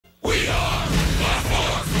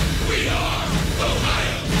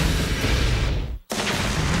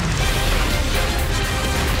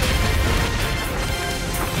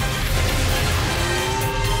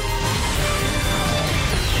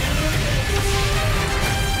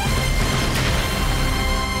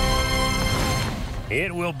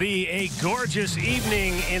It will be a gorgeous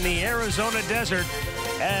evening in the Arizona desert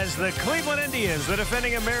as the Cleveland Indians, the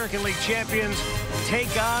defending American League champions, take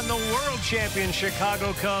on the world champion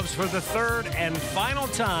Chicago Cubs for the third and final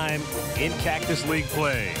time in Cactus League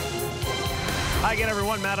play. Hi again,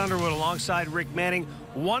 everyone. Matt Underwood alongside Rick Manning.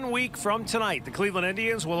 1 week from tonight, the Cleveland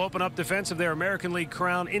Indians will open up defense of their American League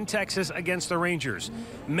crown in Texas against the Rangers.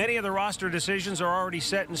 Many of the roster decisions are already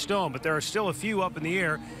set in stone, but there are still a few up in the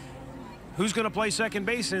air. Who's going to play second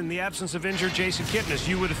base in the absence of injured Jason Kipnis?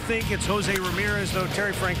 You would think it's Jose Ramirez, though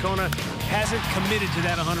Terry Francona hasn't committed to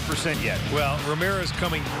that 100% yet. Well, Ramirez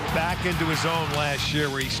coming back into his own last year,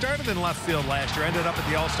 where he started in left field last year, ended up at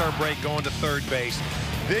the All-Star break going to third base.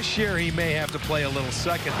 This year he may have to play a little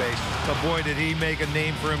second base, but boy, did he make a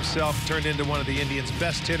name for himself. Turned into one of the Indians'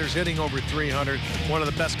 best hitters, hitting over 300, one of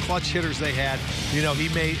the best clutch hitters they had. You know,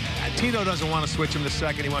 Tito doesn't want to switch him to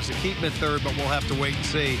second. He wants to keep him at third, but we'll have to wait and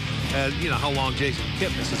see, you know, how long Jason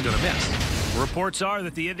Kipnis is going to miss. Reports are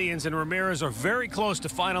that the Indians and Ramirez are very close to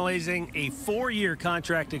finalizing a 4-year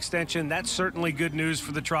contract extension. That's certainly good news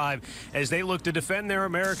for the Tribe as they look to defend their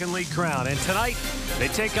American League crown. And tonight, they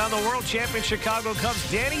take on the world champion Chicago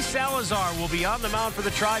Cubs. Danny Salazar will be on the mound for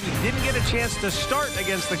the Tribe. He didn't get a chance to start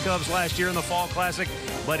against the Cubs last year in the Fall Classic,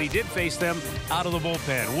 but he did face them out of the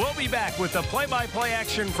bullpen. We'll be back with the play-by-play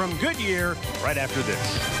action from Goodyear right after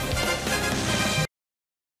this.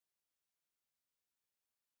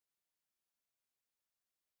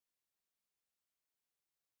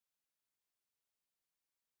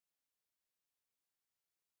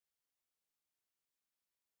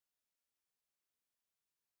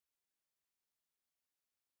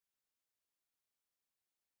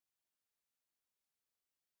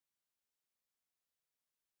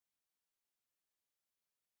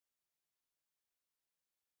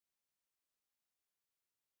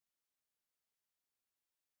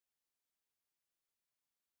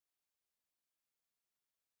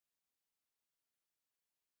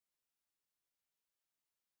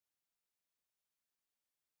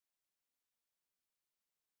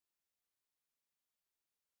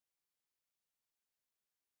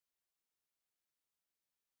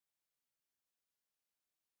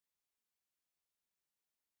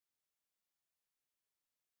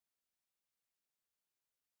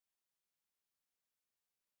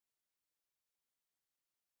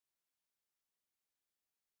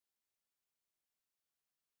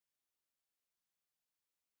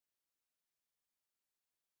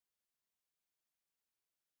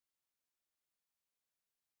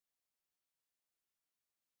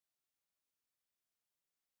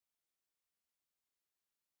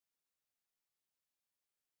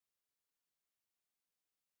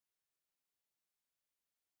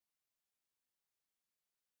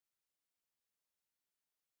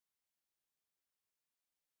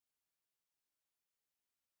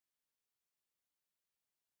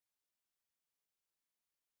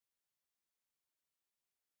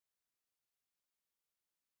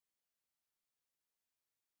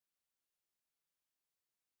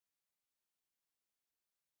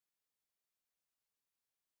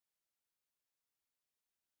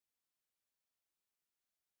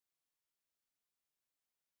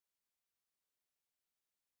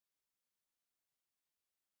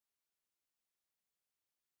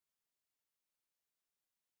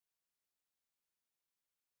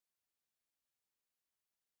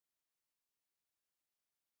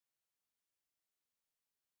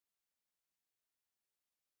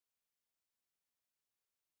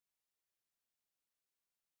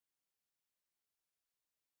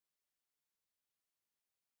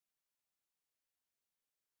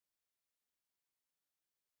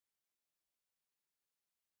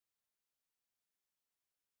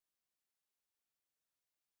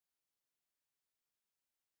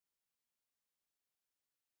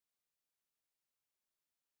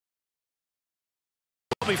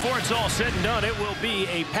 Before it's all said and done, it will be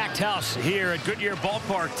a packed house here at Goodyear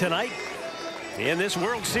Ballpark tonight in this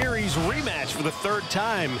World Series rematch for the third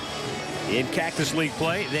time in Cactus League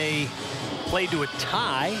play. They played to a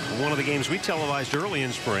tie, one of the games we televised early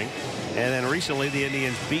in spring. And then recently, the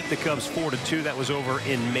Indians beat the Cubs 4-2. That was over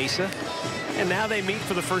in Mesa. And now they meet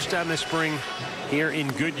for the first time this spring here in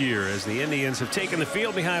Goodyear as the Indians have taken the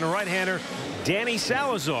field behind a right-hander, Danny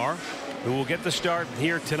Salazar, who will get the start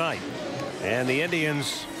here tonight. And the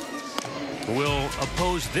Indians will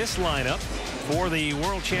oppose this lineup for the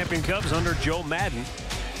world champion Cubs under Joe Madden.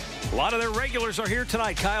 A lot of their regulars are here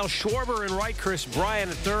tonight. Kyle Schwarber in right, Chris Bryant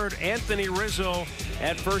at third, Anthony Rizzo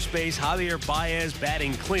at first base, Javier Baez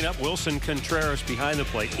batting cleanup, Wilson Contreras behind the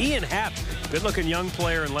plate. Ian Happ, good-looking young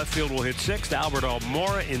player in left field, will hit sixth. Albert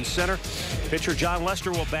Almora in center. Pitcher John Lester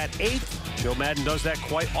will bat eighth. Joe Madden does that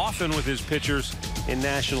quite often with his pitchers in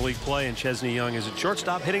National League play, and Chesney Young is at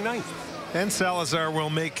shortstop hitting ninth. And Salazar will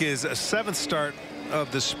make his 7th start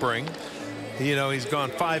of the spring. You know, he's gone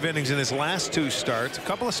 5 innings in his last 2 starts. A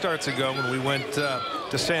couple of starts ago when we went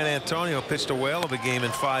to San Antonio, pitched a whale of a game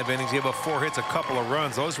in 5 innings. He gave up 4 hits, a couple of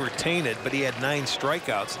runs. Those were tainted, but he had 9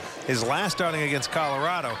 strikeouts. His last outing against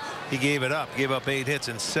Colorado, he gave it up. Gave up 8 hits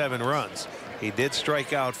and 7 runs. He did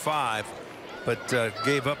strike out 5, but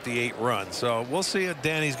gave up the 8 runs. So we'll see what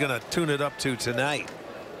Danny's going to tune it up to tonight.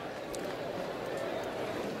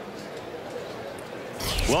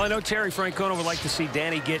 Well, I know Terry Francona would like to see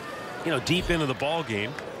Danny get, deep into the ball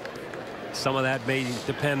game. Some of that may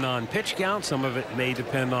depend on pitch count. Some of it may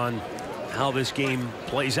depend on how this game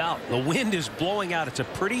plays out. The wind is blowing out. It's a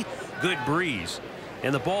pretty good breeze,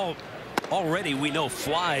 and the ball already we know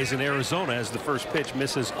flies in Arizona as the first pitch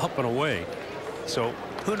misses up and away. So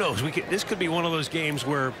who knows? This could be one of those games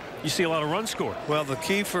where you see a lot of runs scored. Well, the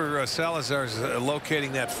key for Salazar is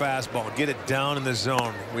locating that fastball, get it down in the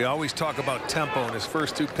zone. We always talk about tempo, and his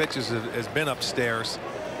first 2 pitches has been upstairs.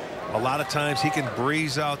 A lot of times he can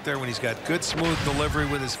breeze out there when he's got good smooth delivery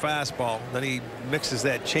with his fastball. Then he mixes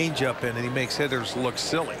that changeup in and he makes hitters look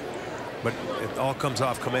silly. But it all comes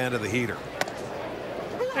off command of the heater.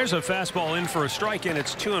 There's a fastball in for a strike, and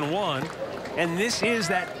it's 2-1. And this is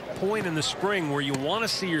that point in the spring where you want to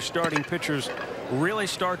see your starting pitchers really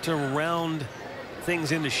start to round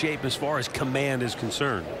things into shape as far as command is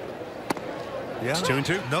concerned. Yeah, it's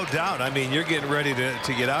 2-2. No doubt. I mean, you're getting ready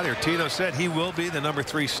to get out here. Tito said he will be the number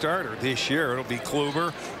 3 starter this year. It'll be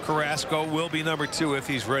Kluber. Carrasco will be number 2 if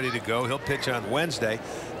he's ready to go. He'll pitch on Wednesday.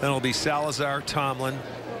 Then it'll be Salazar, Tomlin,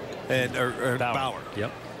 and Bauer.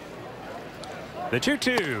 Yep. The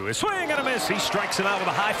 2-2. A swing and a miss. He strikes it out with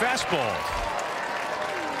a high fastball.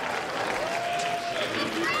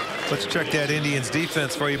 Let's check that Indians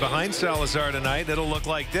defense for you. Behind Salazar tonight, it'll look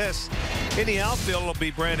like this. In the outfield, it'll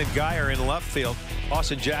be Brandon Guyer in left field.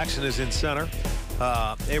 Austin Jackson is in center.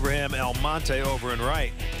 Abraham Almonte over in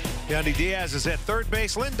right. Yandy Diaz is at third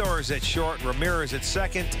base. Lindor is at short. Ramirez at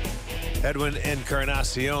second. Edwin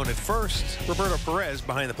Encarnacion at first. Roberto Perez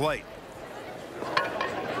behind the plate.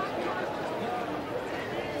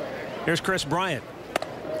 Here's Chris Bryant,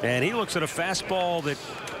 and he looks at a fastball that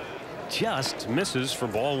just misses for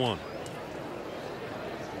ball 1.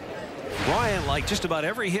 Bryant, like just about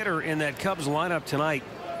every hitter in that Cubs lineup tonight,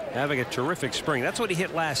 having a terrific spring. That's what he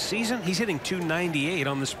hit last season. He's hitting .298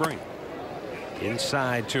 on the spring.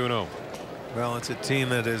 Inside 2-0. Well, it's a team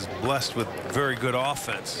that is blessed with very good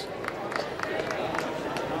offense.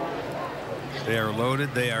 They are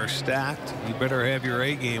loaded. They are stacked. You better have your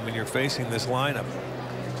A game when you're facing this lineup.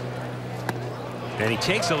 And he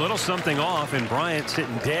takes a little something off, and Bryant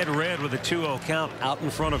sitting dead red with a 2-0 count out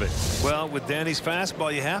in front of it. Well, with Danny's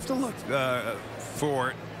fastball, you have to look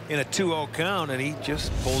for it in a 2-0 count, and he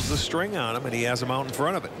just pulls the string on him, and he has him out in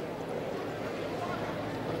front of it.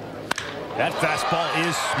 That fastball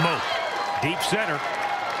is smoked. Deep center.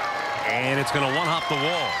 And it's going to one-hop the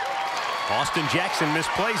wall. Austin Jackson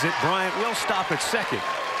misplays it. Bryant will stop at second.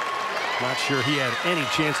 Not sure he had any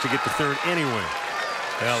chance to get to third anyway.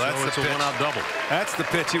 Well, that's so it's a one-out double. That's the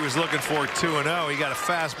pitch he was looking for. 2-0. He got a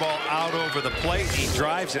fastball out over the plate. He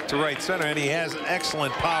drives it to right center, and he has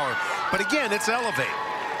excellent power. But again, it's elevated.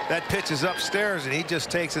 That pitch is upstairs, and he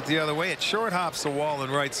just takes it the other way. It short hops the wall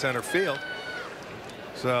in right center field.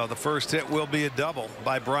 So the first hit will be a double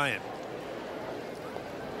by Bryant.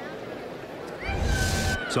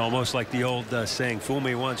 It's almost like the old saying, fool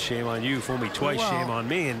me once, shame on you. Fool me twice, shame on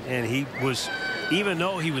me. And he was, even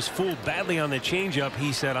though he was fooled badly on the changeup,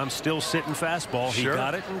 he said, I'm still sitting fastball. He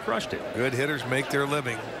got it and crushed it. Good hitters make their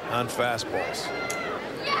living on fastballs.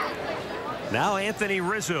 Now Anthony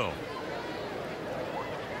Rizzo.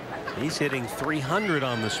 He's hitting .300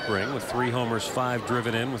 on the spring with 3 homers, 5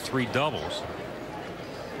 driven in with 3 doubles.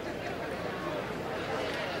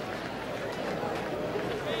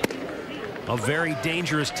 A very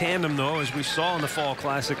dangerous tandem, though, as we saw in the Fall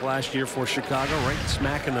Classic last year for Chicago, right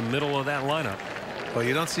smack in the middle of that lineup. Well,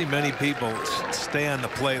 you don't see many people stay on the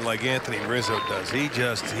plate like Anthony Rizzo does.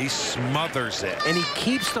 He smothers it. And he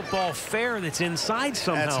keeps the ball fair that's inside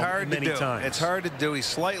somehow. That's hard many to do. times. It's hard to do. He's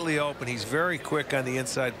slightly open. He's very quick on the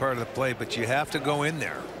inside part of the plate, but you have to go in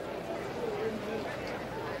there.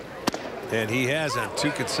 And he has on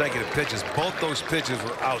 2 consecutive pitches. Both those pitches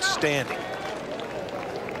were outstanding.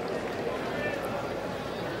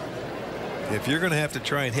 If you're going to have to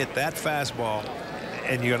try and hit that fastball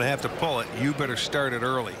and you're going to have to pull it, you better start it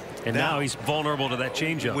early. And now he's vulnerable to that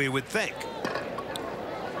changeup. We would think.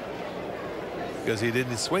 Because he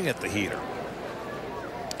didn't swing at the heater.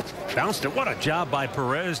 Bounced it. What a job by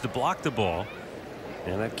Perez to block the ball.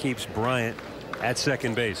 And that keeps Bryant at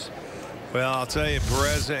second base. Well, I'll tell you,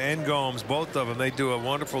 Perez and Gomes, both of them, they do a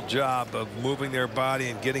wonderful job of moving their body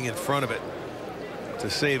and getting in front of it to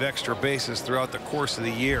save extra bases throughout the course of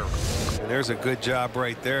the year. And there's a good job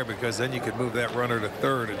right there, because then you could move that runner to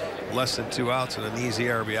third in less than 2 outs and an easy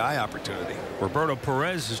RBI opportunity. Roberto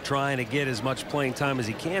Perez is trying to get as much playing time as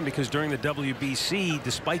he can, because during the WBC,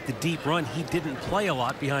 despite the deep run, he didn't play a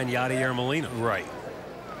lot behind Yadier Molina. Right.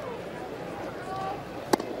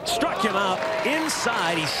 Struck him out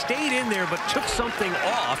inside. He stayed in there but took something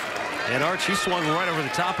off. And Archie swung right over the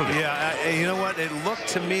top of it. Yeah, you know what? It looked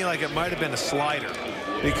to me like it might have been a slider,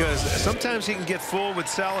 because sometimes he can get full with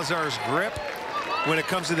Salazar's grip when it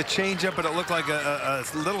comes to the changeup, but it looked like a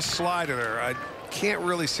little slider there. I can't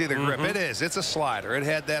really see the grip. It's a slider. It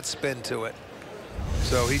had that spin to it.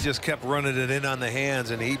 So he just kept running it in on the hands,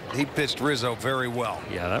 and he pitched Rizzo very well.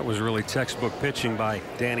 Yeah, that was really textbook pitching by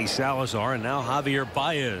Danny Salazar. And now Javier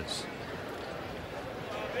Baez,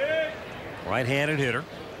 right-handed hitter.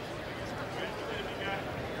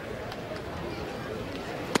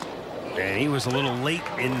 And he was a little late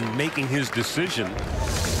in making his decision.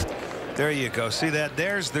 There you go. See that?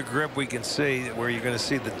 There's the grip we can see, where you're going to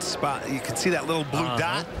see the spot. You can see that little blue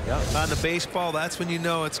dot on the baseball. That's when you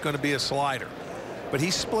know it's going to be a slider. But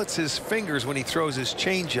he splits his fingers when he throws his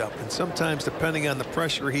changeup, and sometimes, depending on the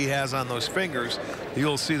pressure he has on those fingers,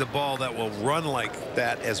 you'll see the ball that will run like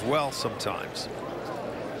that as well sometimes.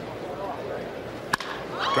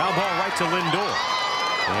 Ground ball right to Lindor,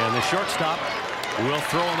 and the shortstop will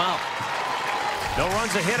throw him out. No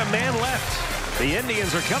runs, a hit, a man left. The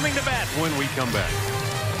Indians are coming to bat when we come back.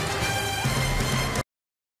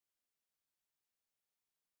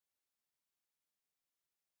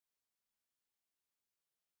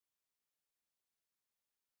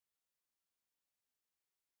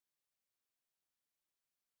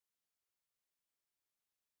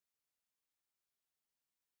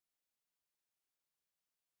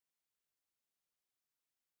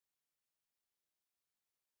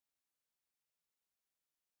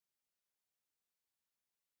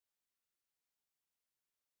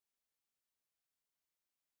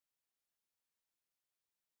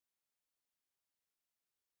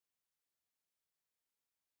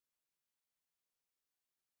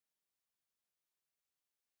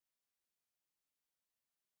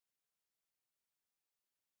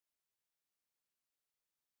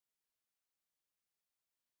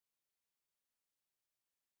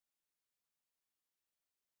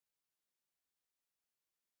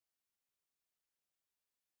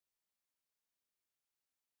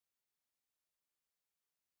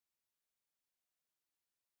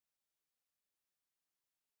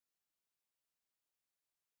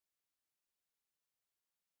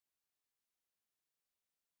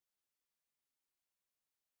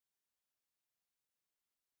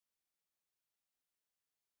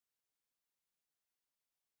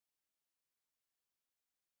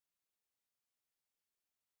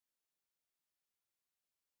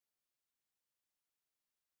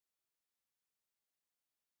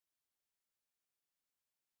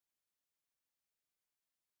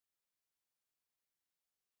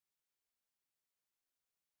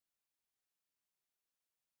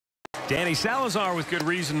 Danny Salazar with good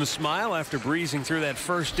reason to smile after breezing through that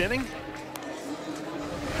first inning.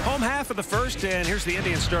 Home half of the first, and here's the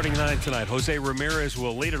Indians starting nine tonight. Jose Ramirez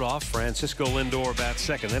will lead it off. Francisco Lindor bats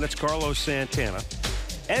second. Then it's Carlos Santana.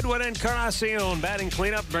 Edwin Encarnacion batting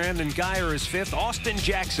cleanup. Brandon Guyer is fifth. Austin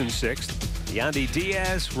Jackson sixth. Yandy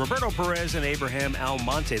Diaz, Roberto Perez, and Abraham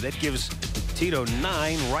Almonte. That gives Tito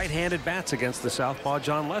 9 right-handed bats against the southpaw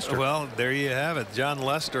John Lester. Well, there you have it. John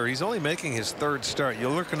Lester, he's only making his third start.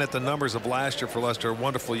 You're looking at the numbers of last year for Lester. A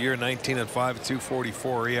wonderful year, 19-5,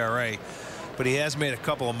 2.44 ERA. But he has made a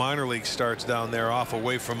couple of minor league starts down there off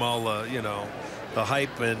away from all the, you know, the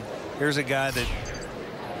hype. And here's a guy that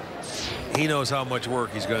he knows how much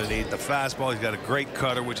work he's going to need. The fastball, he's got a great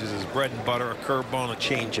cutter, which is his bread and butter, a curveball and a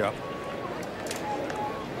changeup.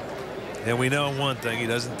 And we know one thing, he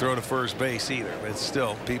doesn't throw to first base either, but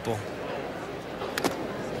still, people.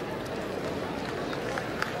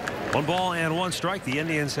 1 ball and 1 strike. The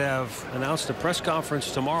Indians have announced a press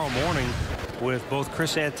conference tomorrow morning with both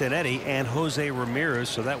Chris Antonetti and Jose Ramirez,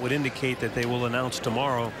 so that would indicate that they will announce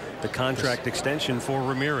tomorrow the contract extension for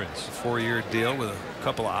Ramirez. 4-year deal with a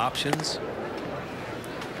couple of options.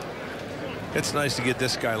 It's nice to get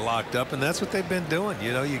this guy locked up, and that's what they've been doing.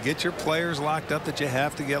 You know, you get your players locked up that you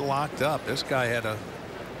have to get locked up. This guy had a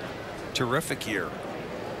terrific year.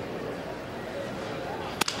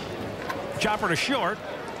 Chopper to short.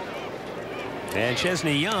 And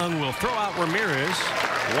Chesney Young will throw out Ramirez.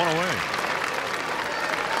 One away.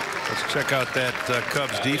 Let's check out that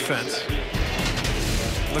Cubs defense.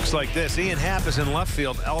 Looks like this. Ian Happ is in left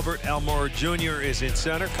field. Albert Almora Jr. is in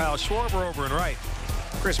center. Kyle Schwarber over in right.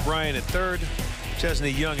 Chris Bryant at third.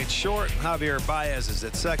 Chesney Young at short. Javier Baez is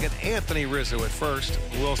at second. Anthony Rizzo at first.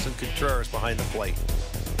 Wilson Contreras behind the plate.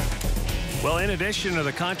 Well, in addition to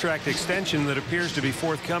the contract extension that appears to be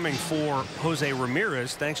forthcoming for Jose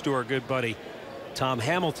Ramirez, thanks to our good buddy Tom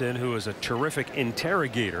Hamilton, who is a terrific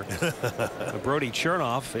interrogator. Brody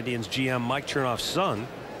Chernoff, Indians GM Mike Chernoff's son,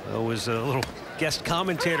 was a little guest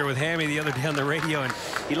commentator with Hammy the other day on the radio, and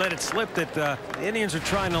he let it slip that the Indians are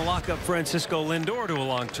trying to lock up Francisco Lindor to a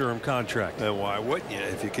long-term contract. And why wouldn't you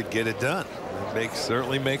if you could get it done? It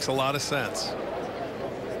certainly makes a lot of sense.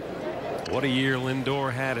 What a year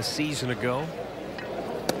Lindor had a season ago.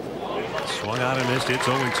 Swung out and missed. It's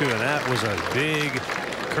 0-2, and that was a big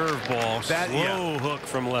curveball, slow hook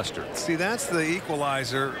from Lester. See, that's the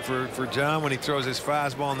equalizer for John when he throws his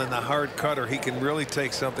fastball, and then the hard cutter. He can really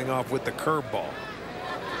take something off with the curveball.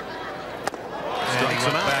 Strikes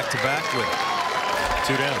him out back to back with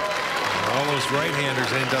it. 2 down. All those right-handers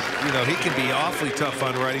end up, you know, he can be awfully tough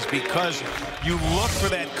on righties because you look for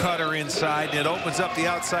that cutter inside, and it opens up the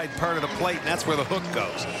outside part of the plate, and that's where the hook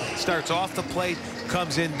goes. Starts off the plate,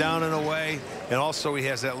 comes in down and away, and also he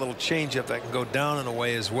has that little changeup that can go down and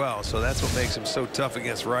away as well. So that's what makes him so tough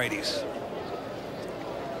against righties.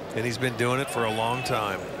 And he's been doing it for a long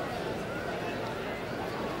time.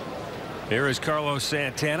 Here is Carlos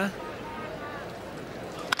Santana.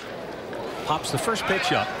 Pops the first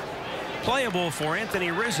pitch up. Playable for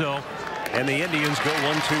Anthony Rizzo, and the Indians go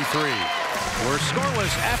 1-2-3. We're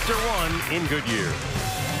scoreless after 1 in Goodyear.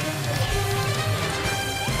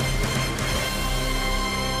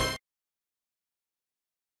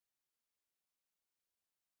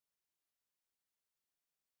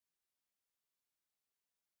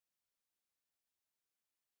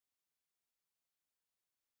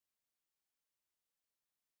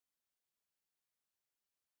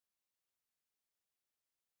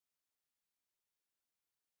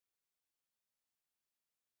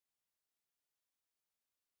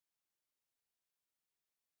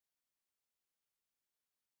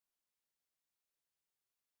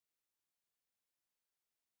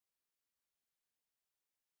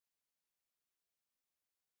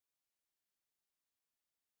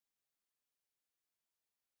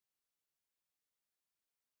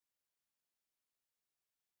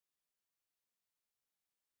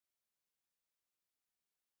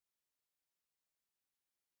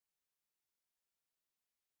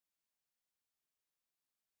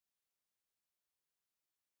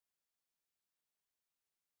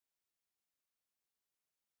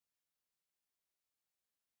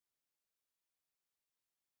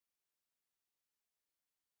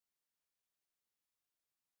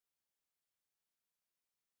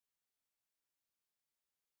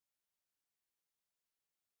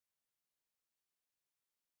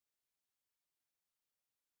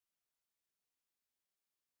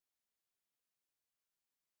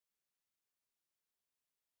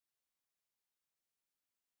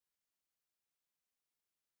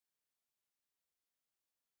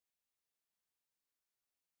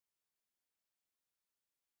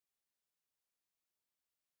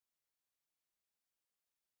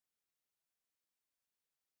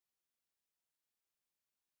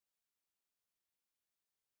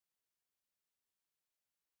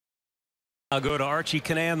 I'll go to Archie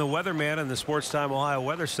Canan, the weatherman in the Sports Time Ohio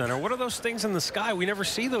Weather Center. What are those things in the sky? We never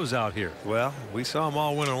see those out here. Well, we saw them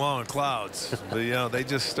all winter long in clouds. But, you know, they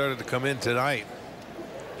just started to come in tonight.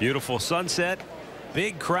 Beautiful sunset.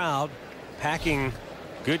 Big crowd packing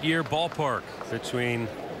Goodyear Ballpark between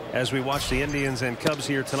as we watch the Indians and Cubs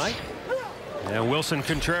here tonight. And Wilson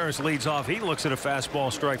Contreras leads off. He looks at a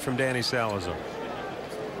fastball strike from Danny Salazar.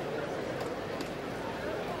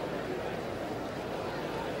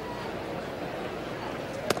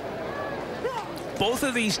 Both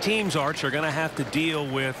of these teams, Arch, are going to have to deal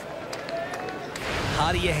with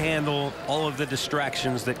how do you handle all of the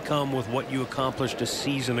distractions that come with what you accomplished a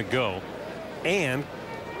season ago, and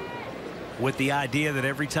with the idea that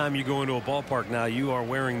every time you go into a ballpark now you are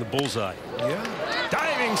wearing the bullseye. Yeah.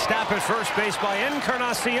 Diving stop at first base by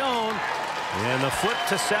Encarnacion, and the flip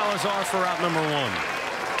to Salazar for out number 1.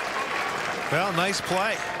 Well, nice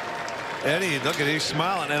play. Eddie, look at he's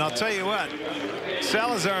smiling, and I'll tell you what,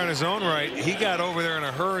 Salazar in his own right, he got over there in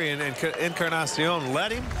a hurry, and Encarnacion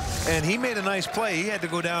let him, and he made a nice play. He had to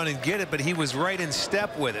go down and get it, but he was right in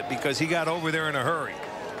step with it because he got over there in a hurry.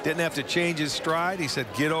 Didn't have to change his stride. He said,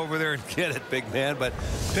 get over there and get it, big man, but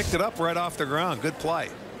picked it up right off the ground. Good play.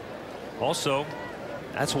 Also,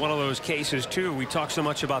 that's one of those cases too. We talk so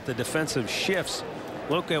much about the defensive shifts.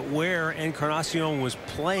 Look at where Encarnacion was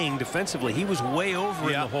playing defensively. He was way over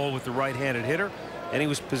in the hole with the right-handed hitter, and he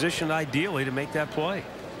was positioned ideally to make that play.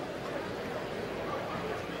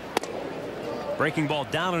 Breaking ball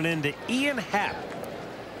down and into Ian Happ.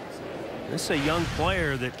 This is a young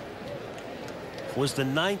player that was the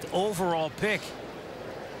 9th overall pick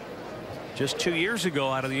just 2 years ago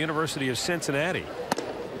out of the University of Cincinnati.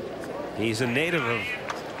 He's a native of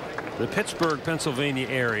the Pittsburgh, Pennsylvania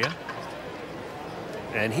area.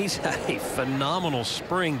 And he's had a phenomenal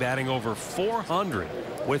spring, batting over 400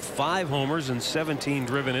 with 5 homers and 17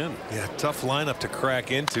 driven in. Yeah, tough lineup to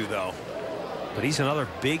crack into, though. But he's another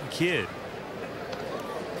big kid.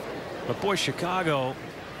 But boy, Chicago,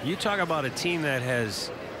 you talk about a team that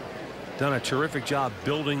has done a terrific job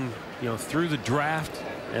building, through the draft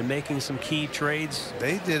and making some key trades.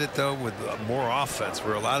 They did it though with more offense,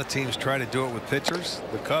 where a lot of teams try to do it with pitchers.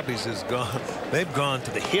 The Cubbies has gone. They've gone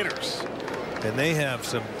to the hitters. And they have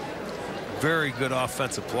some very good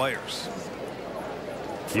offensive players.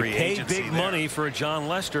 You pay big money for a John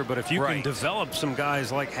Lester, but if you can develop some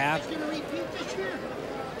guys like Happ,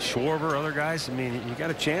 Schwarber, other guys, I mean, you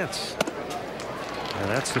got a chance. And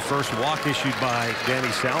that's the first walk issued by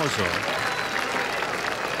Danny Salazar.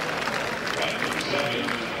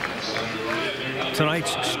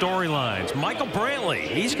 Tonight's storylines. Michael Brantley,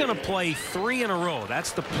 he's going to play 3 in a row.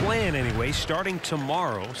 That's the plan anyway, starting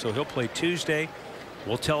tomorrow. So he'll play Tuesday.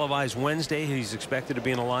 We'll televise Wednesday. He's expected to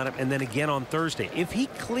be in the lineup, and then again on Thursday. If he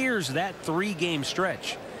clears that 3-game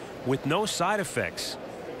stretch with no side effects,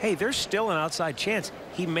 hey, there's still an outside chance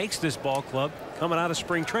he makes this ball club coming out of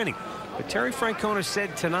spring training. But Terry Francona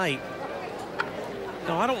said tonight,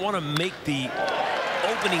 no, I don't want to make the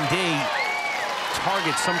opening day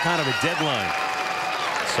target some kind of a deadline.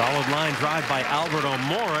 Solid line drive by Albert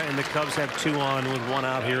Almora, and the Cubs have 2 on with 1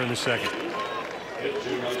 out here in the second.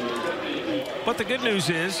 But the good news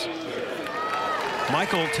is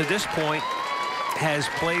Michael, to this point, has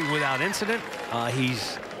played without incident.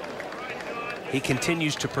 He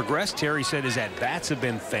continues to progress. Terry said his at-bats have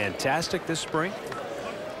been fantastic this spring.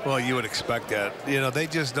 Well, you would expect that. They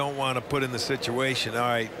just don't want to put in the situation, all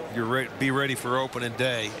right, be ready for opening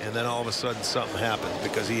day, and then all of a sudden something happens,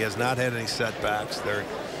 because he has not had any setbacks.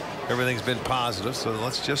 Everything's been positive, so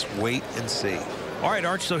let's just wait and see. All right,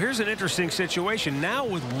 Arch, so here's an interesting situation. Now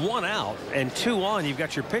with 1 out and 2 on, you've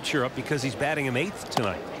got your pitcher up because he's batting him 8th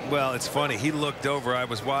tonight. Well, it's funny. He looked over. I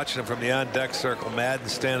was watching him from the on-deck circle. Madden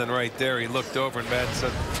standing right there. He looked over, and Madden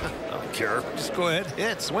said, I don't care. Just go ahead,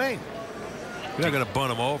 hit, swing. You're not going to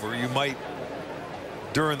bunt him over. You might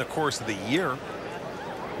during the course of the year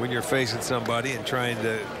when you're facing somebody and trying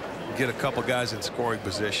to get a couple guys in scoring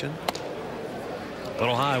position. A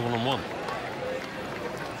little high, 1-1.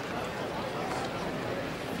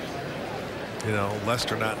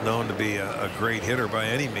 Lester not known to be a great hitter by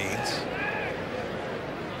any means.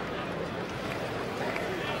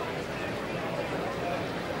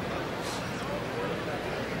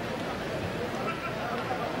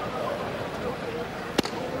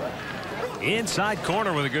 Inside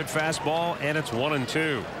corner with a good fastball, and it's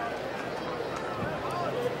 1-2.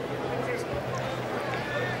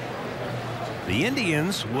 The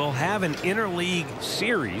Indians will have an interleague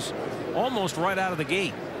series almost right out of the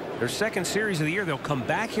gate. Their second series of the year. They'll come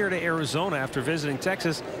back here to Arizona after visiting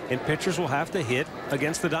Texas, and pitchers will have to hit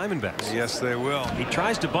against the Diamondbacks. Yes, they will. He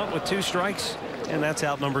tries to bunt with 2 strikes, and that's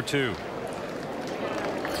out number 2.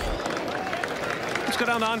 Let's go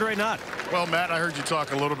down to Andre Knott. Well, Matt, I heard you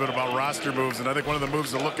talk a little bit about roster moves, and I think one of the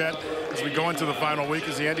moves to look at as we go into the final week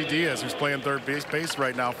is Yandy Diaz, who's playing third base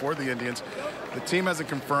right now for the Indians. The team hasn't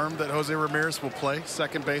confirmed that Jose Ramirez will play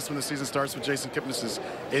second base when the season starts with Jason Kipnis'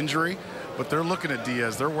 injury, but they're looking at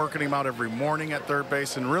Diaz. They're working him out every morning at third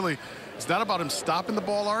base, and really, it's not about him stopping the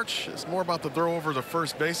ball, Arch. It's more about the throw over to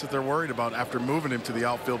first base that they're worried about after moving him to the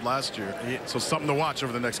outfield last year. Yeah. So something to watch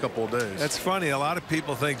over the next couple of days. That's funny. A lot of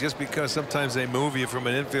people think just because sometimes they move you from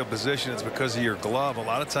an infield position, it's because of your glove. A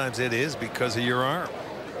lot of times it is because of your arm.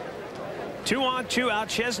 2 on, 2 out.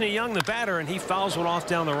 Chesney Young, the batter, and he fouls one off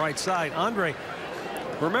down the right side. Andre,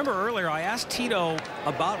 remember earlier I asked Tito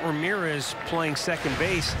about Ramirez playing second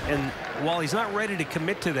base, and while he's not ready to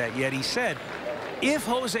commit to that yet, he said if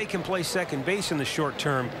Jose can play second base in the short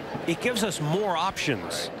term, it gives us more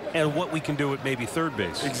options and what we can do at maybe third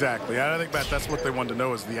base. Exactly. I think, Matt, that's what they wanted to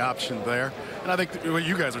know, is the option there. And I think what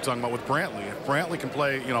you guys are talking about with Brantley, if Brantley can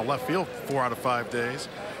play, left field 4 out of 5 days,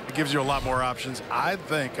 it gives you a lot more options. I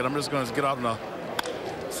think, and I'm just going to get out on a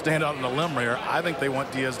stand out on a limb here. I think they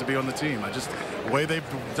want Diaz to be on the team. The way they've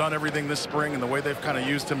done everything this spring and the way they've kind of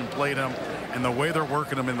used him and played him and the way they're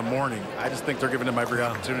working him in the morning, I just think they're giving him every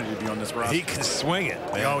opportunity to be on this roster. He can swing it,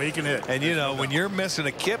 man. Oh, he can hit. And, you know, when you're missing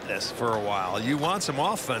a Kipnis for a while, you want some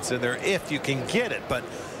offense in there if you can get it. But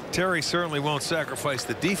Terry certainly won't sacrifice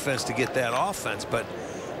the defense to get that offense. But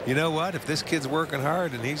you know what? If this kid's working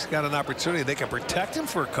hard and he's got an opportunity, they can protect him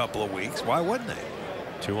for a couple of weeks. Why wouldn't they?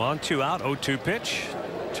 2 on, 2 out, 0-2 pitch.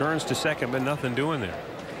 Turns to second, but nothing doing there.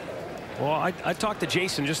 Well, I talked to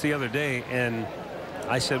Jason just the other day, and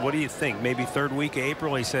I said, what do you think? Maybe third week of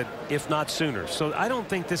April? He said, if not sooner. So I don't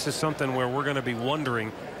think this is something where we're going to be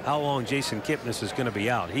wondering how long Jason Kipnis is going to be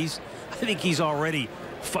out. I think he's already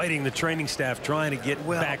fighting the training staff, trying to get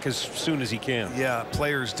back as soon as he can. Yeah,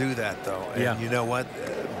 players do that, though. And you know what?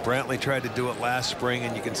 Brantley tried to do it last spring,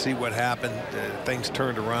 and you can see what happened. Things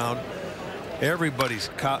turned around.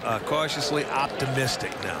 Everybody's cautiously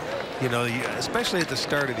optimistic now. You know, especially at the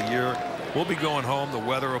start of the year. We'll be going home. The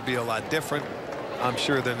weather will be a lot different, I'm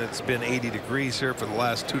sure, than it's been 80 degrees here for the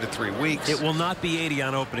last 2 to 3 weeks. It will not be 80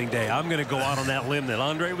 on opening day. I'm going to go out on that limb that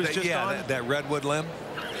Andre was just on. That redwood limb.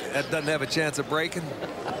 That doesn't have a chance of breaking.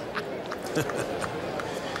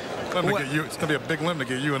 It's going to be a big limb to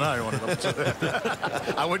get you and I on it.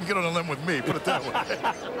 I wouldn't get on a limb with me, put it that way.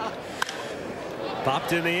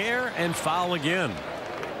 Popped in the air and foul again.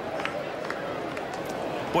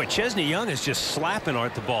 Boy, Chesney Young is just slapping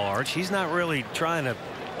at the ball, Arch. He's not really trying to,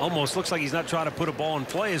 almost looks like he's not trying to put a ball in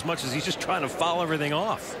play as much as he's just trying to foul everything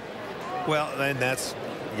off. Well, and that's,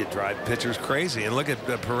 you drive pitchers crazy. And look at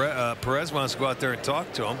Perez wants to go out there and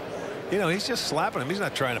talk to him. You know, he's just slapping him. He's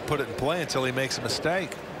not trying to put it in play until he makes a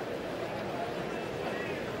mistake.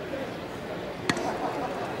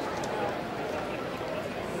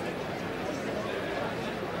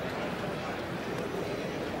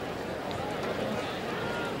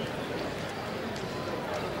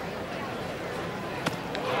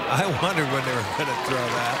 I wondered when they were going to throw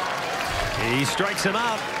that. He strikes him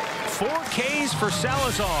out. 4 Ks for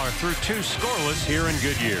Salazar through 2 scoreless here in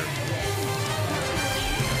Goodyear.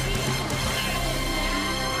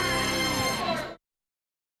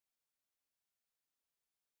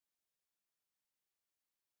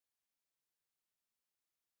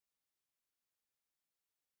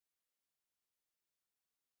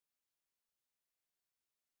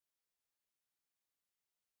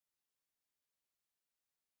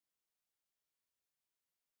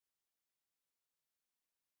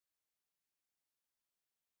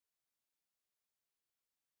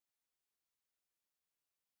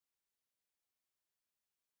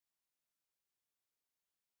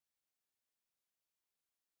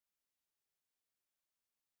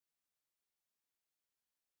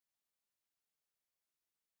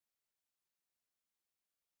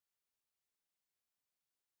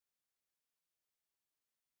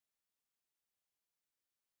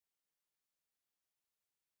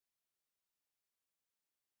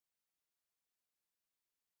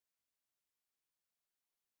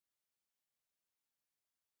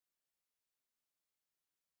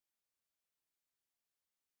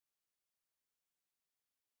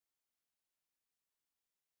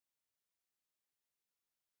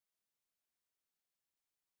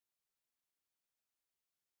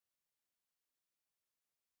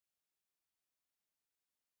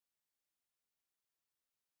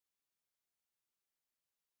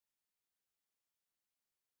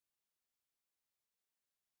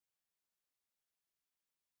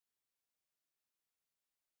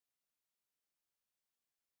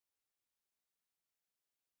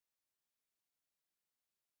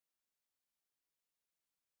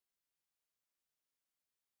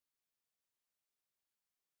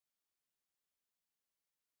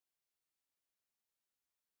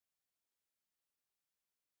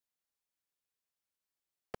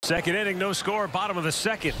 Second inning, no score, bottom of the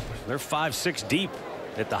second. They're 5-6 deep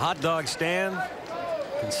at the hot dog stand.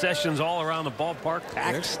 Concessions all around the ballpark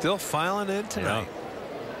packed. They're still filing in tonight.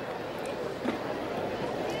 Yeah.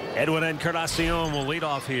 Edwin Encarnacion will lead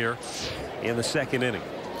off here in the second inning.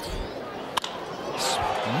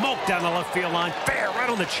 Smoked down the left field line, fair, right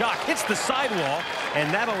on the chalk, hits the sidewall,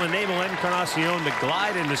 and that'll enable Encarnacion to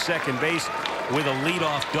glide into second base with a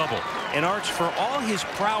leadoff double. And Arch, for all his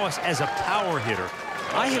prowess as a power hitter,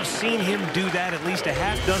 I have seen him do that at least a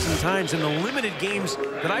half dozen times in the limited games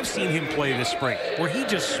that I've seen him play this spring, where he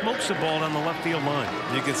just smokes the ball down the left field line.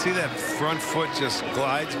 You can see that front foot just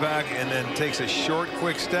glides back and then takes a short,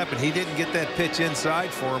 quick step, and he didn't get that pitch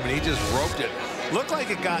inside for him, and he just roped it. Looked like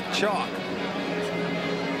it got chalk,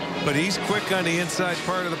 but he's quick on the inside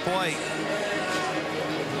part of the plate.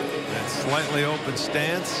 That slightly open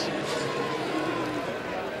stance.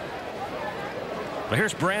 Well,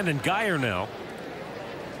 here's Brandon Guyer now.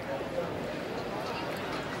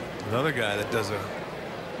 Another guy that does a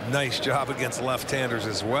nice job against left-handers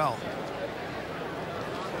as well.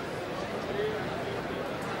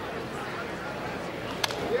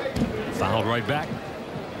 Fouled right back.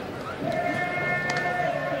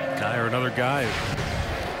 Guyer, another guy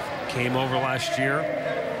who came over last year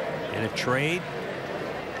in a trade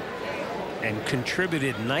and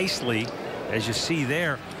contributed nicely, as you see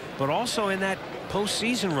there, but also in that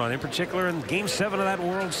postseason run, in particular in Game 7 of that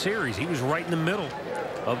World Series. He was right in the middle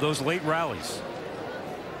of those late rallies.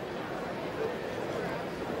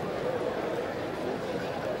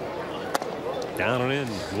 Down and in,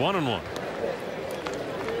 1-1.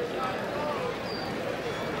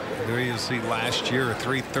 There you see last year a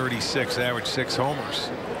 .336 average, 6 homers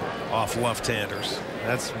off left-handers.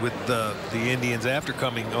 That's with the Indians after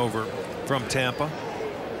coming over from Tampa.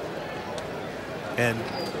 And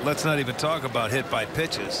let's not even talk about hit by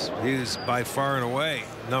pitches. He was by far and away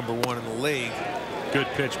 #1 in the league. Good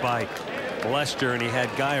pitch by Lester, and he had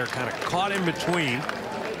Guyer kind of caught in between.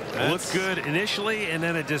 Looked good initially, and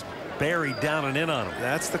then it just buried down and in on him.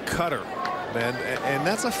 That's the cutter, man, and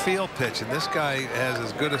that's a feel pitch, and this guy has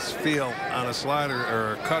as good a feel on a slider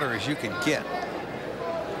or a cutter as you can get.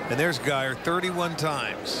 And there's Guyer 31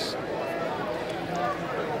 times.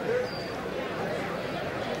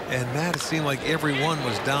 And that, it seemed like every one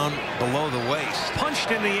was down below the waist.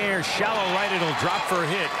 Punched in the air, shallow right, it'll drop for a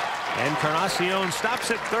hit. Encarnacion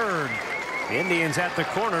stops at third. The Indians at the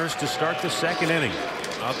corners to start the second inning.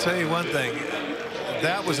 I'll tell you one thing.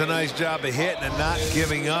 That was a nice job of hitting and not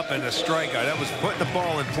giving up and a strikeout. That was putting the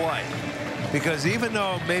ball in play. Because even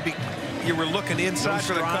though maybe you were looking inside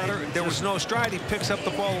for the cutter, there was no stride. He picks up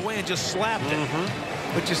the ball away and just slapped it.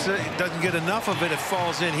 But you say it doesn't get enough of it. It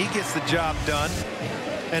falls in. He gets the job done.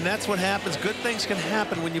 And that's what happens. Good things can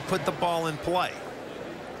happen when you put the ball in play.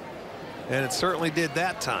 And it certainly did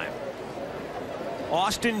that time.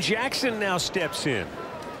 Austin Jackson now steps in.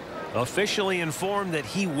 Officially informed that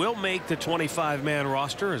he will make the 25-man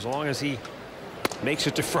roster as long as he makes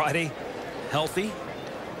it to Friday healthy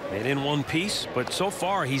and in one piece. But so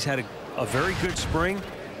far he's had a very good spring.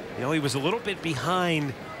 You know, he was a little bit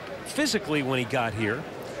behind physically when he got here.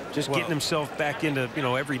 Just getting himself back into, you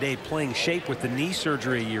know, everyday playing shape with the knee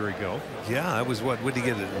surgery a year ago. Yeah, it was what, would he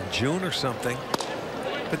get it in June or something?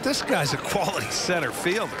 But this guy's a quality center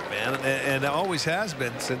fielder, man, and always has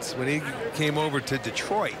been since when he came over to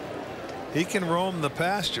Detroit. He can roam the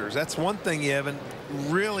pastures. That's one thing you haven't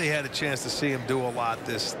really had a chance to see him do a lot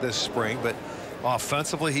this spring, but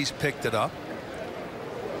offensively he's picked it up.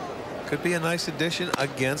 Could be a nice addition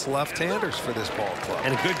against left-handers for this ball club.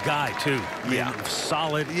 And a good guy, too. Yeah.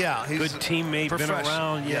 Solid. Yeah. He's good teammate. Been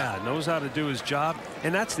around. Yeah. Knows how to do his job.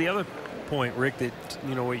 And that's the other point, Rick, that,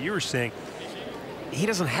 you know, what you were saying. He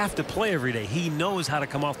doesn't have to play every day. He knows how to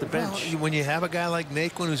come off the bench. Well, when you have a guy like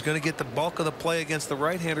Naquin who's going to get the bulk of the play against the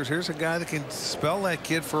right-handers, here's a guy that can spell that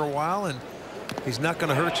kid for a while, and he's not going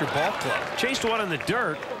to hurt your ball club. Chased one in the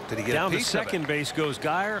dirt. Did he get down a piece to second base goes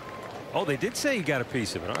Guyer. Oh, they did say he got a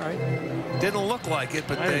piece of it. All right. Didn't look like it,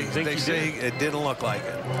 but they say it didn't look like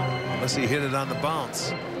it. Unless he hit it on the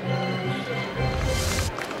bounce.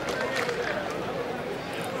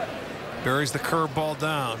 Buries the curveball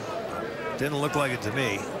down. Didn't look like it to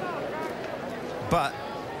me. But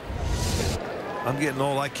I'm getting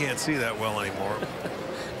old. I can't see that well anymore.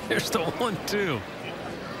 There's the 1-2.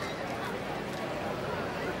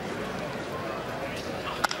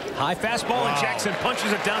 High fastball, and Jackson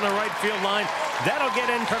punches it down the right field line. That'll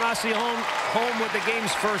get Encarnacion home with the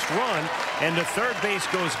game's first run. And to third base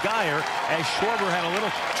goes Guyer as Schwarber had a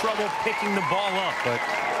little trouble picking the ball up. But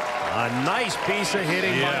a nice piece of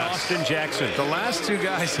hitting by Austin Jackson. The last two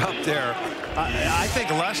guys up there, I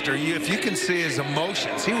think Lester, if you can see his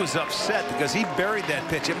emotions, he was upset because he buried that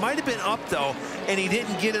pitch. It might have been up, though, and he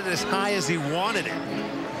didn't get it as high as he wanted it.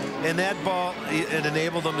 And that ball, it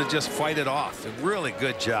enabled him to just fight it off. A really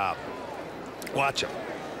good job. Watch him.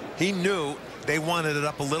 He knew they wanted it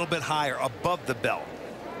up a little bit higher above the belt.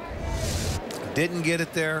 Didn't get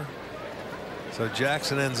it there. So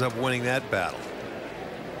Jackson ends up winning that battle.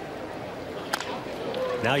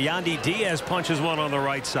 Now Yandy Diaz punches one on the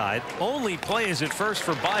right side. Only play is at first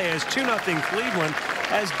for Baez. 2-0 Cleveland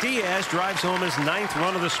as Diaz drives home his 9th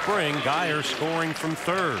run of the spring. Guyer scoring from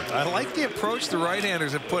third. I like the approach the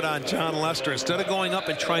right-handers have put on John Lester. Instead of going up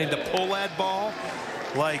and trying to pull that ball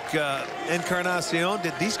like Encarnacion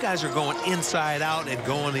did, these guys are going inside out and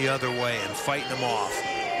going the other way and fighting them off.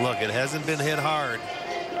 Look, it hasn't been hit hard,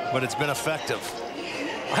 but it's been effective.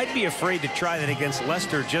 I'd be afraid to try that against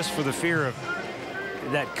Lester just for the fear of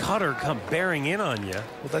that cutter come bearing in on you.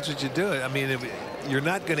 Well, that's what you do. I mean, you're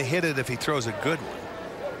not going to hit it if he throws a good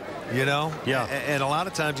one. You know? Yeah. And a lot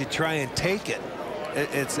of times you try and take it.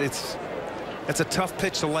 It's a tough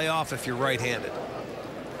pitch to lay off if you're right-handed.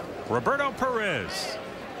 Roberto Perez,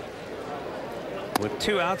 with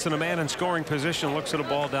 2 outs and a man in scoring position, looks at a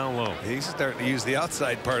ball down low. He's starting to use the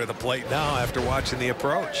outside part of the plate now after watching the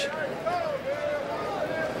approach.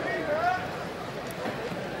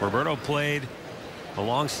 Roberto played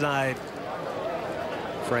alongside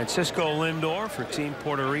Francisco Lindor for Team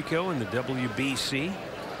Puerto Rico in the WBC.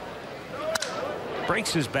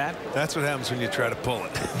 Breaks his bat. That's what happens when you try to pull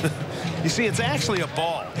it. You see, it's actually a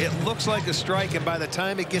ball. It looks like a strike, and by the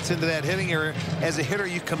time it gets into that hitting area, as a hitter,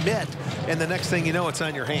 you commit, and the next thing you know, it's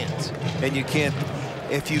on your hands. And you can't,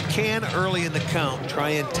 if you can early in the count, try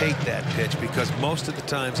and take that pitch, because most of the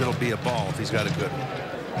times it'll be a ball if he's got a good one.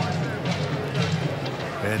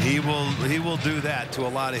 And he will do that to a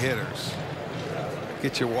lot of hitters.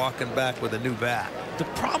 Get you walking back with a new bat. The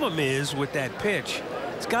problem is with that pitch,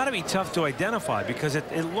 it's got to be tough to identify because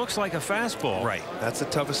it looks like a fastball. Right. That's the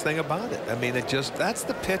toughest thing about it. I mean, that's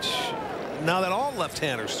the pitch now that all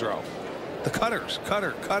left-handers throw. The cutters,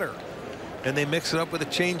 cutter. And they mix it up with a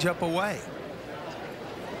changeup away.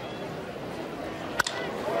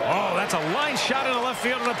 Oh, that's a line shot in the left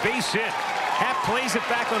field and a base hit. Happ plays it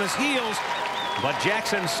back on his heels, but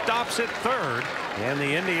Jackson stops at third. And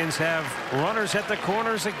the Indians have runners at the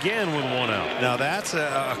corners again with 1 out. Now that's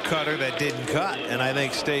a cutter that didn't cut, and I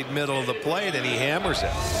think stayed middle of the plate, and he hammers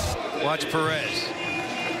it. Watch Perez.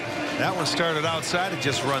 That one started outside. It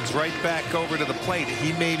just runs right back over to the plate.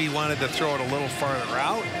 He maybe wanted to throw it a little farther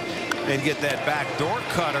out and get that backdoor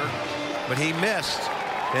cutter, but he missed,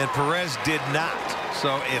 and Perez did not.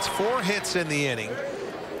 So it's 4 hits in the inning,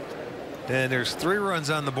 and there's 3 runs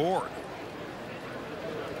on the board.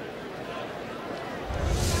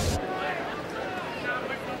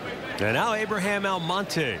 And now Abraham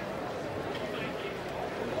Almonte.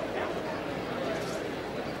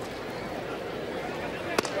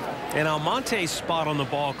 And Almonte's spot on the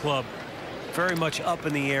ball club very much up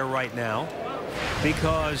in the air right now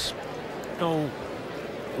because, you know,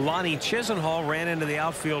 Lonnie Chisenhall ran into the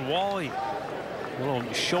outfield wall. A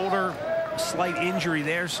little shoulder slight injury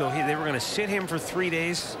there, so they were going to sit him for 3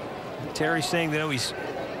 days. Terry's saying that he's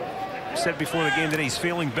said before the game that he's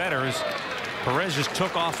feeling better. As Perez just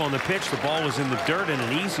took off on the pitch. The ball was in the dirt and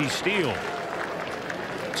an easy steal.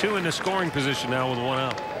 2 in the scoring position now with 1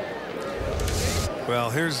 out.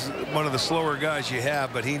 Well, here's one of the slower guys you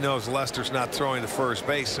have, but he knows Lester's not throwing to first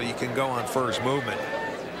base, so you can go on first movement.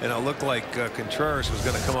 And it looked like Contreras was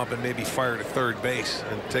going to come up and maybe fire to third base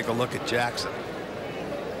and take a look at Jackson.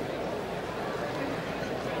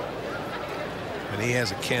 And he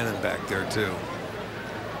has a cannon back there too.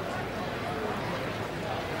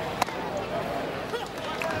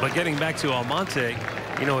 But getting back to Almonte,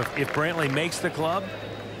 you know, if Brantley makes the club,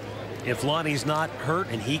 if Lonnie's not hurt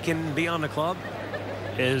and he can be on the club,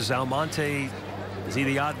 is he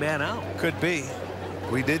the odd man out? Could be.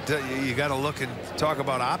 We did. You got to look and talk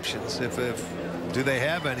about options. If do they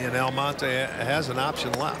have any? And Almonte has an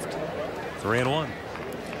option left. 3-1.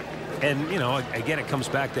 And, you know, again, it comes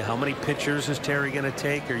back to how many pitchers is Terry going to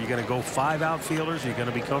take? Are you going to go 5 outfielders? Are you going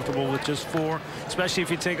to be comfortable with just 4? Especially if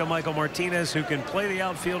you take a Michael Martinez who can play the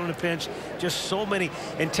outfield in a pinch. Just so many.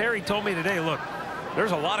 And Terry told me today, look,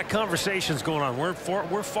 there's a lot of conversations going on.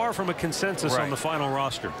 We're far from a consensus on the final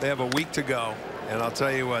roster. They have a week to go. And I'll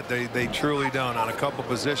tell you what, they truly don't on a couple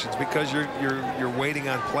positions because you're waiting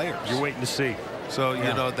on players. You're waiting to see. So, you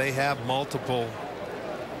know, they have multiple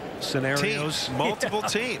scenarios, multiple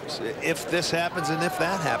teams. If this happens and if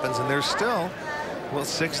that happens, and there's still, well,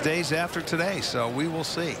 6 days after today, so we will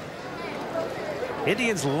see.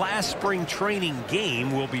 Indians' last spring training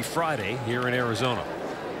game will be Friday here in Arizona,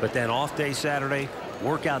 but then off day Saturday,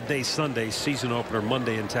 workout day Sunday, season opener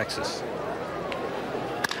Monday in Texas.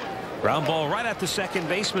 Ground ball right at the second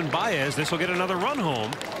baseman Baez. This will get another run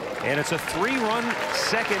home. And it's a 3-run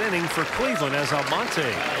second inning for Cleveland as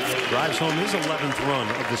Almonte drives home his 11th run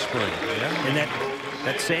of the spring. Yeah. And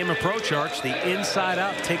that same approach arch, the inside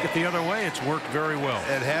out, take it the other way, it's worked very well.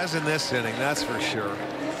 It has in this inning, that's for sure.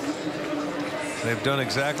 They've done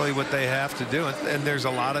exactly what they have to do. And there's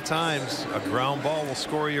a lot of times a ground ball will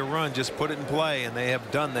score you a run. Just put it in play, and they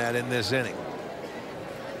have done that in this inning.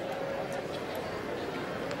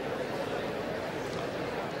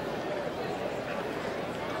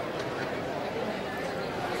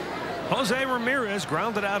 Jose Ramirez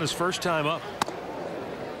grounded out his first time up.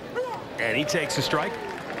 And he takes a strike.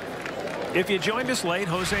 If you joined us late,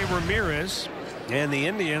 Jose Ramirez and the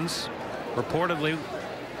Indians reportedly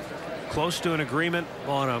close to an agreement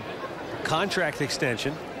on a contract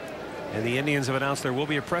extension. And the Indians have announced there will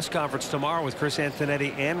be a press conference tomorrow with Chris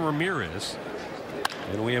Antonetti and Ramirez.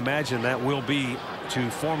 And we imagine that will be to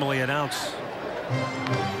formally announce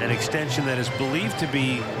an extension that is believed to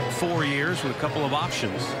be 4 years with a couple of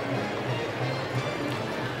options.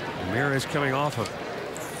 Ramirez coming off a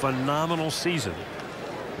phenomenal season.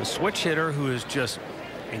 The switch hitter who is just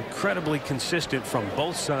incredibly consistent from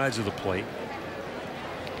both sides of the plate.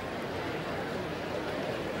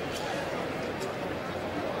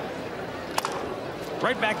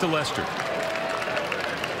 Right back to Lester.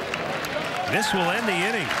 This will end the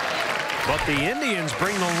inning. But the Indians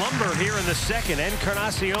bring the lumber here in the second.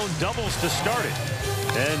 Encarnacion doubles to start it.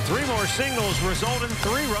 And 3 more singles result in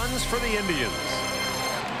 3 runs for the Indians.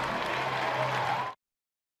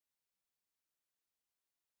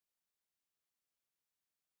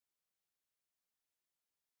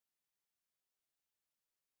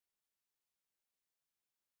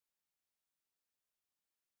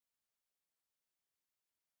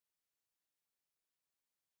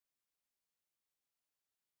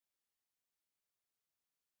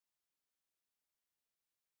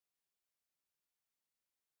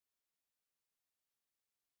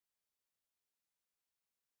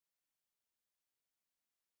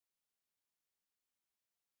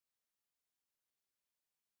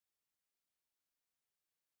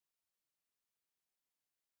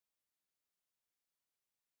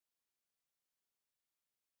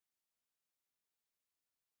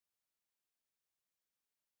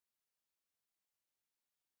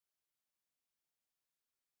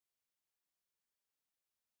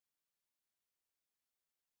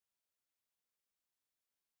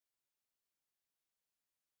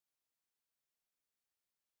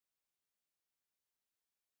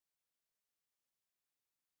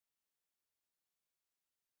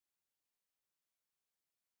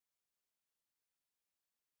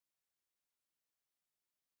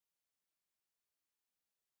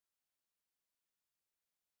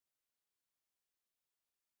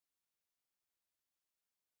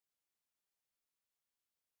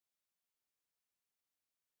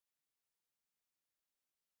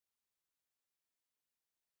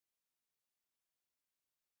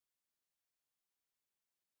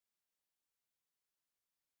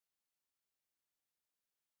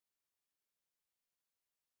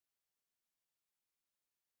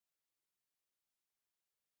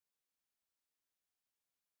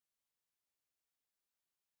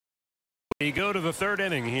 We go to the 3rd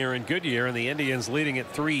inning here in Goodyear, and the Indians leading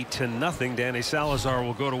it 3-0. Danny Salazar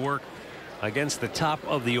will go to work against the top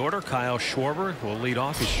of the order. Kyle Schwarber will lead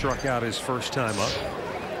off. He struck out his first time up.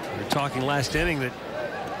 We were talking last inning that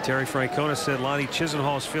Terry Francona said Lonnie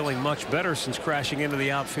Chisenhall is feeling much better since crashing into the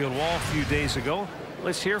outfield wall a few days ago.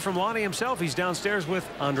 Let's hear from Lonnie himself. He's downstairs with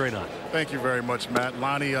Andre Knott. Thank you very much, Matt.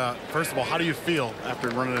 Lonnie, first of all, how do you feel after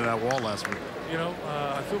running into that wall last week? You know,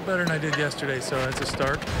 I feel better than I did yesterday, so that's a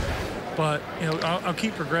start. But, you know, I'll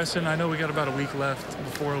keep progressing. I know we got about a week left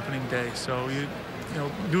before opening day. So, you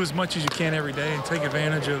know, do as much as you can every day and take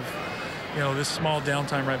advantage of, you know, this small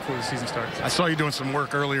downtime right before the season starts. I saw you doing some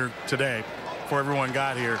work earlier today before everyone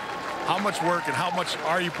got here. How much work and how much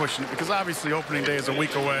are you pushing it? Because obviously opening day is a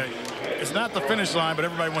week away. It's not the finish line, but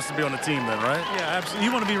everybody wants to be on the team then, right? Yeah, absolutely.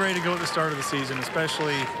 You want to be ready to go at the start of the season,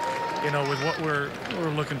 especially, you know, with what we're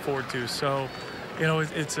looking forward to. So, you know,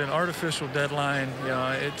 it's an artificial deadline. You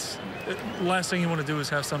know, the last thing you want to do is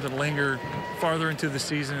have something linger farther into the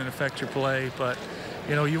season and affect your play. But,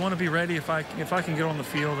 you know, you want to be ready. If I can get on the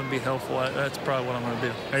field and be helpful, that's probably what I'm going to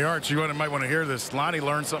do. Hey, Arch, you might want to hear this. Lonnie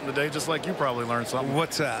learned something today, just like you probably learned something.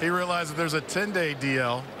 What's that? He realized that there's a 10-day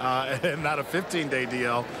DL and not a 15-day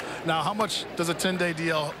DL. Now, how much does a 10-day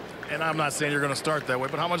DL, and I'm not saying you're going to start that way,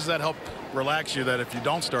 but how much does that help relax you that if you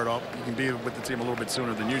don't start off, you can be with the team a little bit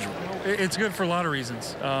sooner than usual? It's good for a lot of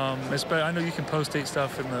reasons. I know you can post-date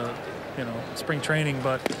stuff in the, you know, spring training,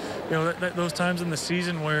 but, you know, those times in the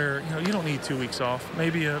season where, you know, you don't need 2 weeks off.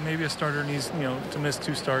 Maybe a starter needs, you know, to miss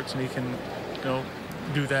 2 starts, and he can, you know,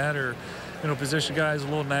 do that, or, you know, position guys a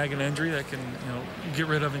little nagging injury that can, you know, get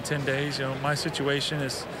rid of in 10 days. You know, my situation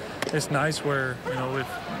is, it's nice where, you know, if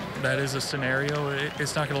that is a scenario,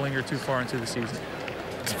 it's not going to linger too far into the season.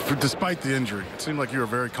 Despite the injury, it seemed like you were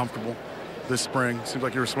very comfortable this spring. It seemed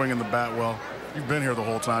like you were swinging the bat well. You've been here the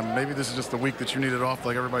whole time. Maybe this is just the week that you needed off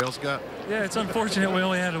like everybody else got. Yeah, it's unfortunate we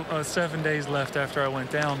only had 7 days left after I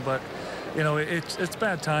went down, but, you know, it's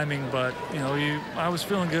bad timing. But, you know, I was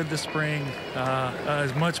feeling good this spring. I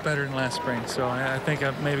was much better than last spring. So I think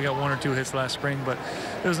I maybe got 1 or 2 hits last spring, but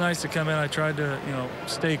it was nice to come in. I tried to, you know,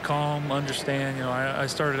 stay calm, understand. You know, I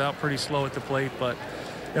started out pretty slow at the plate, but,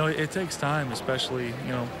 you know, it takes time, especially,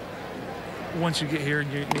 you know, once you get here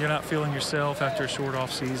and you're not feeling yourself after a short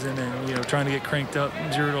off season, and trying to get cranked up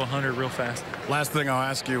 0 to 100 real fast. Last thing I'll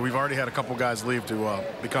ask you, we've already had a couple guys leave to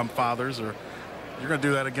become fathers, or you're going to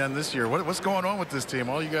do that again this year. What's going on with this team?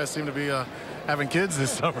 All you guys seem to be having kids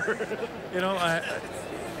this summer.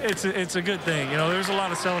 It's a good thing. There's a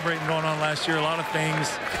lot of celebrating going on last year, a lot of things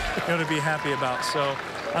to be happy about. So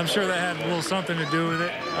I'm sure that had a little something to do with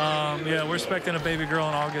it. Yeah, we're expecting a baby girl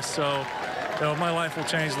in August, so my life will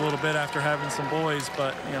change a little bit after having some boys,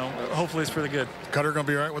 but hopefully it's for the good. Cutter gonna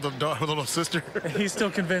be all right with a little sister? He's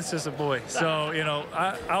still convinced it's a boy, so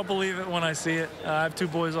I'll believe it when I see it. I have 2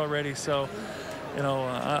 boys already, so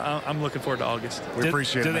I'm looking forward to August. We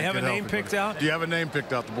appreciate it. Do they have a name picked out? Do you have a name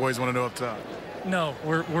picked out? The boys want to know up top. No,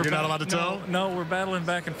 we're You're not allowed to tell? No, we're battling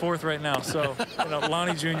back and forth right now. So,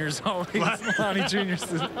 Lonnie Jr.'s always Lonnie Jr.'s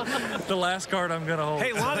the last card I'm going to hold.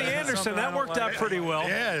 Hey, Lonnie Anderson, that worked out pretty well.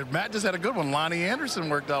 Yeah, Matt just had a good one. Lonnie Anderson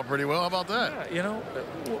worked out pretty well. How about that? Yeah,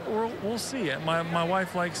 we'll see. My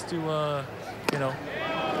wife likes to,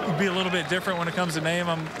 be a little bit different when it comes to name.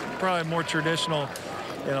 I'm probably more traditional.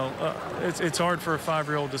 It's hard for a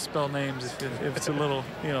 5-year-old to spell names if it's a little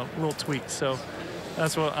tweak. So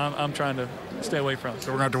that's what I'm trying to stay away from.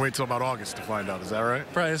 So we're going to have to wait till about August to find out. Is that right?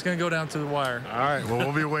 Probably. It's going to go down to the wire. All right. Well,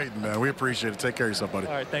 we'll be waiting, man. We appreciate it. Take care of yourself, buddy.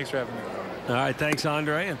 All right. Thanks for having me. All right. Thanks,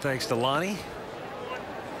 Andre, and thanks to Lonnie.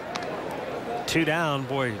 2 down.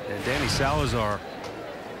 Boy, Danny Salazar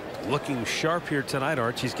looking sharp here tonight,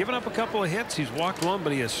 Arch. He's given up a couple of hits. He's walked 1,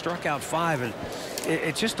 but he has struck out 5. And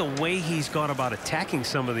it's just the way he's gone about attacking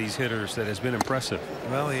some of these hitters that has been impressive.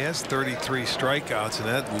 Well, he has 33 strikeouts, and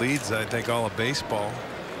that leads, I think, all of baseball.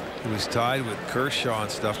 He was tied with Kershaw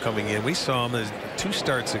and stuff coming in. We saw him 2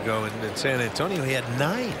 starts ago in San Antonio. He had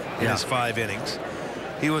 9 in his 5 innings.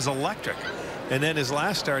 He was electric. And then his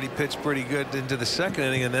last start, he pitched pretty good into the 2nd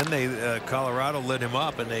inning, and then Colorado lit him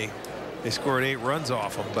up, and they scored 8 runs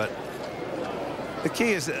off him. But the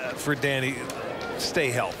key is for Danny,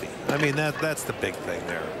 stay healthy. I mean, that's the big thing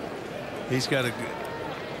there. He's got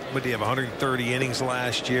what do you have, 130 innings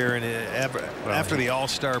last year, and after the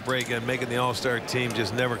All-Star break and making the All-Star team,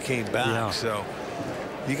 just never came back. Yeah. So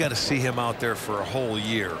you got to see him out there for a whole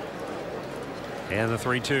year. And the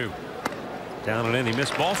 3-2 down and in. He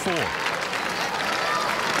missed ball 4.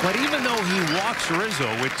 But even though he walks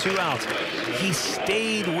Rizzo with 2 outs, he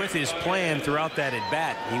stayed with his plan throughout that at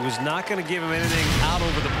bat. He was not going to give him anything out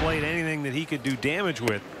over the plate, anything that he could do damage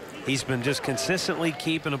with. He's been just consistently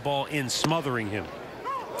keeping the ball in, smothering him.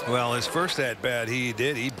 Well, his first at bat, he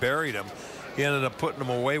buried him. He ended up putting him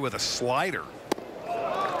away with a slider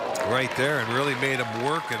right there and really made him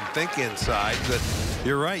work and think inside. But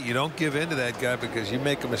you're right, you don't give in to that guy, because you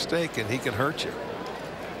make a mistake and he can hurt you.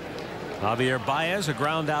 Javier Baez, a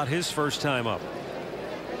ground out his first time up.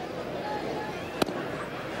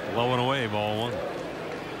 Low and away, ball 1.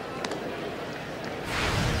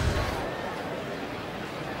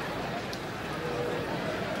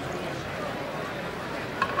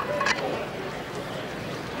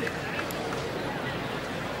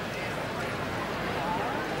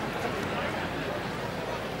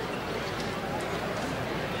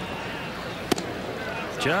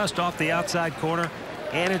 Just off the outside corner,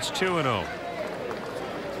 and it's 2-0.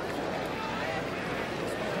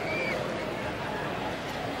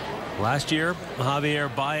 Last year,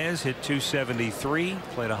 Javier Baez hit .273,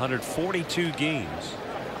 played 142 games,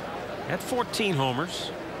 had 14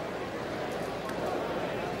 homers.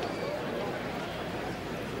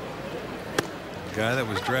 Guy that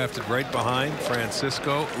was drafted right behind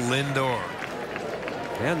Francisco Lindor.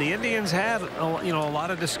 And the Indians had a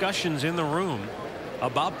lot of discussions in the room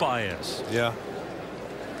about Baez. Yeah.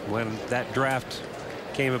 When that draft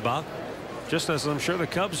came about, just as I'm sure the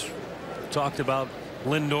Cubs talked about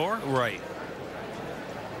Lindor. Right.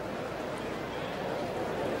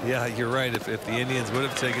 Yeah, you're right. If the Indians would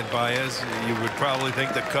have taken Baez, you would probably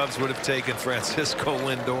think the Cubs would have taken Francisco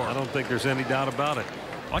Lindor. I don't think there's any doubt about it.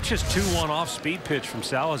 Watch this 2-1 off speed pitch from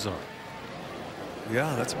Salazar.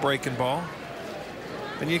 Yeah, that's a breaking ball.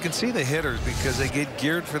 And you can see the hitters, because they get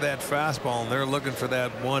geared for that fastball, and they're looking for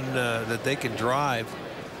that one that they can drive.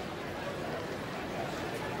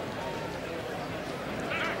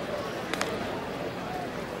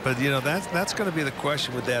 But that's going to be the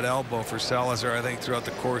question with that elbow for Salazar, I think, throughout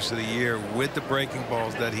the course of the year, with the breaking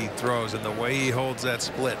balls that he throws and the way he holds that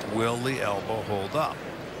split. Will the elbow hold up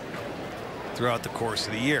throughout the course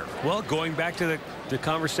of the year? Well, going back to the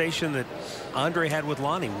conversation that Andre had with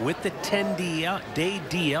Lonnie, with the 10-day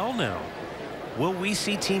DL now, will we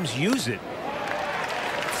see teams use it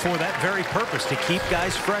for that very purpose, to keep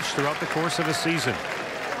guys fresh throughout the course of a season?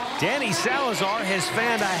 Danny Salazar has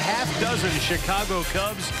fanned a half-dozen Chicago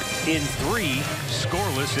Cubs in 3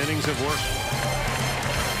 scoreless innings of work.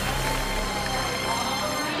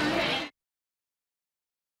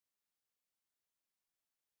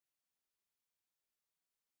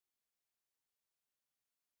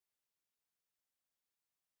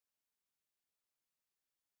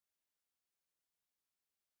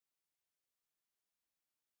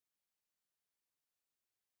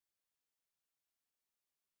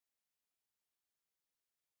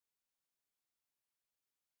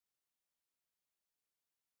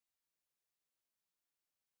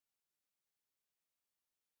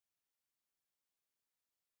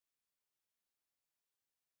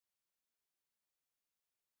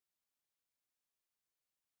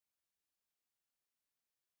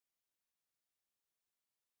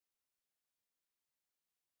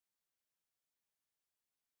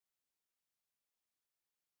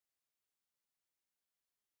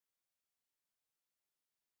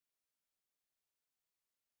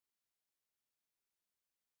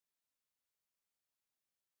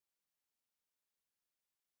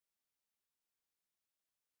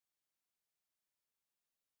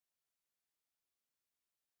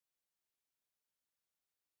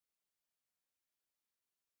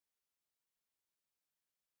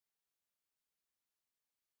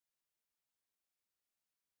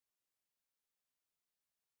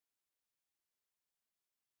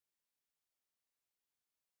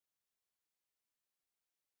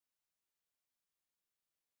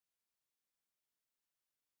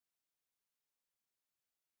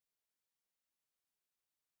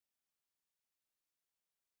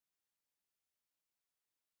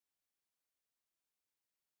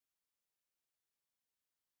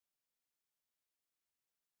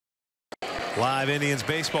 Live Indians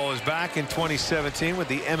baseball is back in 2017 with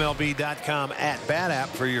the MLB.com @bat app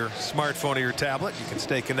for your smartphone or your tablet. You can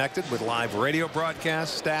stay connected with live radio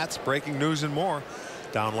broadcasts, stats, breaking news, and more.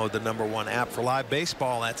 Download the #1 app for live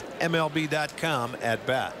baseball. That's MLB.com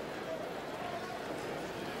 @bat.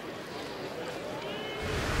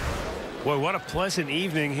 Boy, what a pleasant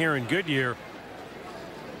evening here in Goodyear.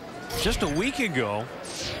 Just a week ago,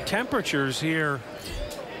 temperatures here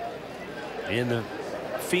in the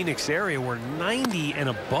Phoenix area were 90 and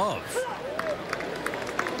above.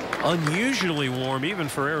 Unusually warm even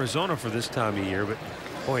for Arizona for this time of year, but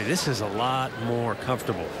boy, this is a lot more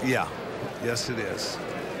comfortable. Yeah, yes it is.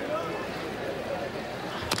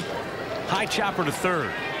 High chopper to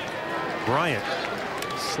third. Bryant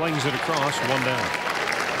slings it across, 1 down.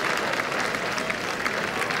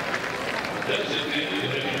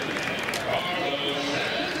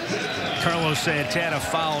 Carlos Santana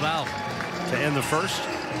fouled out to end the first.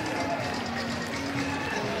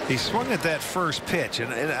 He swung at that first pitch, and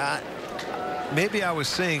maybe I was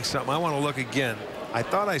seeing something. I want to look again. I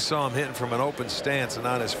thought I saw him hitting from an open stance and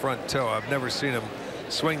on his front toe. I've never seen him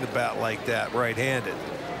swing the bat like that right-handed.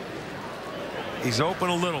 He's open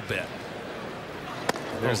a little bit.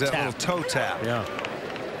 There's that little toe tap. Yeah.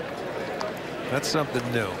 That's something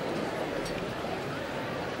new.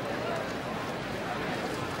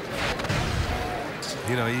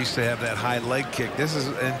 You know, he used to have that high leg kick. This is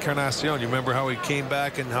Encarnacion. You remember how he came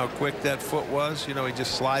back and how quick that foot was? You know, he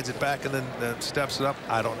just slides it back and then steps it up.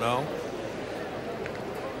 I don't know.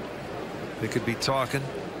 They could be talking.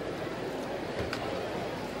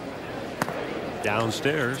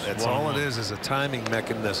 Downstairs. That's all it is a timing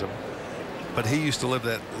mechanism. But he used to live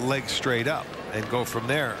that leg straight up and go from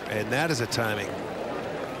there. And that is a timing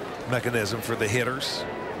mechanism for the hitters.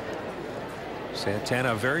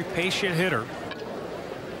 Santana, a very patient hitter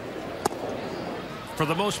for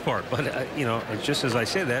the most part, but you know, just as I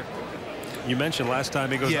say that, you mentioned last time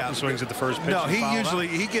he goes up and swings at the first pitch. No,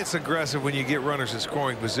 he gets aggressive when you get runners in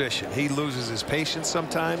scoring position. He loses his patience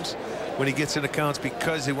sometimes when he gets into counts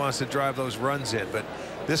because he wants to drive those runs in. But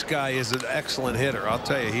this guy is an excellent hitter. I'll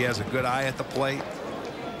tell you, he has a good eye at the plate.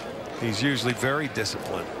 He's usually very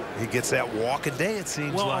disciplined. He gets that walk a day, it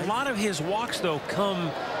seems like. Well, a lot of his walks though come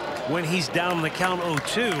when he's down in the count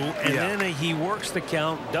 0-2, and then he works the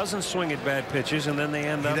count, doesn't swing at bad pitches, and then they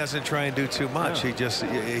end up. He doesn't try and do too much. He just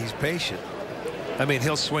he's patient. I mean,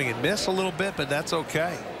 he'll swing and miss a little bit, but that's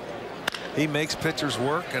okay. He makes pitchers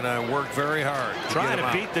work, and I work very hard. Trying to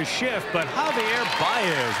beat the shift, but Javier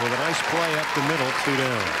Baez with a nice play up the middle, 2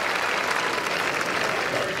 down.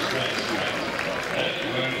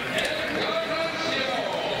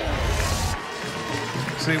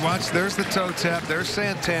 See, watch, there's the toe tap. There's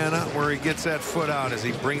Santana where he gets that foot out as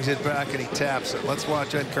he brings it back and he taps it. Let's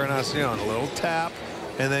watch Encarnacion. A little tap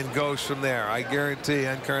and then goes from there. I guarantee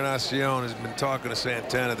Encarnacion has been talking to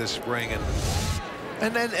Santana this spring,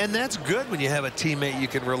 and that's good when you have a teammate you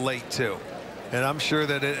can relate to. And I'm sure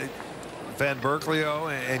that Van Berkelio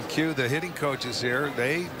and Q, the hitting coaches here,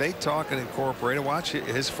 they talk and incorporate it. Watch it.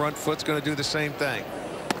 His front foot's going to do the same thing.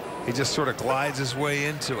 He just sort of glides his way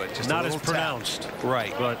into it. Just not a as little pronounced. tap.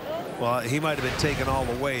 Right. But well, he might have been taken all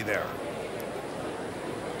the way there.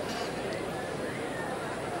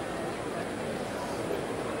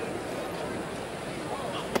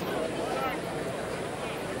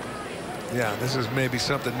 Yeah, this is maybe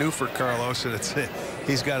something new for Carlos, and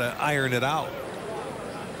he's got to iron it out.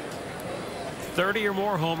 30 or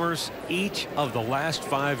more homers each of the last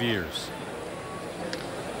 5 years.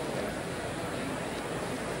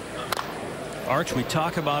 Arch, we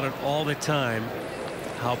talk about it all the time,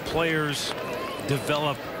 how players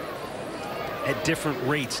develop at different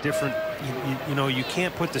rates, you know, you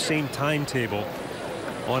can't put the same timetable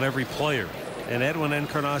on every player. And Edwin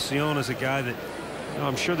Encarnacion is a guy that, you know,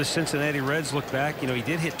 I'm sure the Cincinnati Reds look back. You know, he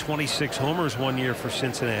did hit 26 homers one year for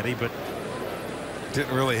Cincinnati, but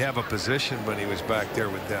didn't really have a position when he was back there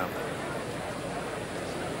with them.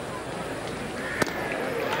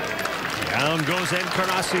 Down goes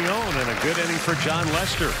Encarnacion, and a good inning for John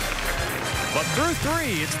Lester. But through 3,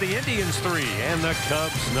 it's the Indians 3 and the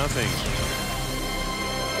Cubs nothing.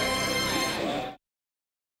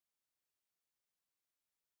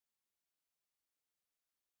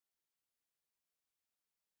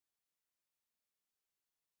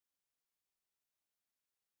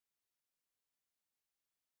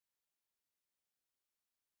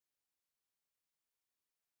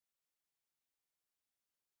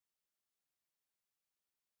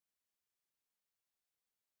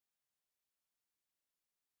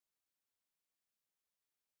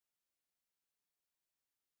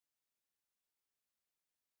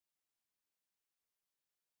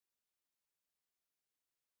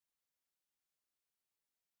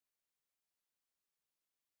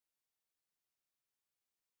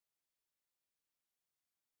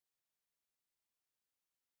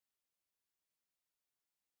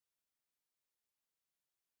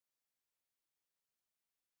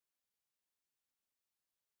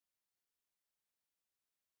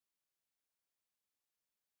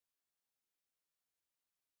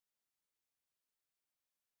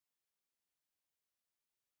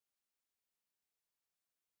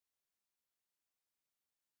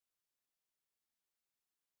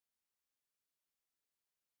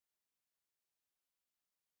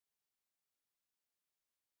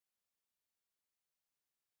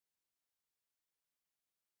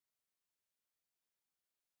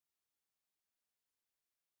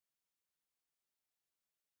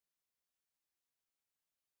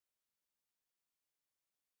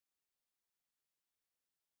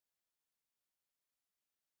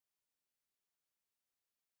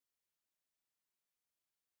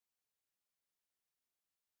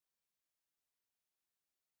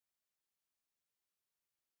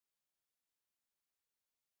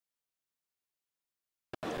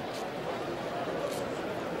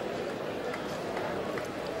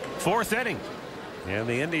 Fourth inning, and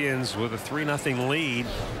the Indians with a 3-0 lead.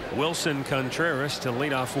 Wilson Contreras to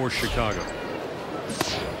lead off for Chicago.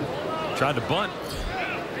 Tried to bunt.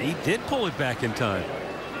 He did pull it back in time.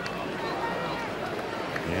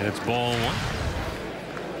 And it's ball 1.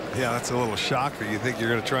 Yeah, that's a little shocker. You think you're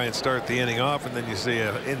going to try and start the inning off, and then you see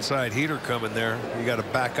an inside heater coming there. You got to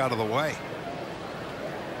back out of the way.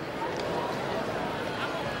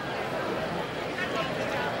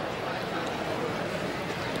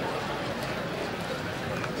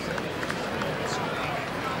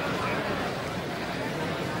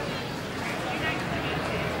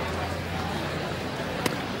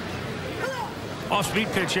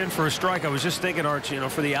 Off-speed pitch in for a strike. I was just thinking, Arch, you know,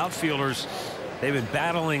 for the outfielders, they've been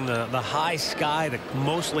battling the high sky, the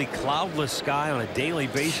mostly cloudless sky on a daily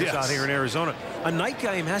basis out here in Arizona. A night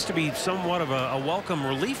game has to be somewhat of a welcome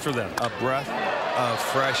relief for them. A breath of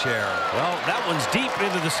fresh air. Well, that one's deep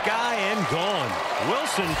into the sky and gone.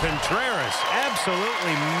 Wilson Contreras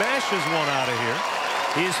absolutely mashes one out of here.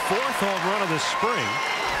 His 4th home run of the spring.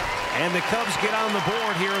 And the Cubs get on the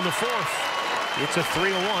board here in the 4th. It's a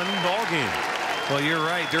 3-1 ball game. Well, you're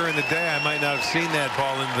right. During the day, I might not have seen that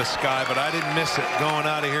ball into the sky, but I didn't miss it going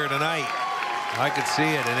out of here tonight. I could see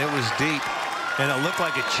it, and it was deep. And it looked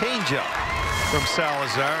like a changeup from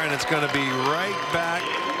Salazar, and it's going to be right back,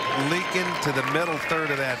 leaking to the middle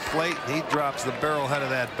third of that plate. He drops the barrel head of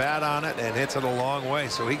that bat on it and hits it a long way.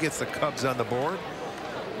 So he gets the Cubs on the board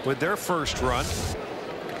with their first run.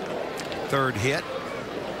 3rd hit.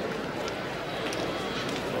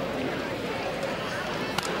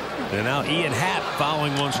 And now Ian Happ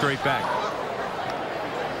following one straight back.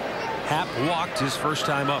 Happ walked his first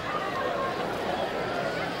time up.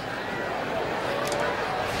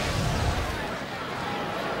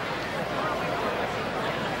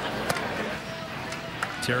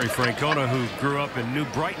 Terry Francona, who grew up in New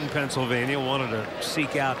Brighton, Pennsylvania, wanted to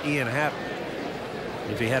seek out Ian Happ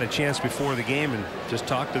if he had a chance before the game and just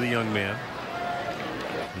talk to the young man,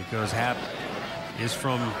 because Happ is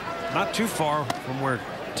from not too far from where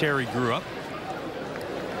Terry grew up.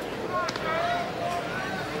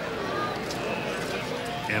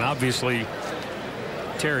 And obviously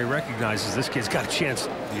Terry recognizes this kid's got a chance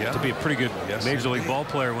to be a pretty good Major League ball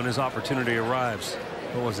player when his opportunity arrives.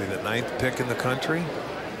 What was he, the 9th pick in the country?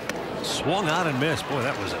 Swung out and missed. Boy,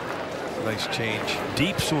 that was a nice change.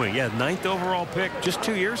 Deep swing. Yeah, 9th overall pick just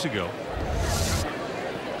 2 years ago.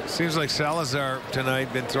 Seems like Salazar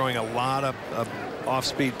tonight been throwing a lot of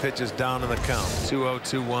off-speed pitches down in the count. 2-0,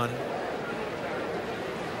 2-1.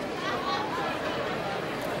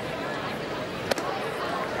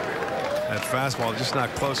 That fastball just not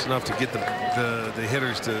close enough to get the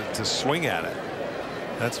hitters to swing at it.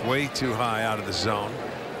 That's way too high out of the zone.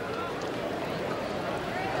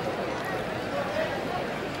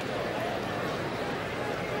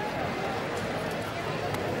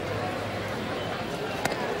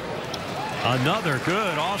 Another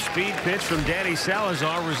good off-speed pitch from Danny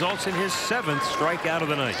Salazar results in his 7th strikeout of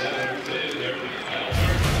the night.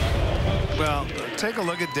 Well, take a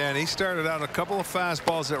look at Danny. He started out a couple of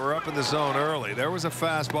fastballs that were up in the zone early. There was a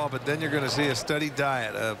fastball, but then you're going to see a steady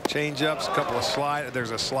diet of change-ups, a couple of sliders.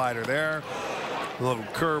 There's a slider there, a little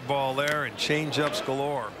curveball there, and change-ups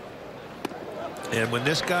galore. And when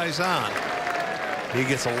this guy's on, he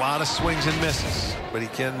gets a lot of swings and misses, but he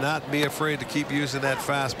cannot be afraid to keep using that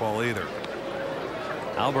fastball either.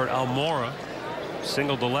 Albert Almora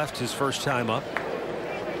singled to left his first time up.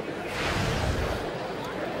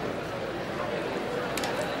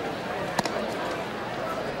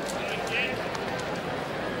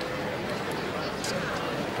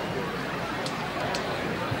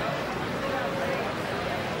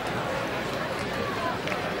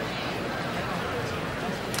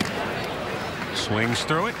 Swings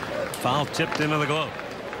through it. Foul tipped into the glove.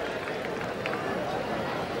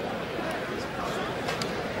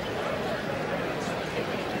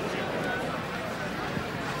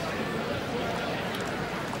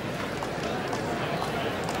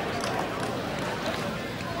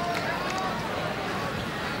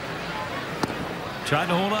 Tried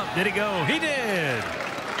to hold up. Did he go? He did.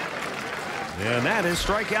 And that is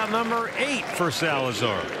strikeout number 8 for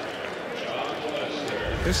Salazar.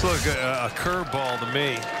 This looked a curveball to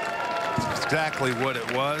me. It's exactly what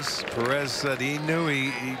it was. Perez said he knew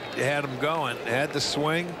he had him going. Had the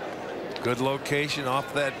swing. Good location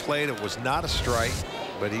off that plate. It was not a strike,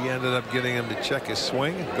 but he ended up getting him to check his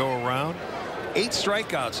swing and go around. 8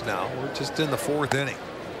 strikeouts now. We're just in the 4th inning.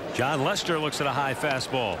 John Lester looks at a high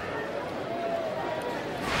fastball.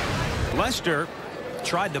 Lester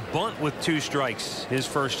tried to bunt with 2 strikes his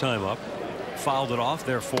first time up. Fouled it off,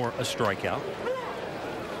 therefore a strikeout.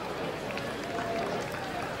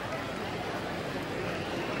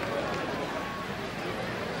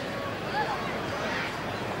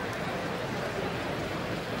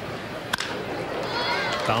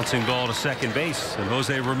 Bouncing ball to second base, and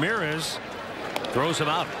Jose Ramirez throws him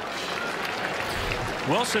out.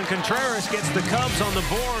 Wilson Contreras gets the Cubs on the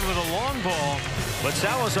board with a long ball, but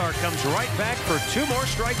Salazar comes right back for 2 more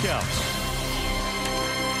strikeouts.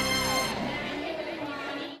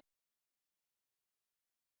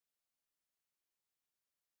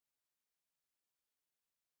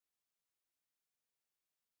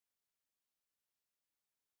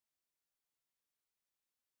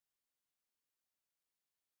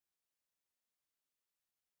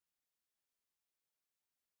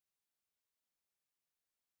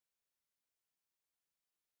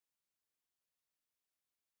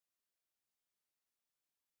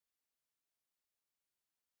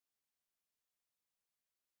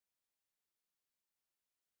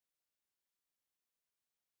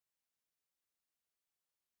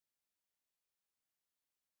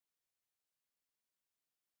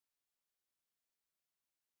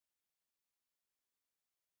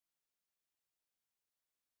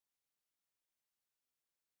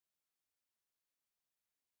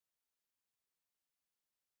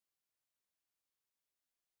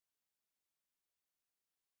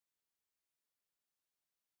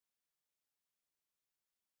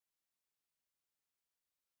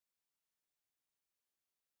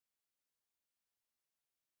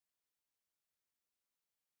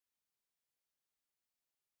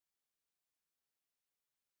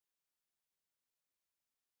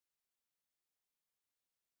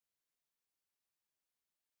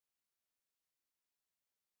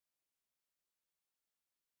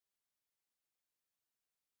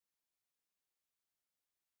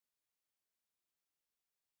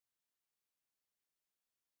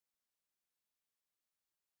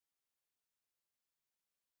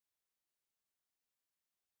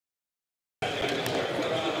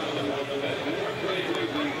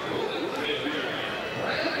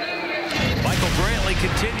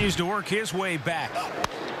 continues to work his way back.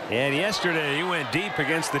 And yesterday he went deep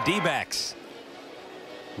against the D-backs.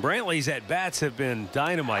 Brantley's at-bats have been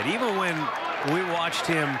dynamite. Even when we watched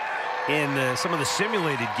him in some of the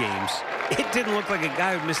simulated games, it didn't look like a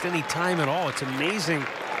guy who missed any time at all. It's amazing,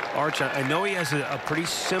 Arch. I know he has a pretty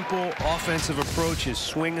simple offensive approach. His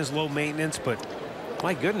swing is low maintenance, but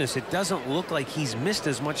my goodness, it doesn't look like he's missed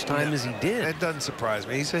as much time as he did. It doesn't surprise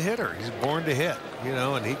me. He's a hitter. He's born to hit, you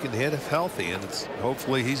know, and he can hit if healthy, and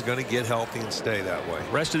hopefully he's going to get healthy and stay that way.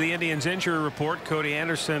 Rest of the Indians injury report: Cody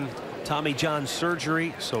Anderson, Tommy John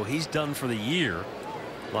surgery, so he's done for the year.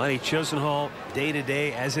 Lonnie Chisenhall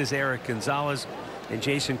day-to-day, as is Eric Gonzalez, and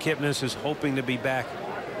Jason Kipnis is hoping to be back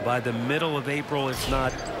by the middle of April, if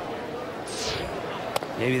not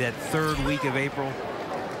maybe that third week of April.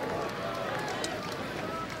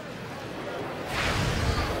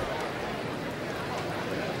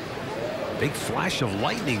 Big flash of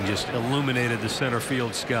lightning just illuminated the center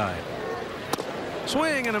field sky.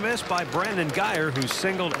 Swing and a miss by Brandon Guyer, who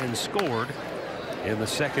singled and scored in the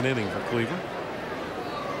second inning for Cleveland.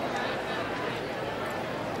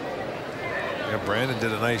 Yeah, Brandon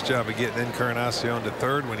did a nice job of getting Encarnacion to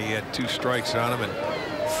third when he had 2 strikes on him,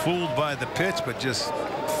 and fooled by the pitch, but just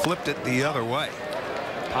flipped it the other way.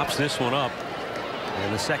 Pops this one up,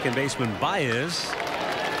 and the second baseman Baez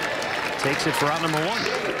takes it for out number 1.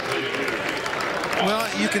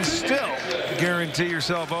 Well, you can still guarantee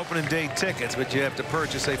yourself opening day tickets, but you have to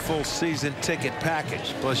purchase a full season ticket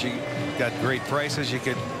package. Plus, you got great prices. You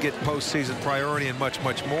can get postseason priority and much,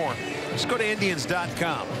 much more. Just go to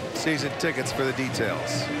Indians.com. Season tickets for the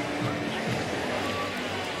details.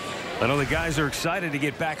 I know the guys are excited to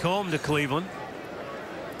get back home to Cleveland.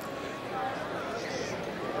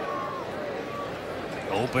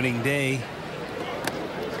 Opening day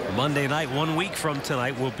Monday night, 1 week from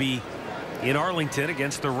tonight, will be in Arlington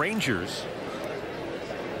against the Rangers.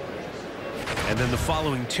 And then the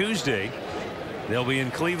following Tuesday, they'll be in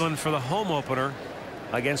Cleveland for the home opener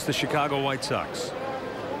against the Chicago White Sox.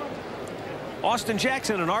 Austin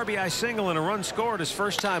Jackson, an RBI single and a run scored his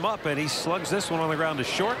first time up, and he slugs this one on the ground to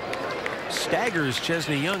short. Staggers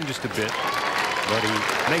Chesney Young just a bit, but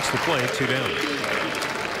he makes the play, 2 down.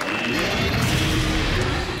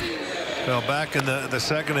 Well, back in the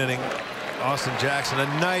second inning, Austin Jackson, a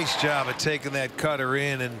nice job of taking that cutter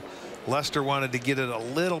in, and Lester wanted to get it a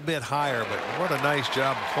little bit higher, but what a nice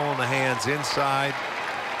job of pulling the hands inside,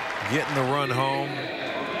 getting the run home,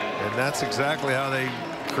 and that's exactly how they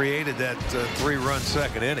created that 3-run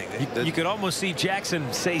second inning. You could almost see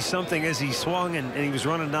Jackson say something as he swung and he was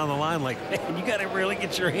running down the line like, man, you got to really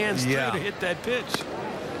get your hands through to hit that pitch.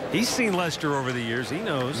 He's seen Lester over the years. He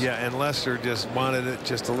knows. Yeah, and Lester just wanted it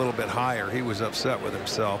just a little bit higher. He was upset with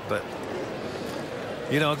himself, but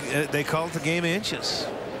you know, they call it the game of inches.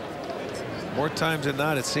 More times than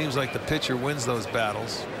not, it seems like the pitcher wins those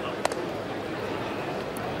battles.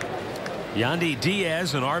 Yandy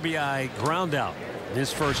Diaz, an RBI ground out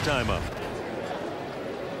his first time up.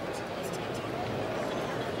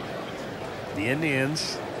 The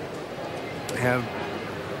Indians have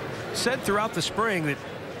said throughout the spring that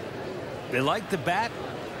they like the bat.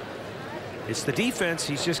 It's the defense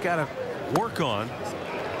he's just got to work on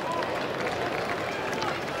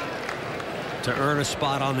to earn a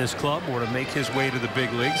spot on this club or to make his way to the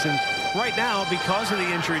big leagues. And right now, because of the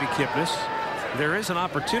injury to Kipnis, there is an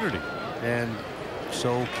opportunity. And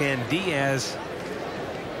so can Diaz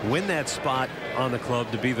win that spot on the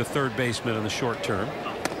club to be the third baseman in the short term?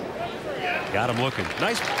 Got him looking.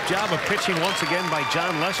 Nice job of pitching once again by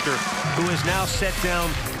John Lester, who has now set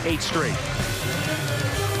down 8 straight.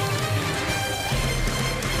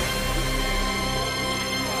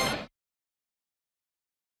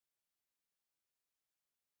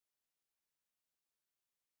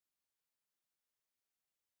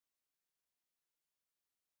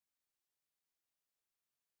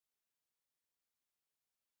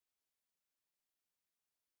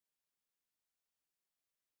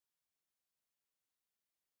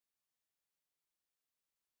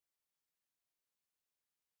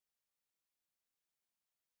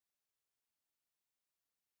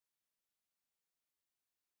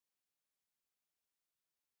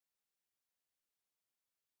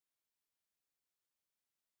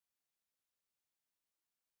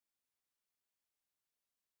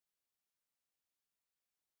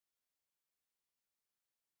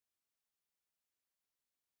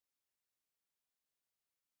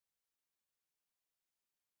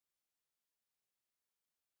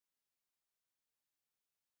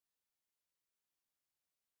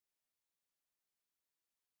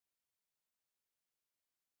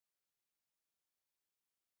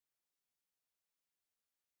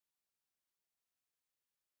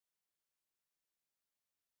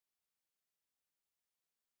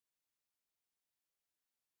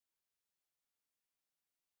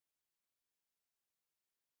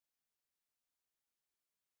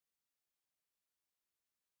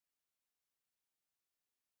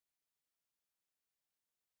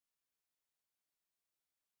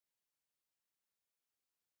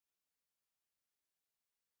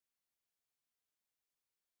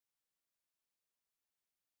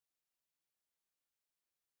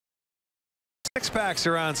 Six-packs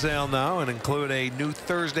are on sale now and include a new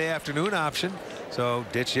Thursday afternoon option. So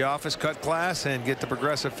ditch the office, cut class, and get to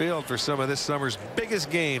Progressive Field for some of this summer's biggest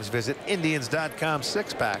games. Visit Indians.com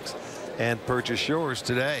six-packs and purchase yours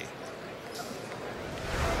today.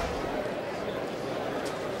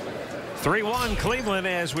 3-1 Cleveland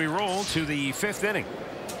as we roll to the 5th inning.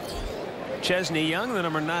 Chesney Young, the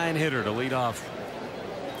number 9 hitter, to lead off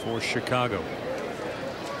for Chicago.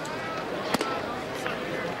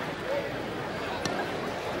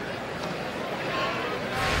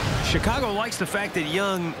 Chicago likes the fact that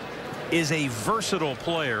Young is a versatile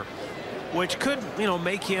player, which could,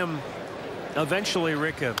 make him eventually,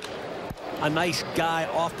 Rick, a nice guy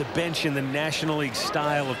off the bench in the National League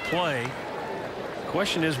style of play.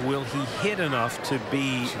 Question is, will he hit enough to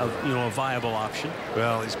be a viable option?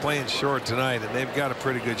 Well, he's playing short tonight, and they've got a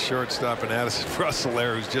pretty good shortstop in Addison Russell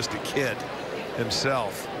there, who's just a kid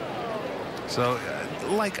himself. So,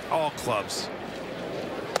 like all clubs,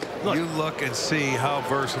 you look and see how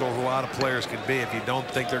versatile a lot of players can be if you don't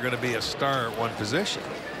think they're going to be a star at one position.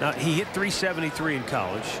 Now, he hit .373 in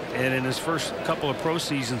college, and in his first couple of pro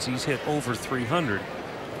seasons, he's hit over .300.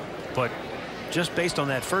 But just based on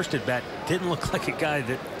that first at bat, didn't look like a guy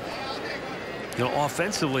that,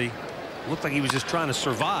 offensively looked like he was just trying to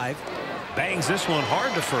survive. Bangs this one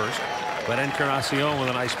hard to first, but Encarnacion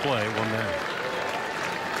with a nice play, 1 down.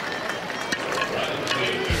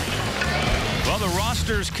 Well, the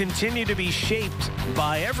rosters continue to be shaped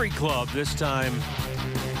by every club this time,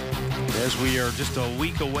 as we are just a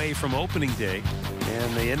week away from opening day.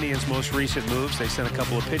 And the Indians' most recent moves, they sent a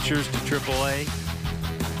couple of pitchers to AAA.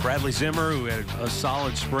 Bradley Zimmer, who had a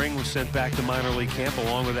solid spring, was sent back to minor league camp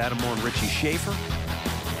along with Adam Moore and Richie Schaefer.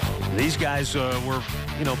 These guys were,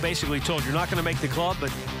 basically told you're not going to make the club,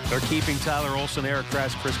 but they're keeping Tyler Olson, Eric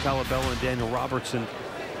Kratz, Chris Calabello, and Daniel Robertson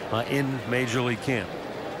in major league camp.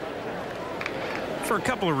 For a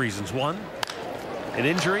couple of reasons. One, an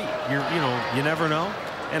injury, you never know,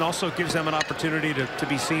 and also it gives them an opportunity to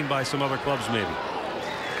be seen by some other clubs maybe.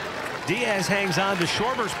 Diaz hangs on to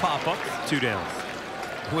Schwarber's pop-up, 2 down.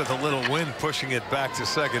 With a little wind pushing it back to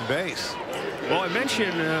second base. Well, I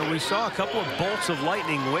mentioned we saw a couple of bolts of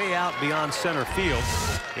lightning way out beyond center field.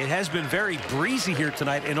 It has been very breezy here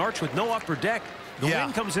tonight. In Arch with no upper deck, the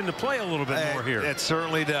wind comes into play a little bit more here. It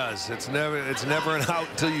certainly does. It's never an out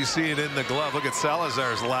until you see it in the glove. Look at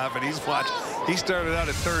Salazar's laughing. He started out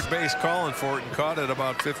at third base calling for it and caught it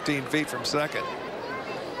about 15 feet from second.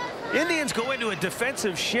 Indians go into a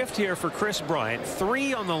defensive shift here for Chris Bryant.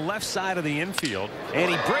 3 on the left side of the infield, and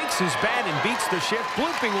he breaks his bat and beats the shift,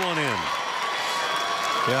 blooping one in.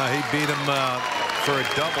 Yeah, he beat him for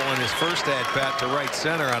a double in his first at-bat to right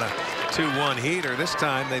center on a 2-1 heater. This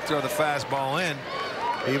time they throw the fastball in.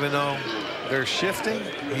 Even though they're shifting,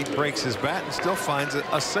 he breaks his bat and still finds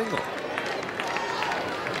a single.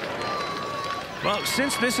 Well,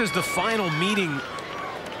 since this is the final meeting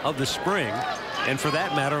of the spring, and for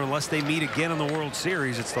that matter, unless they meet again in the World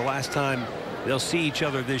Series, it's the last time they'll see each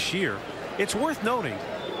other this year. It's worth noting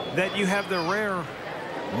that you have the rare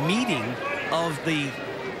meeting of the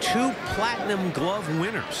 2 Platinum Glove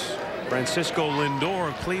winners, Francisco Lindor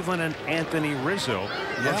of Cleveland and Anthony Rizzo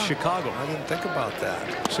of Chicago. I didn't think about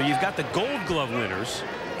that. So you've got the Gold Glove winners.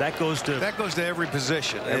 That goes to every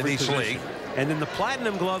position in each league. And then the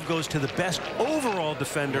Platinum Glove goes to the best overall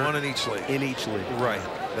defender. One in each league. In each league. Right.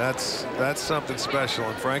 That's something special,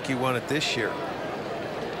 and Frankie won it this year.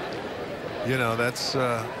 That's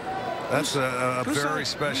a very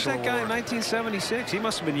special Who's that guy in 1976? He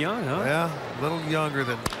must have been young, huh? Yeah, a little younger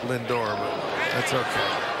than Lindor, but that's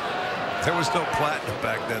okay. There was no platinum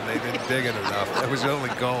back then. They didn't dig it enough. There was only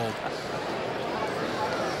gold.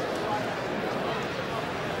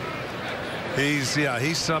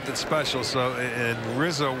 He's something special. So, and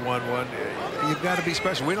Rizzo won one. You've got to be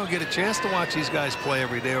special. We don't get a chance to watch these guys play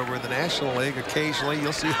every day over in the National League. Occasionally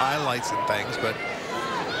you'll see highlights and things, but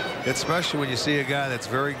it's special when you see a guy that's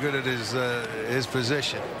very good at his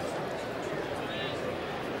position.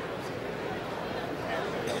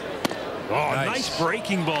 Oh, nice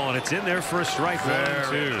breaking ball, and it's in there for a strike.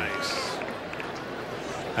 Very nice.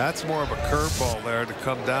 That's more of a curveball there to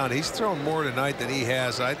come down. He's thrown more tonight than he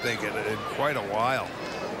has, I think, in quite a while.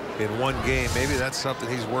 In one game, maybe that's something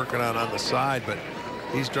he's working on the side, but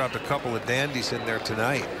he's dropped a couple of dandies in there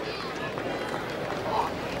tonight.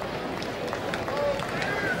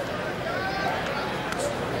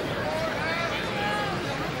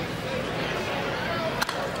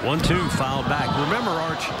 One-two, fouled back. Remember,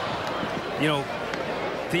 Arch,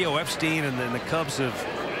 Theo Epstein and the Cubs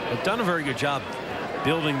have done a very good job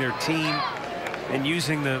building their team and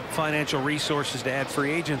using the financial resources to add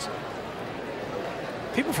free agents.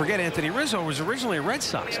 People forget Anthony Rizzo was originally a Red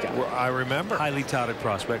Sox guy. Well, I remember. Highly touted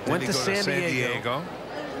prospect. Went to San Diego.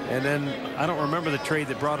 And then I don't remember the trade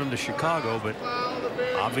that brought him to Chicago, but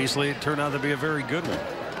obviously it turned out to be a very good one.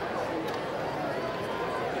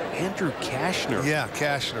 Andrew Cashner. Yeah,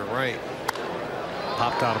 Cashner, right.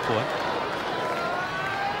 Popped out of play.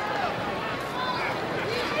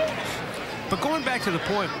 But going back to the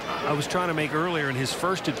point I was trying to make earlier in his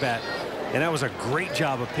first at bat, and that was a great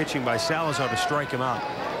job of pitching by Salazar to strike him out.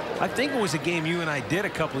 I think it was a game you and I did a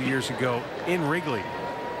couple of years ago in Wrigley.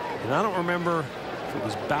 And I don't remember if it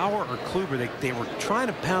was Bauer or Kluber. They were trying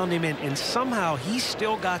to pound him in, and somehow he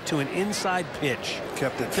still got to an inside pitch.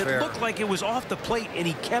 Kept it that fair. looked like it was off the plate, and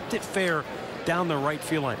he kept it fair down the right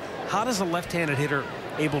field line. How does a left-handed hitter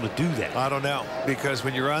able to do that? I don't know, because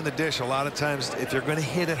when you're on the dish, a lot of times if you're going to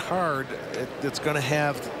hit it hard, it's going to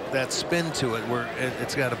have that spin to it where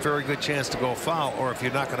it's got a very good chance to go foul, or if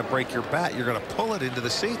you're not going to break your bat, you're going to pull it into the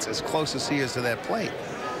seats as close as he is to that plate.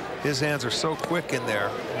 His hands are so quick in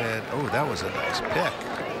there, and oh, that was a nice pick.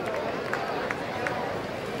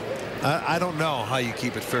 I don't know how you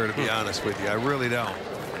keep it fair, to be honest with you. I really don't.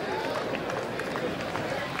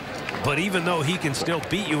 But even though he can still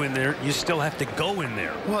beat you in there, you still have to go in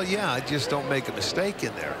there. Well, yeah, just don't make a mistake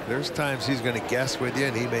in there. There's times he's going to guess with you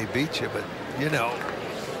and he may beat you, but you know,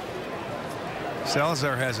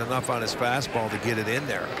 Salazar has enough on his fastball to get it in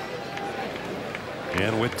there.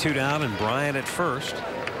 And with 2 down and Bryant at first,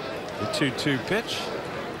 the 2-2 pitch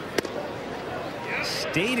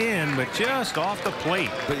stayed in, but just off the plate.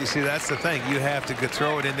 But you see, that's the thing. You have to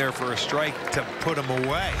throw it in there for a strike to put him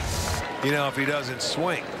away, you know, if he doesn't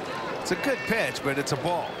swing. It's a good pitch, but it's a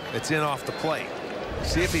ball. It's in off the plate.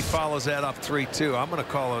 See if he follows that up 3-2. I'm going to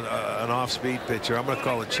call an off-speed pitcher. I'm going to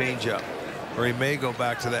call a changeup, or he may go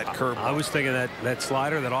back to that curve. I was thinking that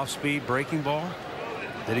slider, that off-speed breaking ball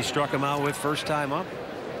that he struck him out with first time up.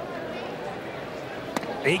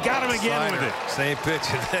 He got him again Slider, with it. Same pitch,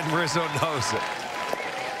 and then Rizzo knows it.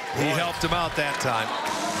 He helped him out that time.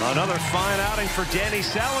 Another fine outing for Danny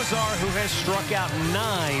Salazar, who has struck out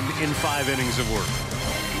 9 in 5 innings of work.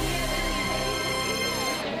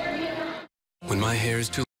 When my hair is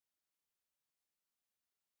too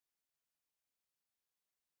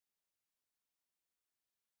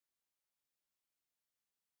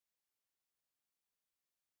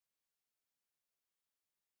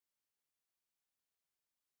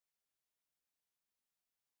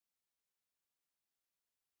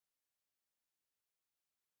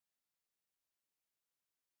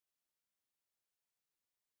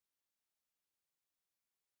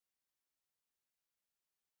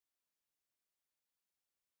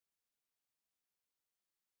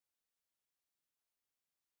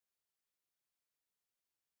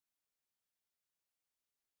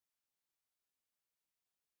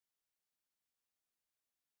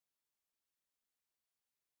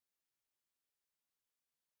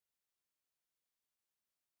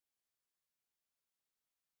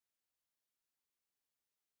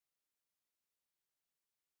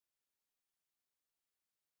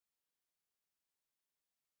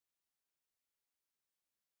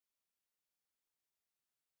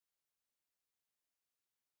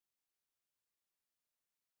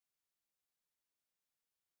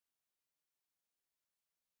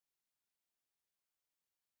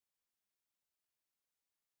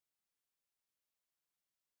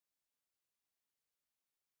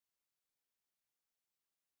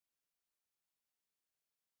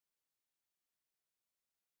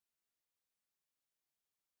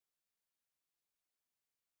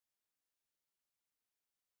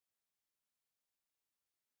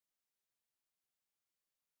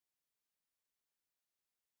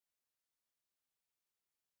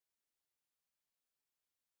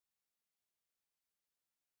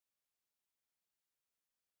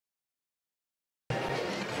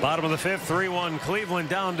Bottom of the 5th, 3-1 Cleveland,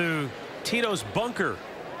 down to Tito's bunker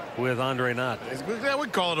with Andre Knott. Yeah, we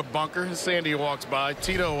call it a bunker. Sandy walks by.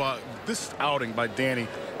 Tito, this outing by Danny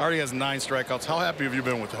already has 9 strikeouts. How happy have you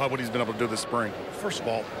been with what he's been able to do this spring? First of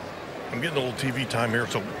all, I'm getting a little TV time here,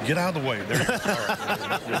 so get out of the way. There you go. All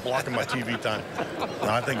right. You're blocking my TV time. No,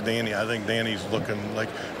 I think Danny's looking like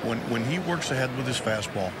when he works ahead with his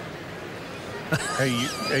fastball. Hey,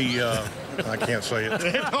 I can't say it.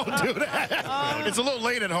 Don't do that. It's a little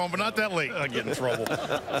late at home, but not that late. I get in trouble.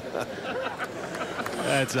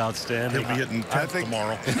 That's outstanding. He'll be hitting 10th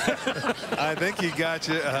tomorrow. I think he got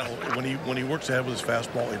you. When he works ahead with his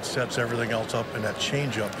fastball, it sets everything else up, and that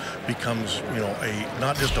changeup becomes, you know,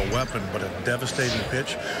 not just a weapon, but a devastating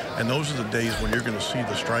pitch. And those are the days when you're going to see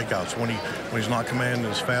the strikeouts, when he's not commanding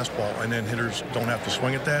his fastball, and then hitters don't have to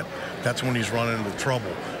swing at that. That's when he's running into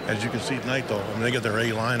trouble. As you can see tonight, though, when they get their A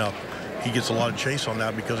lineup, he gets a lot of chase on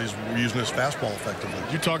that because he's using his fastball effectively.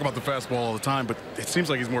 You talk about the fastball all the time, but it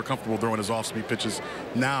seems like he's more comfortable throwing his off-speed pitches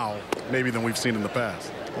now maybe than we've seen in the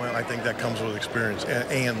past. Well, I think that comes with experience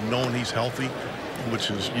and knowing he's healthy,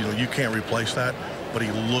 which is, you know, you can't replace that, but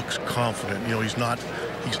he looks confident. You know, he's not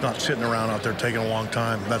sitting around out there taking a long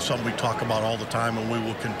time. That's something we talk about all the time, and we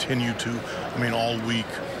will continue to. I mean, all week,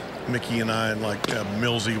 Mickey and I and like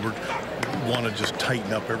Millsy want to just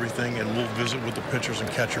tighten up everything, and we'll visit with the pitchers and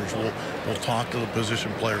catchers. We'll talk to the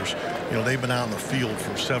position players. You know, they've been out in the field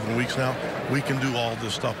for 7 weeks now. We can do all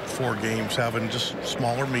this stuff before games, having just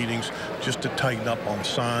smaller meetings just to tighten up on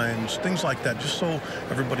signs, things like that, just so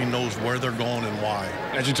everybody knows where they're going and why.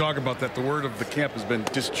 As you talk about that, the word of the camp has been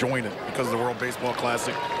disjointed because of the World Baseball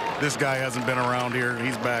Classic. This guy hasn't been around here.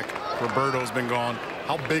 He's back. Roberto's been gone.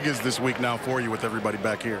 How big is this week now for you with everybody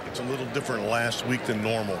back here? It's a little different last week than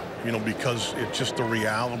normal, you know, because it's just the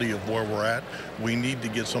reality of where we're at. We need to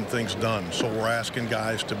get some things done. So we're asking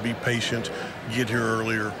guys to be patient, get here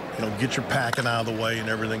earlier, you know, get your packing out of the way and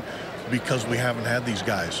everything, because we haven't had these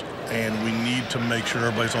guys. And we need to make sure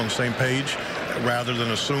everybody's on the same page rather than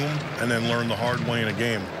assume and then learn the hard way in a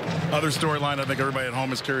game. Other storyline I think everybody at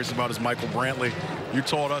home is curious about is Michael Brantley. You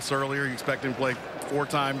told us earlier you expect him to play 4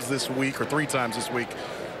 times this week or 3 times this week.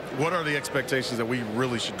 What are the expectations that we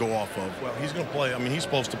really should go off of? Well, he's going to play. I mean, he's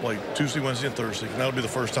supposed to play Tuesday, Wednesday, and Thursday. And that'll be the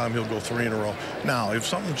first time he'll go 3 in a row. Now, if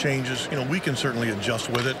something changes, you know, we can certainly adjust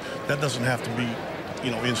with it. That doesn't have to be,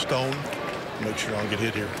 you know, in stone. Make sure I don't get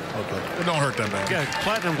hit here. Okay. It don't hurt that bad. Yeah,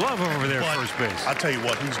 platinum glove over there at first base. I'll tell you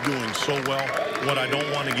what, he's doing so well. What I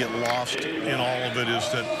don't want to get lost in all of it is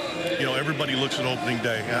that, you know, everybody looks at opening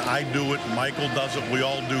day. I do it. Michael does it. We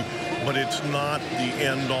all do. But it's not the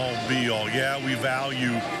end-all, be-all. Yeah, we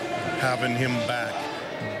value having him back,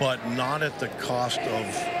 but not at the cost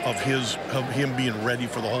of him being ready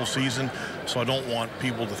for the whole season. So I don't want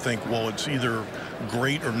people to think, well, it's either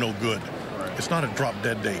great or no good. It's not a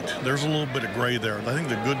drop-dead date. There's a little bit of gray there. I think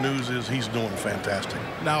the good news is he's doing fantastic.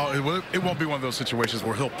 Now, it won't be one of those situations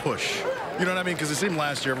where he'll push. You know what I mean? Because it seemed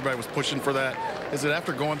last year everybody was pushing for that. Is it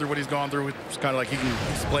after going through what he's gone through, it's kind of like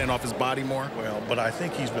he's playing off his body more? Well, but I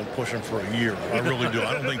think he's been pushing for a year. I really do.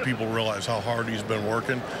 I don't think people realize how hard he's been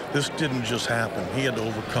working. This didn't just happen. He had to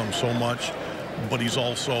overcome so much, but he's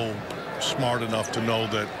also smart enough to know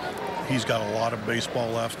that he's got a lot of baseball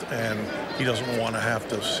left, and he doesn't want to have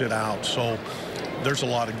to sit out. So there's a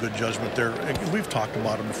lot of good judgment there. And we've talked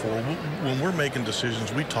about it before. When we're making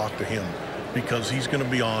decisions, we talk to him because he's going to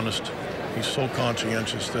be honest. He's so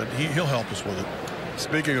conscientious that he'll help us with it.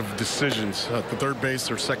 Speaking of decisions, the third base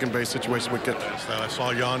or second base situation would get. I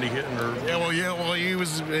saw Yandy hitting her. Well, he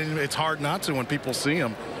was. It's hard not to when people see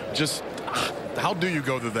him. Just how do you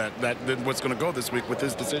go to that? What's going to go this week with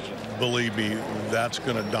his decision? Believe me, that's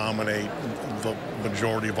going to dominate the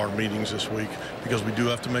majority of our meetings this week because we do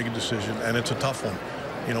have to make a decision, and it's a tough one.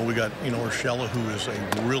 You know, we got, you know, Urshela, who is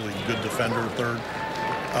a really good defender at third.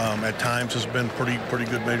 At times has been pretty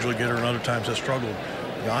good major league hitter, and other times has struggled.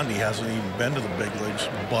 Yandy hasn't even been to the big leagues,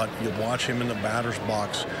 but you watch him in the batter's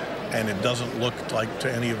box, and it doesn't look like to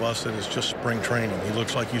any of us that it's just spring training. He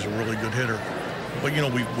looks like he's a really good hitter. But, you know,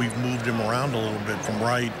 we've moved him around a little bit from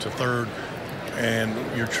right to third, and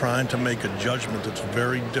you're trying to make a judgment that's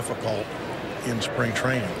very difficult in spring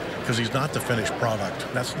training because he's not the finished product.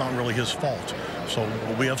 That's not really his fault. So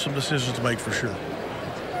we have some decisions to make for sure.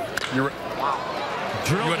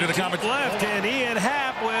 Drilled to the left, and Ian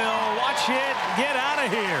Happ will watch it get out of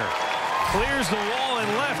here. Clears the wall and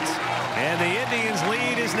left, and the Indians'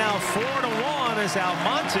 lead is now 4-1 as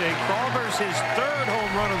Almonte crawlers his 3rd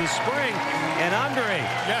home run of the spring. And Andre,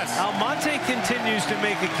 yes, Almonte continues to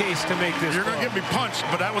make a case to make this. You're going to get me punched,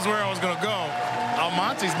 but that was where I was going to go.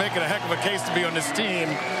 Almonte's making a heck of a case to be on this team,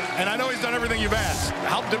 and I know he's done everything you've asked.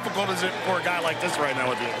 How difficult is it for a guy like this right now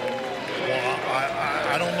with you? Well,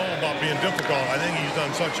 I don't know about being difficult. I think he's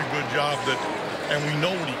done such a good job that, and we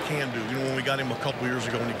know what he can do. You know, when we got him a couple years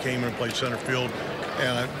ago when he came in and played center field,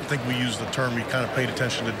 and I think we used the term, he kind of paid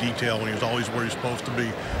attention to detail when he was always where he's supposed to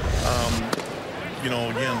be. You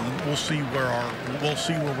know, again, we'll see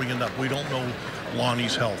where we end up. We don't know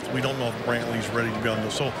Lonnie's health. We don't know if Brantley's ready to be on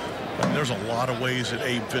this. So I mean, there's a lot of ways that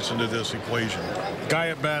Abe fits into this equation. Guy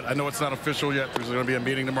at bat, I know it's not official yet. There's going to be a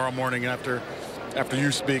meeting tomorrow morning after after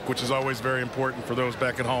you speak, which is always very important for those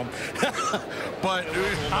back at home. But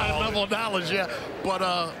high level of knowledge, yeah. But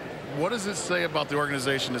what does it say about the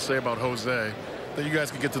organization to say about Jose that you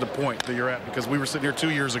guys could get to the point that you're at? Because we were sitting here 2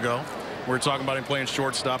 years ago. We were talking about him playing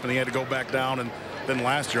shortstop, and he had to go back down. And then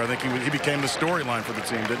last year, I think he became the storyline for the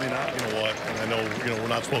team, didn't he not? You know what? And I know, we're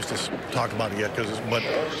not supposed to talk about it yet, but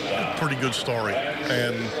a pretty good story.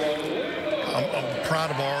 And I'm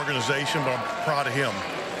proud of our organization, but I'm proud of him.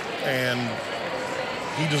 And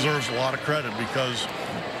he deserves a lot of credit because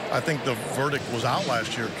I think the verdict was out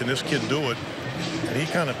last year. Can this kid do it? And he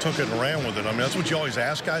kind of took it and ran with it. I mean, that's what you always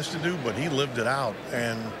ask guys to do, but he lived it out.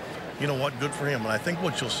 And you know what? Good for him. And I think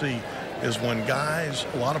what you'll see is when guys,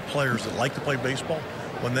 a lot of players that like to play baseball,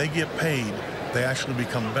 when they get paid, they actually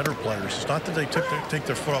become better players. It's not that they take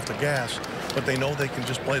their foot off the gas, but they know they can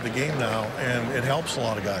just play the game now, and it helps a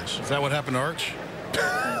lot of guys. Is that what happened to Arch?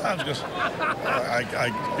 I was just,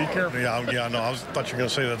 be careful. Yeah, no, I thought you were going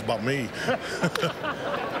to say that's about me.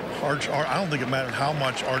 Arch, I don't think it mattered how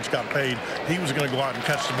much Arch got paid. He was going to go out and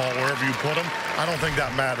catch the ball wherever you put him. I don't think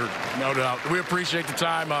that mattered. No doubt. We appreciate the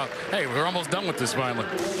time. Hey, we're almost done with this finally.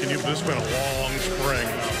 This has been a long spring,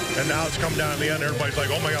 and now it's come down to the end. Everybody's like,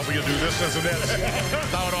 oh my God, we can do this, and this.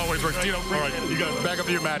 That's how it always works. All right, you got it. Back up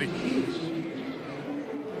to you, Matty.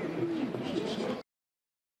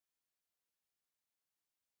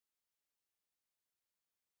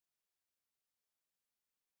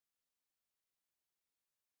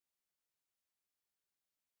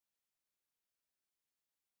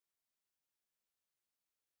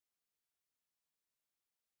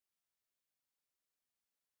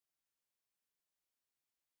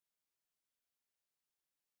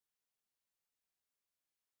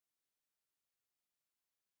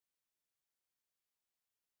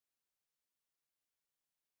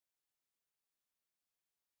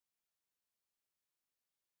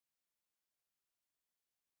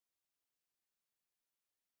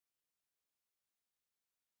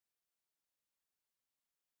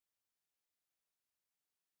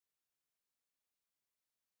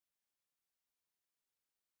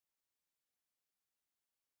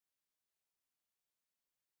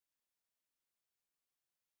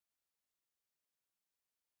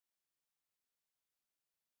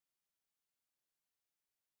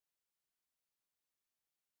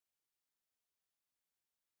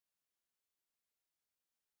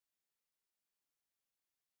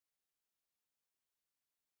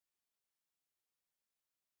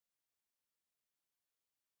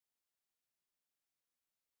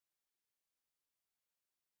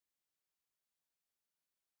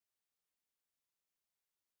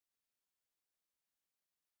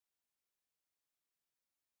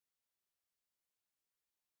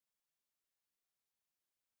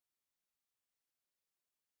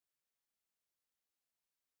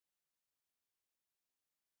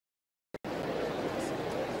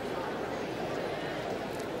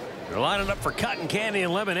 They're lining up for cotton candy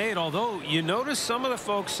and lemonade, although you notice some of the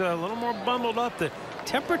folks a little more bundled up. The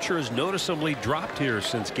temperature has noticeably dropped here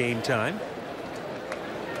since game time,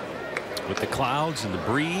 with the clouds and the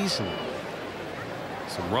breeze and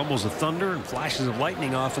some rumbles of thunder and flashes of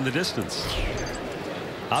lightning off in the distance.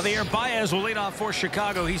 Javier Baez will lead off for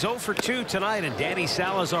Chicago. He's 0 for 2 tonight, and Danny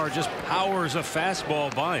Salazar just powers a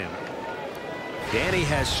fastball by him. Danny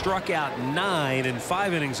has struck out 9 in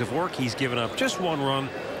 5 innings of work. He's given up just 1 run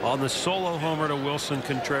on the solo homer to Wilson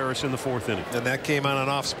Contreras in the 4th inning. And that came on an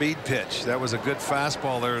off-speed pitch. That was a good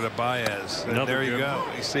fastball there to Baez. And there you go.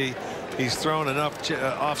 You see, he's thrown enough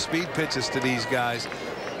off-speed pitches to these guys.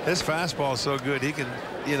 His fastball is so good, he can,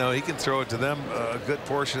 he can throw it to them a good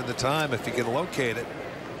portion of the time if he can locate it.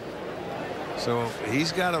 So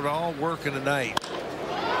he's got it all working tonight.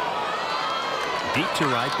 Deep to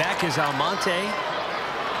right. Back is Almonte.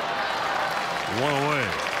 1 away.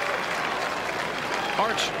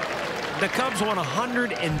 Arch, the Cubs won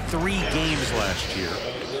 103 games last year.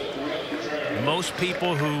 Most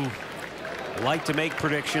people who like to make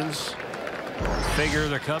predictions figure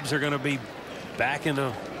the Cubs are going to be back in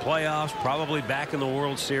the playoffs, probably back in the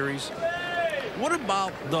World Series. What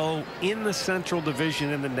about, though, in the Central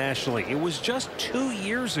Division in the National League? It was just 2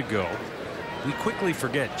 years ago. We quickly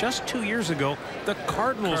forget. Just 2 years ago, the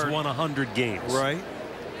Cardinals won 100 games. Right.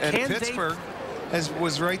 And Pittsburgh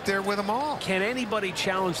was right there with them all. Can anybody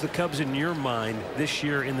challenge the Cubs in your mind this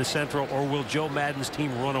year in the Central, or will Joe Maddon's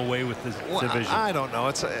team run away with the division? I don't know.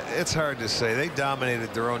 It's hard to say. They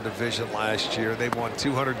dominated their own division last year. They won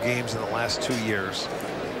 200 games in the last 2 years.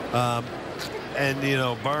 And,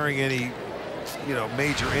 barring any,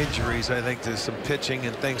 major injuries, I think, to some pitching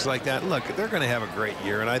and things like that. Look, they're going to have a great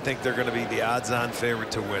year, and I think they're going to be the odds-on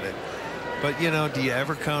favorite to win it. But, you know, do you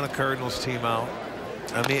ever count a Cardinals team out?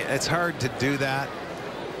 I mean, it's hard to do that.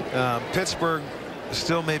 Pittsburgh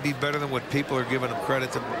still may be better than what people are giving them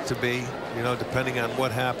credit to be, you know, depending on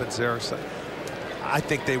what happens there. So I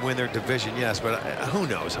think they win their division, yes, but who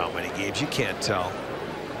knows how many games? You can't tell.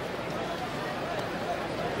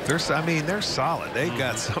 I mean, they're solid. They've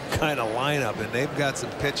got some kind of lineup, and they've got some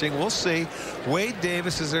pitching. We'll see. Wade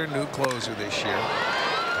Davis is their new closer this year.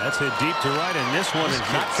 That's hit deep to right, and this one is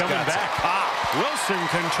not coming back. Pop. Wilson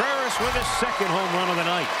Contreras with his second home run of the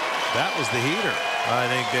night. That was the heater. I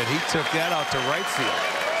think that he took that out to right field.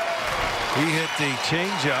 He hit the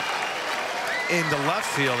changeup into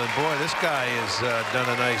left field, and boy, this guy has done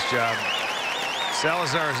a nice job.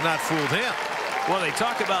 Salazar has not fooled him. Well, they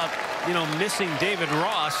talk about, you know, missing David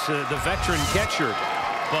Ross, the veteran catcher,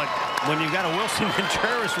 but when you got a Wilson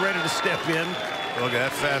Contreras ready to step in. Look,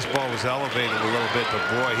 that fastball was elevated a little bit, but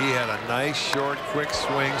boy, he had a nice short quick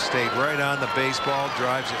swing, stayed right on the baseball,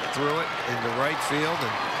 drives it through it into right field,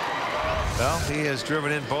 and well, he has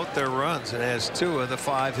driven in both their runs and has 2 of the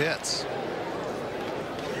 5 hits.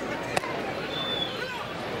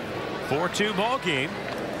 4-2 ball game.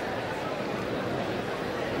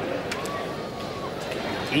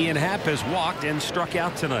 Ian Happ has walked and struck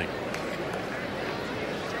out tonight.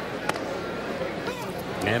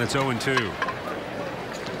 And it's 0-2.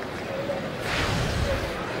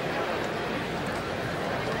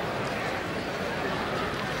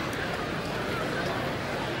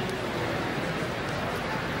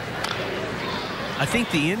 I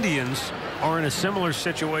think the Indians are in a similar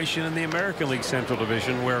situation in the American League Central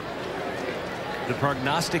Division, where the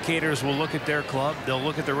prognosticators will look at their club, they'll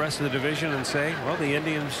look at the rest of the division and say, well, the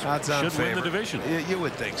Indians should win the division. You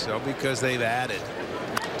would think so, because they've added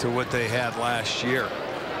to what they had last year.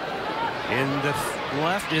 In the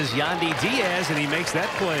left is Yandy Diaz, and he makes that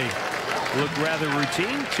play look rather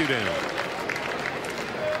routine. 2 down.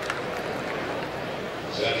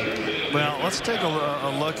 Well, let's take a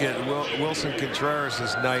look at Wilson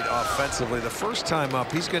Contreras' night offensively. The first time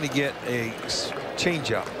up, he's going to get a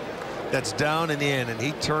changeup that's down and in, and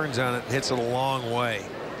he turns on it and hits it a long way.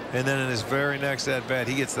 And then in his very next at bat,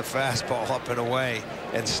 he gets the fastball up and away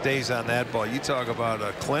and stays on that ball. You talk about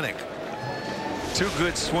a clinic. 2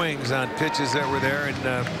 good swings on pitches that were there, and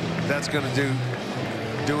that's going to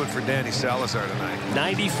do it for Danny Salazar tonight.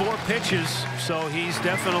 94 pitches, so he's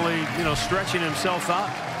definitely, you know, stretching himself out.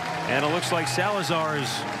 And it looks like Salazar is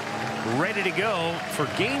ready to go for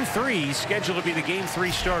Game 3. He's scheduled to be the Game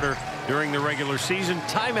 3 starter during the regular season.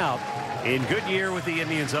 Timeout in Goodyear with the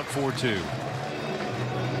Indians up 4-2.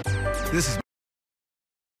 This is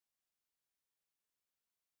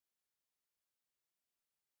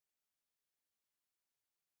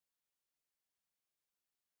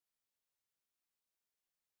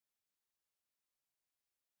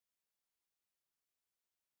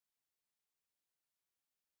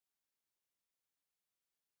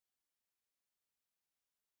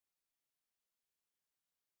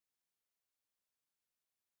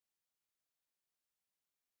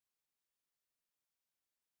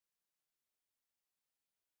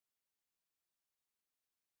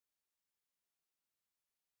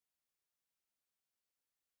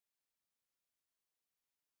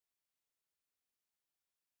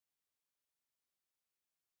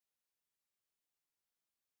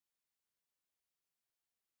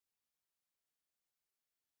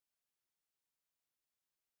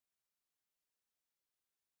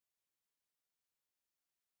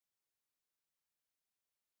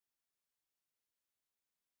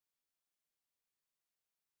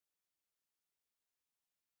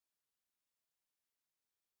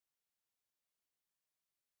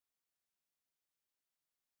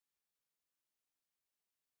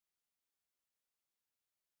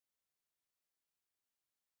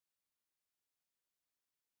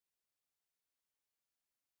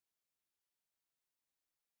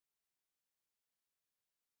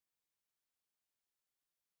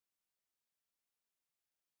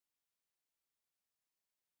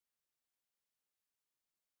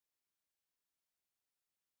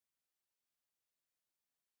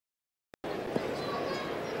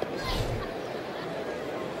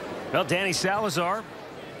Well, Danny Salazar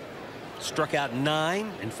struck out 9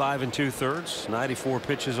 in 5 2/3, 94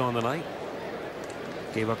 pitches on the night.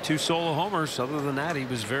 Gave up 2 solo homers. Other than that, he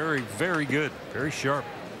was very, very good, very sharp.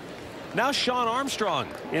 Now Sean Armstrong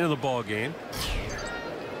into the ball game.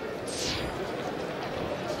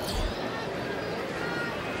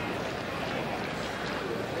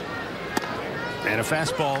 And a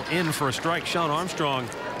fastball in for a strike. Sean Armstrong,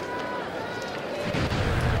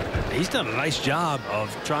 he's done a nice job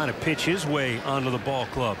of trying to pitch his way onto the ball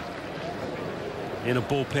club in a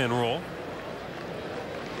bullpen role.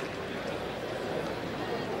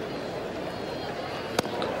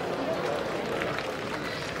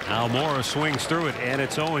 Almora swings through it, and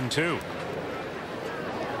it's 0-2.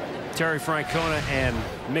 Terry Francona and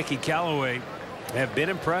Mickey Callaway have been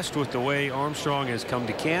impressed with the way Armstrong has come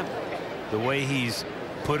to camp, the way he's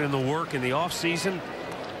put in the work in the offseason,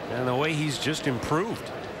 and the way he's just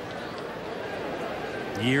improved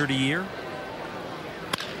year to year.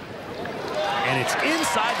 And it's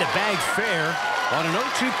inside the bag fair on an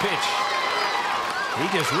 0-2 pitch. He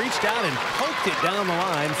just reached out and poked it down the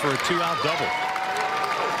line for a 2-out double.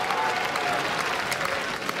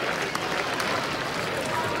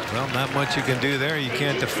 Well, not much you can do there. You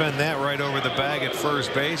can't defend that right over the bag at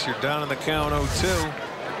first base. You're down in the count 0-2.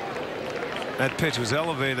 That pitch was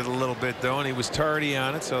elevated a little bit, though, and he was tardy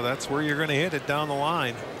on it, so that's where you're going to hit it, down the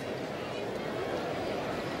line.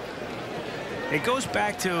 It goes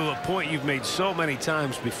back to a point you've made so many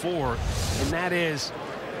times before, and that is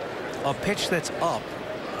a pitch that's up,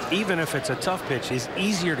 even if it's a tough pitch, is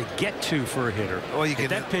easier to get to for a hitter. Well, if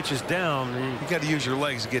that pitch is down, you got to use your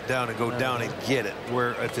legs to get down and go down and get it.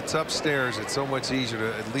 Where if it's upstairs, it's so much easier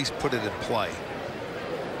to at least put it in play.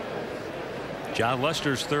 John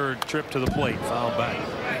Lester's third trip to the plate, fouled back.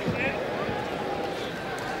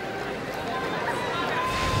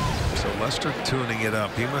 So Lester tuning it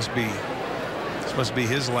up. He must be. This must be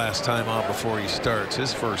his last time out before he starts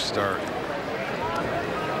his first start.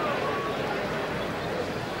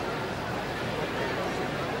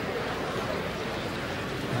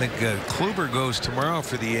 I think Kluber goes tomorrow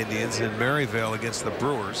for the Indians in Maryvale against the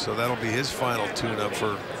Brewers, so that'll be his final tune-up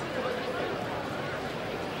for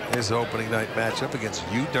his opening night matchup against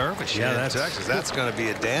Yu Darvish in Texas. That's going to be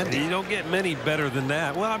a dandy. You don't get many better than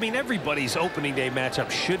that. Well, I mean, everybody's opening day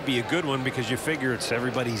matchup should be a good one because you figure it's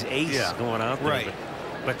everybody's ace going out there. Right.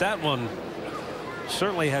 But that one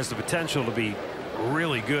certainly has the potential to be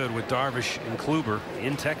really good with Darvish and Kluber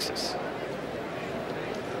in Texas.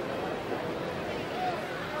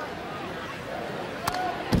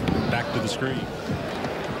 Back to the screen.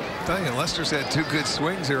 I'm telling you, Lester's had two good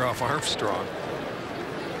swings here off Armstrong.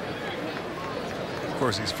 Of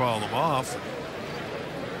course, he's fouled them off.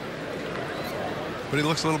 But he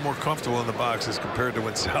looks a little more comfortable in the box as compared to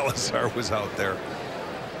when Salazar was out there.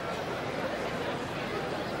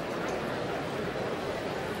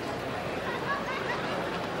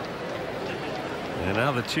 And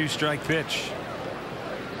now the 2-strike pitch.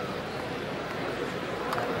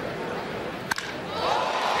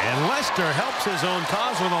 And Lester helps his own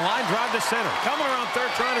cause with a line drive to center. Coming around third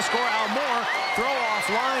trying to score. Almora. Throw off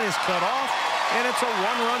line is cut off. And it's a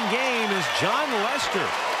one-run game as John Lester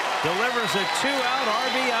delivers a 2-out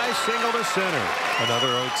RBI single to center. Another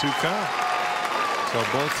 0-2 count. So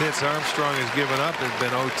both hits Armstrong has given up has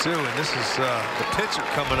been 0-2, and this is the pitcher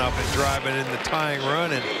coming up and driving in the tying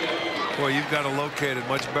run, and boy, you've got to locate it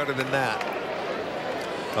much better than that.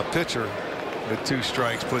 A pitcher with 2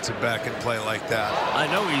 strikes puts it back in play like that. I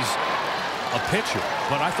know he's a pitcher,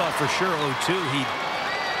 but I thought for sure 0-2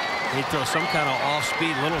 he'd throw some kind of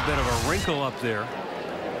off-speed, little bit of a wrinkle up there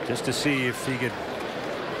just to see if he could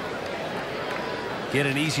get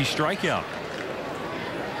an easy strikeout.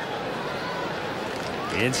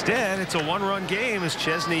 Instead, it's a one-run game as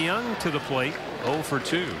Chesney Young to the plate, 0 for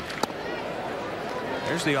 2.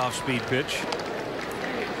 There's the off-speed pitch.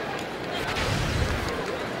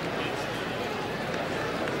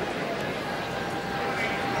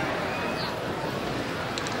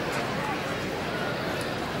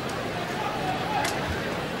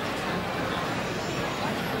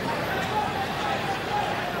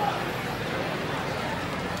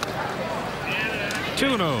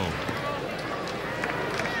 Tuno.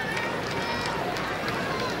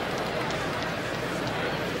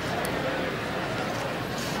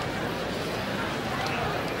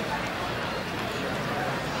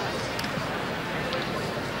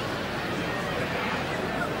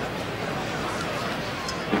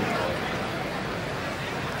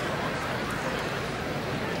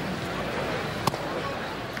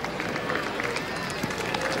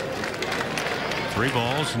 Three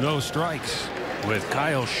balls, no strikes, with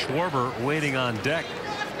Kyle Schwarber waiting on deck.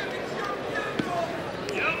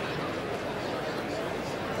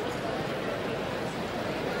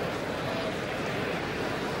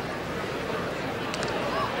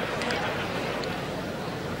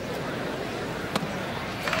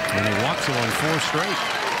 And he walks him on 4 straight.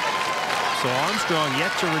 So Armstrong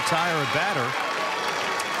yet to retire a batter.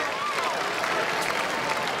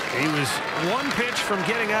 He was 1 pitch from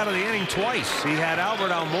getting out of the inning twice. He had Albert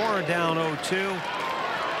Almora down 0-2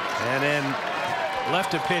 and then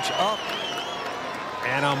left a pitch up,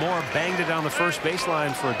 and Almora banged it down the first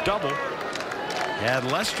baseline for a double. Had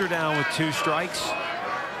Lester down with 2 strikes,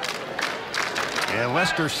 And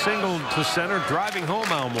Lester singled to center, driving home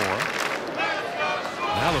Almora.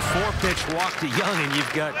 Now the 4-pitch walk to Young, and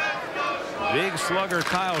you've got big slugger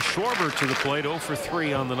Kyle Schwarber to the plate, 0 for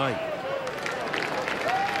 3 on the night.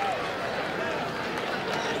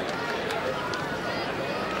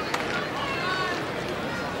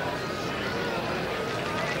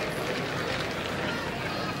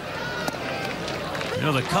 You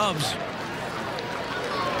know, the Cubs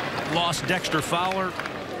lost Dexter Fowler,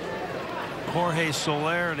 Jorge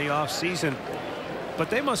Soler in the offseason, but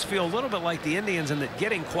they must feel a little bit like the Indians in that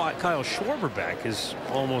getting Kyle Schwarber back is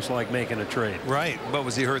almost like making a trade. Right. But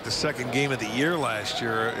was he hurt the second game of the year last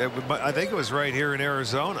year? I think it was right here in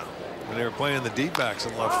Arizona when they were playing the D-backs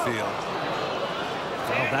in left field.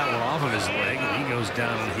 Fouled that one off of his leg, and he goes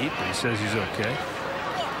down in the heap, but he says he's okay.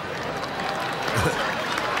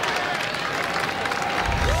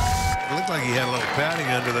 It looked like he had a little padding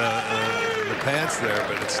under the pants there,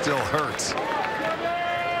 but it still hurts.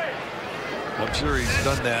 I'm sure he's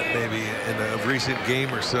done that maybe in a recent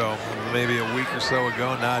game or so, maybe a week or so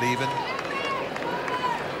ago, not even.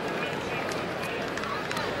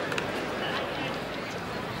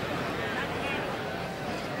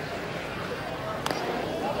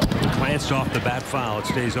 Glanced off the bat foul. It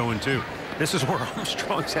stays 0-2. This is where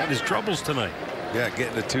Armstrong's had his troubles tonight. Yeah,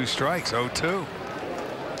 getting the 2 strikes, 0-2.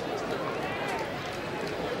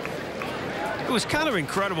 It was kind of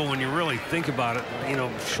incredible when you really think about it. You know,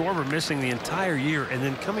 Schwarber missing the entire year and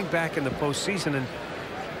then coming back in the postseason and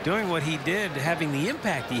doing what he did, having the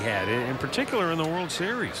impact he had, in particular in the World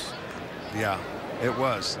Series. Yeah, it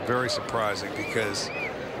was very surprising because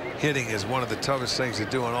hitting is one of the toughest things to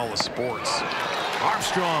do in all the sports.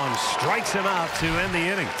 Armstrong strikes him out to end the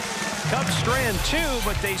inning. Cubs strand 2,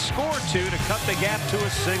 but they score 2 to cut the gap to a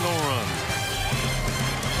single run.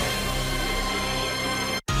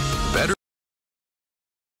 Better.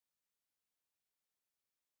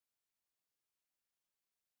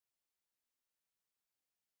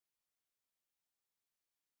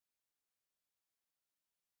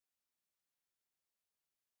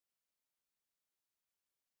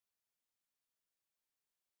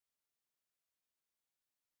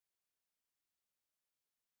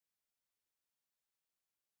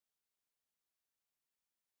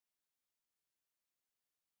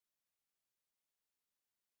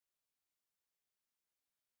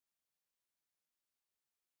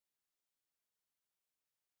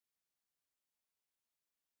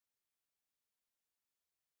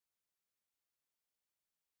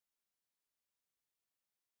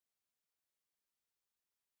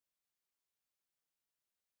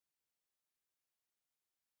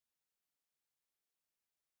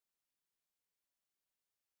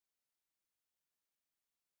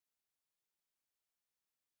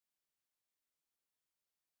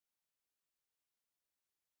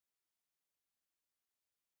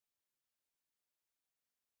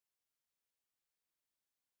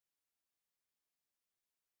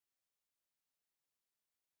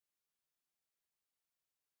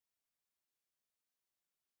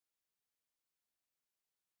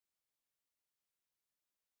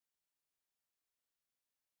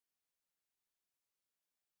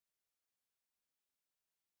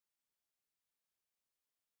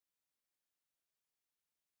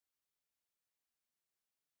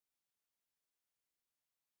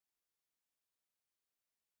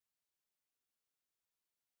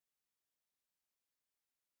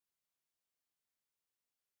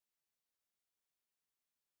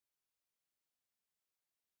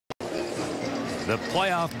 The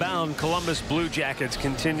playoff-bound Columbus Blue Jackets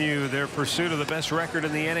continue their pursuit of the best record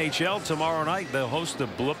in the NHL. Tomorrow night, they'll host the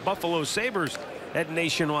Buffalo Sabres at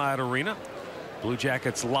Nationwide Arena. Blue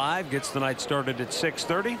Jackets Live gets the night started at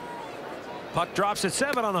 6:30. Puck drops at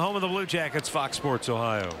 7 on the home of the Blue Jackets, Fox Sports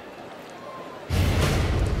Ohio.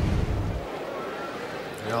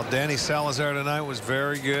 Well, Danny Salazar tonight was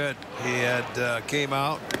very good. He had came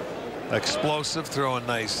out explosive, throwing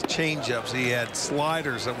nice changeups. He had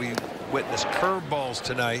sliders that we witnessed, curveballs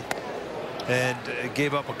tonight, and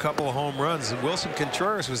gave up a couple of home runs. And Wilson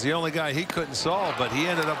Contreras was the only guy he couldn't solve, but he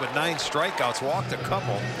ended up with 9 strikeouts, walked a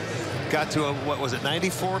couple, got to what was it,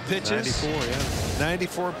 94 pitches? 94, yeah.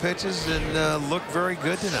 94 pitches, and looked very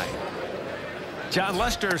good tonight. John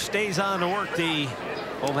Lester stays on to work the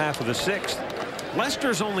home half of the 6th.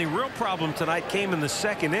 Lester's only real problem tonight came in the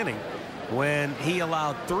 2nd inning when he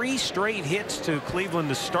allowed 3 straight hits to Cleveland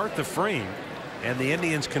to start the frame, and the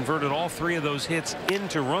Indians converted all 3 of those hits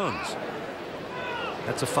into runs.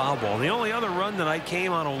 That's a foul ball. And the only other run tonight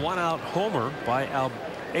came on a 1-out homer by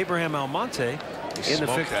Abraham Almonte in the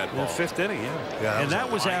 5th inning. Yeah, and that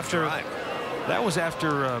was after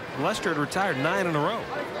Lester had retired 9 in a row.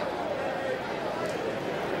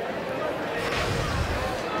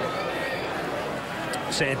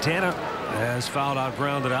 Santana has fouled out,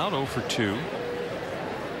 grounded out, 0 for 2.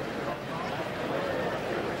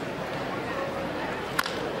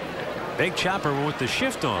 Big chopper with the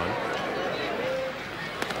shift on.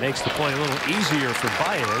 Makes the play a little easier for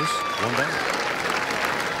Baez. 1 down.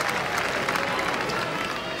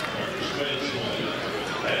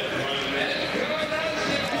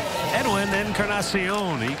 Edwin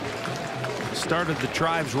Encarnacion. He started the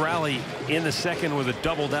Tribe's rally in the second with a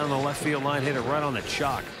double down the left field line. Hit it right on the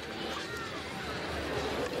chalk.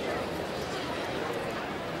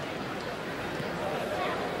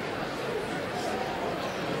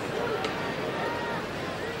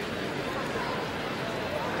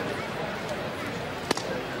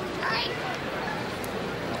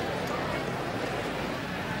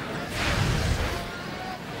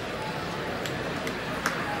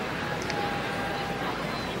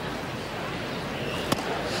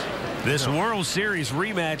 This World Series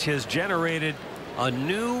rematch has generated a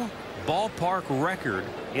new ballpark record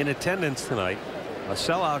in attendance tonight. A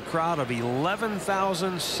sellout crowd of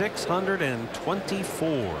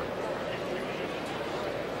 11,624.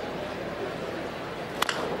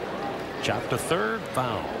 Chopped to third,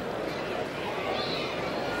 foul.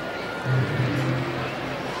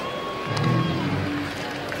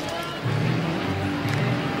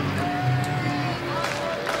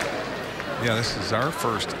 Yeah, this is our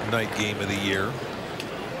first night game of the year.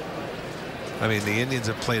 I mean, the Indians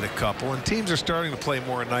have played a couple, and teams are starting to play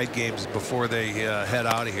more night games before they head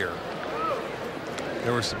out of here.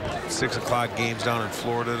 There were some 6 o'clock games down in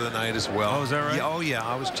Florida tonight as well. Oh, is that right? Yeah, oh, yeah.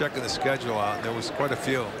 I was checking the schedule out, and there was quite a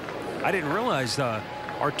few. I didn't realize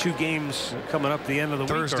our 2 games coming up the end of the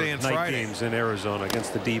Thursday week and night Friday games in Arizona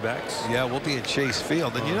against the D-backs. Yeah, we'll be in Chase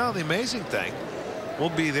Field. And you know, the amazing thing, we'll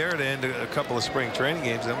be there to end a couple of spring training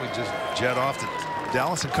games. Then we just jet off to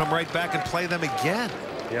Dallas and come right back and play them again.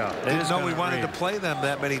 Yeah. Didn't know we wanted to play them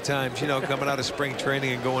that many times, you know, coming out of spring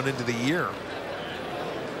training and going into the year.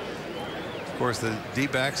 Of course, the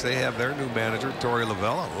D-backs, they have their new manager, Torey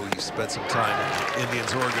Lovullo, who spent some time in the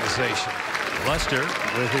Indians organization. Lester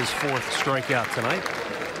with his 4th strikeout tonight.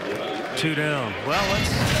 2 down. Well, let's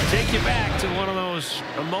take you back to one of those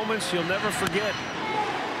moments you'll never forget.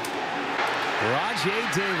 Rajay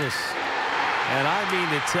Davis. And I mean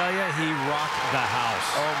to tell you, he rocked the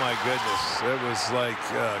house. Oh, my goodness. It was like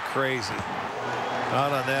crazy.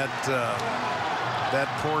 Out on that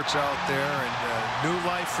porch out there, and new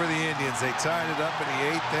life for the Indians. They tied it up in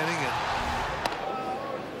the 8th inning.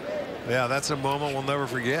 And yeah, that's a moment we'll never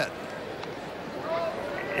forget.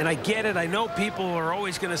 And I get it. I know people are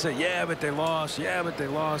always going to say, yeah, but they lost. Yeah, but they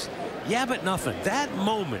lost. Yeah, but nothing. That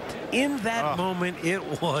moment, in that moment,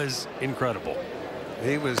 it was incredible.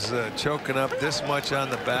 He was choking up this much on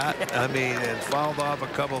the bat. I mean, and fouled off a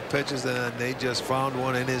couple of pitches, and then they just found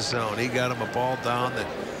one in his zone. He got him a ball down that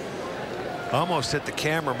almost hit the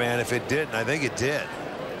cameraman if it didn't. I think it did.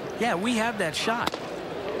 Yeah, we had that shot.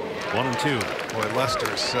 1 and 2. Boy,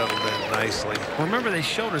 Lester settled in nicely. Remember, they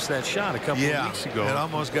showed us that shot a couple of weeks ago. It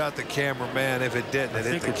almost got the cameraman. If it didn't, it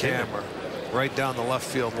hit the camera right down the left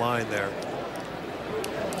field line there.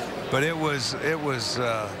 But it was in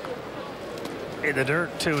the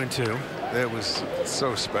dirt. 2 and 2. It was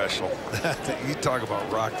so special. You talk about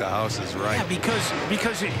rock the houses, right? Yeah,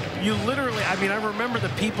 because you literally, I mean, I remember the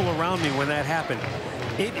people around me when that happened.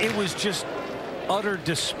 It was just utter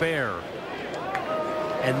despair.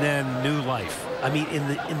 And then new life. I mean, in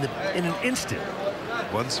an instant.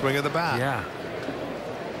 One swing of the bat. Yeah.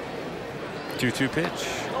 2-2 pitch.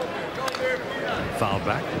 Fouled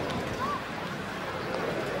back.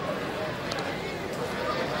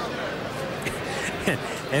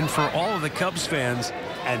 And for all of the Cubs fans,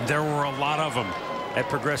 and there were a lot of them at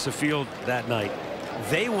Progressive Field that night,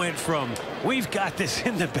 they went from "we've got this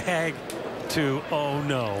in the bag" to "oh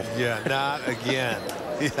no." Yeah, not again.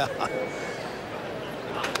 Yeah.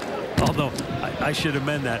 Although I should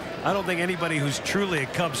amend that. I don't think anybody who's truly a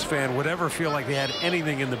Cubs fan would ever feel like they had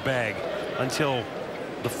anything in the bag until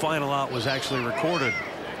the final out was actually recorded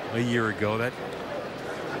a year ago. That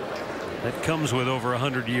comes with over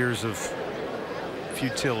 100 years of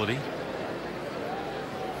futility.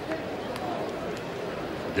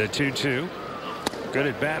 The 2-2. Good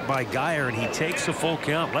at bat by Geyer, and he takes a full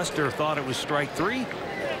count. Lester thought it was strike 3.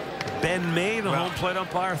 Ben May, the home plate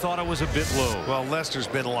umpire, thought it was a bit low. Well, Lester's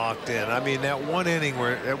been locked in. I mean, that 1 inning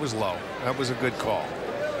where it was low, that was a good call.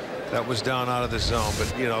 That was down out of the zone.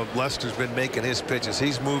 But, you know, Lester's been making his pitches.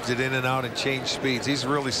 He's moved it in and out and changed speeds. He's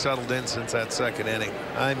really settled in since that 2nd inning.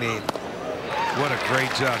 I mean, what a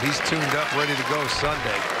great job. He's tuned up, ready to go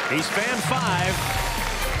Sunday. He's fan 5,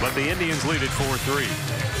 but the Indians lead at 4-3.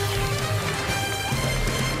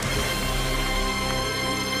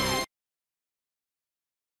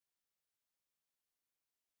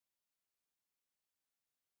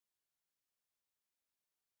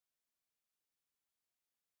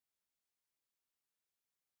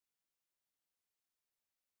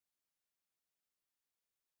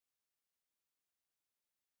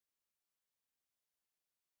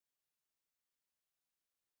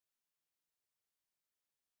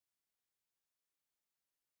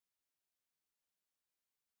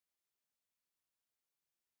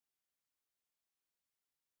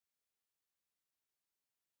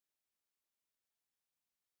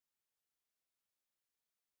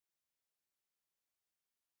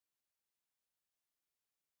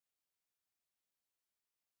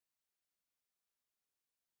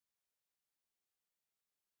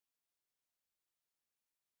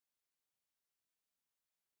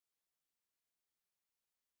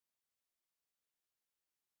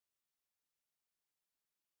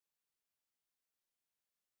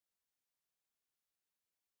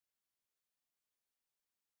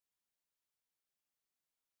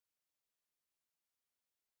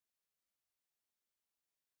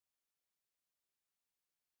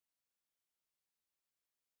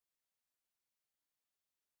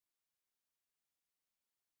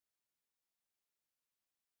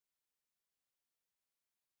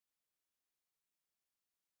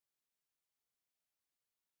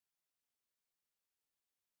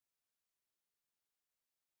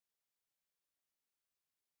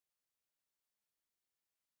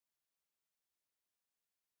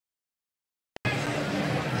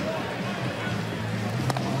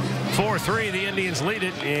 4-3, the Indians lead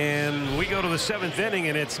it, and we go to the 7th inning,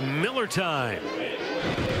 and it's Miller time.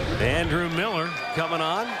 Andrew Miller coming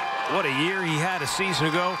on. What a year he had a season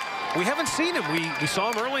ago. We haven't seen him. We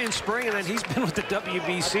saw him early in spring, and then he's been with the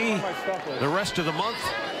WBC the rest of the month,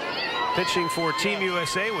 pitching for Team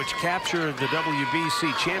USA, which captured the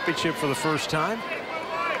WBC championship for the first time.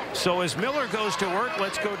 So as Miller goes to work,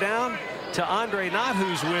 let's go down to Andre Knott,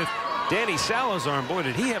 who's with Danny Salazar. And boy,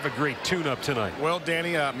 did he have a great tune-up tonight. Well,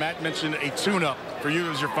 Danny, Matt mentioned a tune-up for you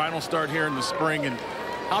as your final start here in the spring. And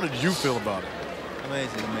how did you feel about it?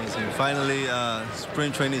 Amazing, amazing. Finally,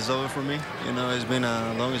 spring training is over for me. You know, it's been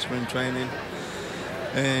a long spring training,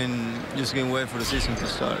 and just can't wait for the season to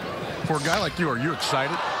start. For a guy like you, are you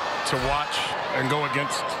excited to watch and go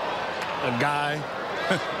against a guy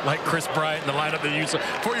like Chris Bryant in the lineup that you saw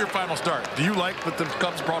for your final start? Do you like that the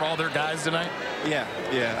Cubs brought all their guys tonight? Yeah.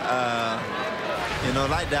 You know,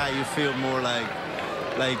 like that, you feel more like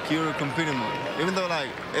you're competing more. Even though, like,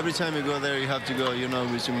 every time you go there, you have to go, you know,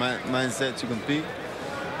 with your mindset to compete.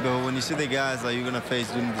 But when you see the guys that you're going to face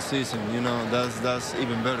during the season, you know, that's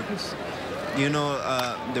even better. Because, you know,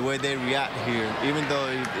 the way they react here, even though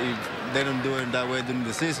if they don't do it that way during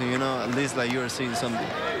the season, you know, at least, like, you're seeing something.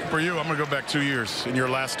 For you, I'm going to go back 2 years. In your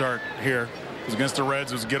last start here, it was against the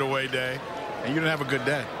Reds. It was a getaway day. And you didn't have a good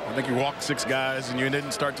day. I think you walked 6 guys, and you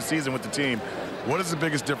didn't start the season with the team. What is the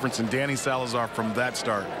biggest difference in Danny Salazar from that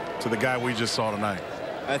start to the guy we just saw tonight?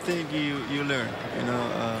 I think you learn. You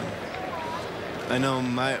know, I know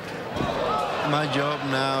my job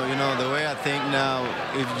now. You know, the way I think now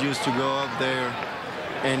is just to go up there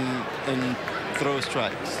and throw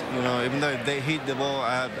strikes. You know, even though if they hit the ball,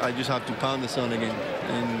 I just have to pound the zone again.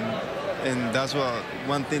 And that's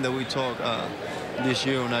one thing that we talk this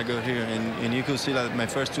year when I got here, and you could see that my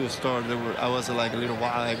first 2 starts, I was like a little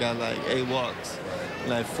wild. I got like 8 walks,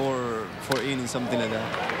 like 4 innings, something like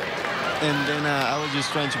that. And then I was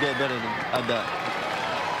just trying to get better at that.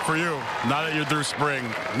 For you, now that you're through spring,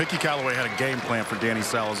 Mickey Callaway had a game plan for Danny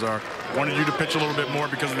Salazar. Wanted you to pitch a little bit more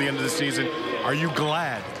because of the end of the season. Are you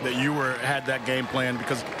glad that you had that game plan?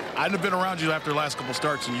 Because I'd have been around you after the last couple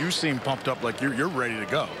starts, and you seem pumped up like you're ready to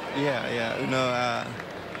go. Yeah. You know,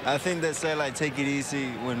 I think they say, like, take it easy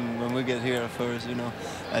when we get here at first, you know.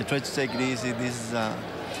 I try to take it easy. This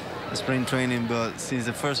is spring training, but since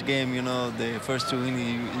the first game, you know, the first 2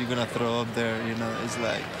 innings you're going to throw up there, you know, it's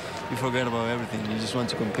like you forget about everything. You just want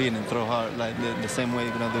to compete and throw hard, like the same way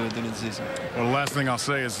you're going to do it during the season. Well, the last thing I'll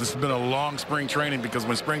say is this has been a long spring training, because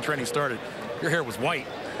when spring training started, your hair was white.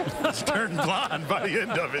 It's turned blonde by the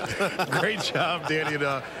end of it. Great job, Danny,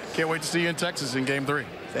 and can't wait to see you in Texas in Game 3.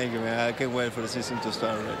 Thank you, man. I can't wait for the season to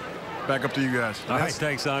start already. Back up to you guys. All right,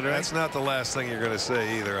 thanks, Andre. That's not the last thing you're going to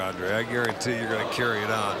say either, Andre. I guarantee you're going to carry it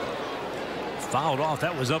on. Fouled off.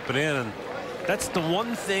 That was up and in. And that's the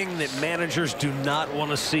one thing that managers do not want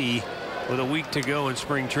to see with a week to go in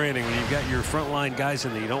spring training. When you've got your frontline guys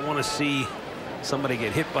in there, you don't want to see somebody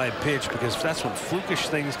get hit by a pitch, because that's when flukish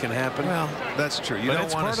things can happen. Well, that's true. You don't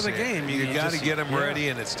it's want part to of the game. You got to get them ready,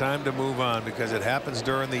 and it's time to move on, because it happens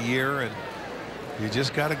during the year, and you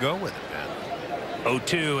just got to go with it, man.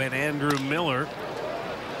 0-2, and Andrew Miller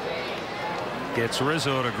gets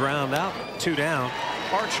Rizzo to ground out. 2 down.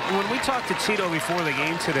 Arch, when we talked to Tito before the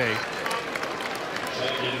game today,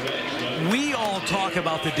 we all talk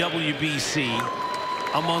about the WBC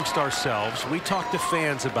amongst ourselves. We talk to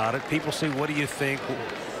fans about it. People say, what do you think?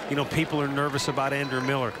 You know, people are nervous about Andrew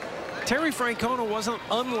Miller. Terry Francona wasn't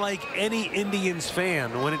unlike any Indians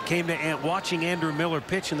fan when it came to watching Andrew Miller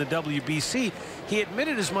pitch in the WBC. He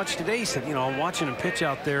admitted as much today. He said, you know, I'm watching him pitch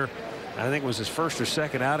out there. I think it was his first or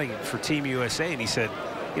second outing for Team USA. And he said,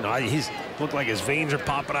 you know, he's looked like his veins are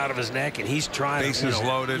popping out of his neck, and he's trying. Bases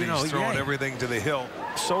loaded. He's throwing everything to the hill.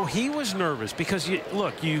 So he was nervous because,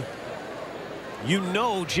 look, you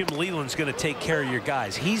know Jim Leland's going to take care of your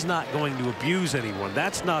guys. He's not going to abuse anyone.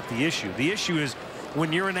 That's not the issue. The issue is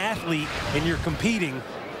when you're an athlete and you're competing,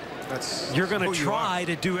 you're going to try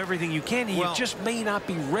to do everything you can. You just may not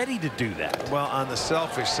be ready to do that. Well, on the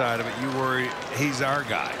selfish side of it, you worry he's our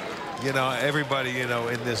guy. You know, everybody, you know,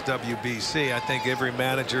 in this WBC, I think every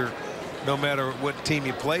manager, no matter what team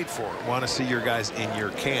you played for, want to see your guys in your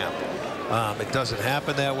camp. It doesn't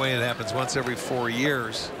happen that way. It happens once every 4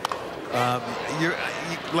 years.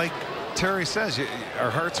 Like Terry says, our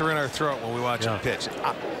hearts are in our throat when we watch him pitch.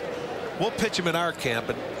 We'll pitch him in our camp,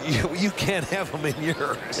 but you can't have him in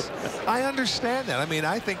yours. I understand that. I mean,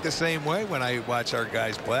 I think the same way when I watch our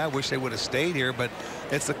guys play. I wish they would have stayed here, but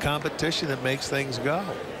it's the competition that makes things go.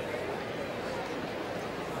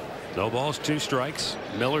 No balls, 2 strikes.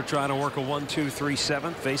 Miller trying to work a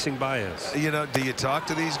 1-2-3-7 facing Baez. You know, do you talk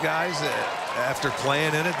to these guys? after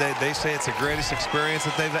playing in it, they say it's the greatest experience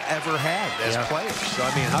that they've ever had as players. So,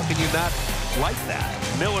 I mean, how can you not like that?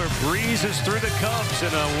 Miller breezes through the Cubs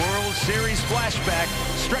in a World Series flashback.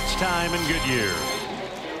 Stretch time in Goodyear.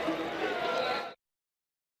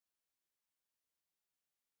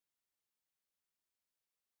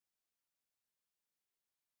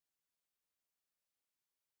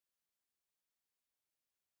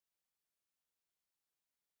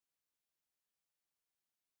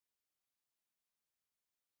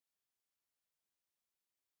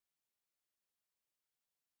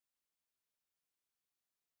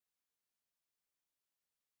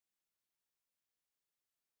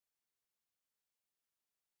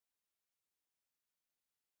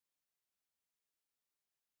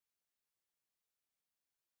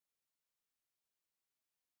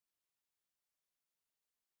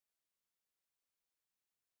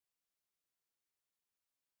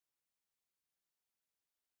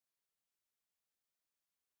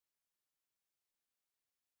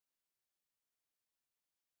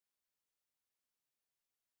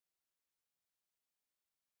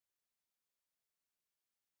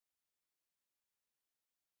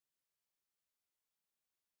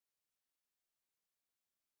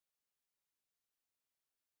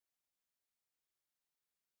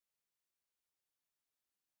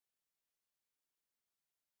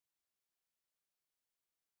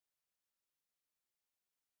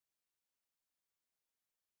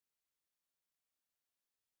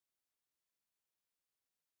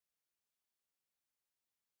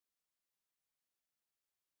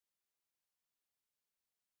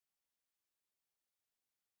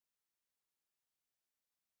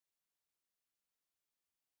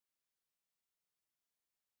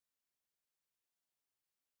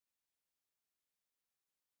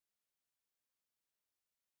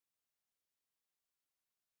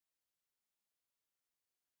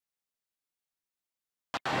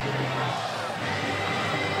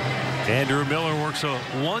 Andrew Miller works a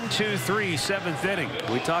 1-2-3 seventh inning.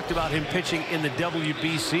 We talked about him pitching in the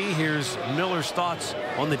WBC. Here's Miller's thoughts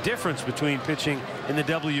on the difference between pitching in the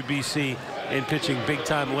WBC and pitching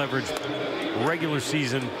big-time leverage regular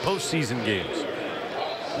season, postseason games.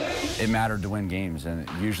 It mattered to win games, and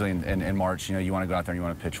usually in March, you know, you want to go out there and you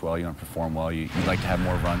want to pitch well, you want to perform well, you'd like to have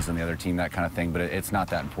more runs than the other team, that kind of thing, but it's not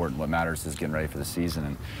that important. What matters is getting ready for the season,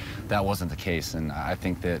 and that wasn't the case. And I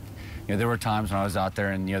think that, you know, there were times when I was out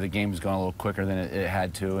there and, you know, the game was going a little quicker than it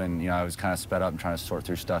had to, and, you know, I was kind of sped up and trying to sort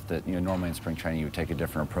through stuff that, you know, normally in spring training you would take a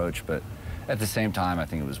different approach, but at the same time, I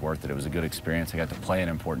think it was worth it. It was a good experience. I got to play in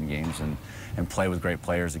important games and play with great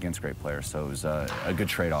players against great players, so it was a good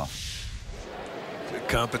trade-off.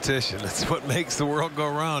 Competition, that's what makes the world go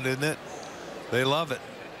round, isn't it? They love it.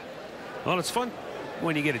 Well, it's fun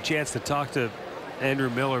when you get a chance to talk to Andrew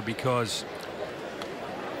Miller, because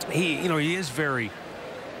he is very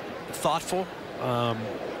thoughtful,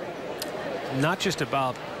 not just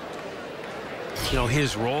about, you know,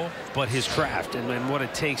 his role, but his craft and what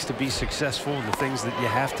it takes to be successful and the things that you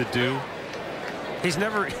have to do. He's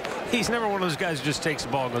never one of those guys who just takes the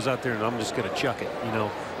ball and goes out there and I'm just going to chuck it. You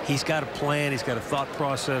know, he's got a plan. He's got a thought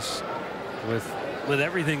process with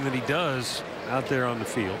everything that he does out there on the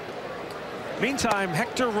field. Meantime,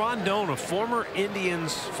 Hector Rondon, a former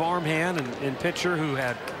Indians farmhand and pitcher who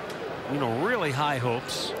had, you know, really high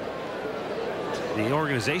hopes. The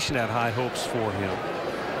organization had high hopes for him.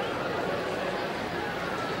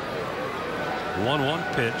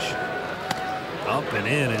 1-1 pitch. Up and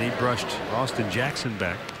in, and he brushed Austin Jackson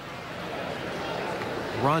back.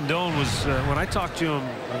 Rondon was, when I talked to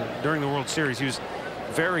him during the World Series, he was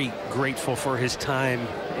very grateful for his time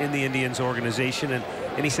in the Indians organization,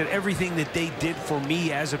 and he said everything that they did for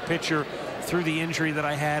me as a pitcher through the injury that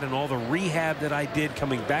I had and all the rehab that I did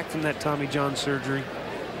coming back from that Tommy John surgery,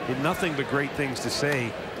 he had nothing but great things to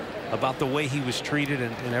say about the way he was treated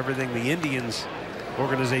and everything the Indians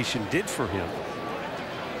organization did for him.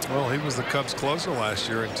 Well, he was the Cubs closer last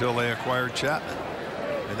year until they acquired Chapman,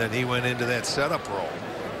 and then he went into that setup role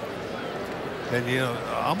and, you know,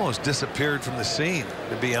 almost disappeared from the scene,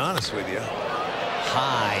 to be honest with you.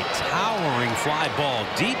 High towering fly ball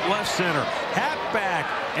deep left center, hat back,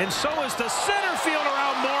 and so is the center fielder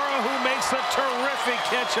Almora, who makes a terrific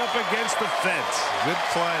catch up against the fence. Good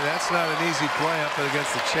play. That's not an easy play up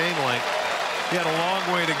against the chain link. He had a long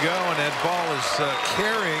way to go, and that ball is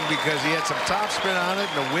carrying because he had some topspin on it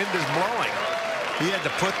and the wind is blowing. He had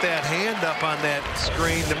to put that hand up on that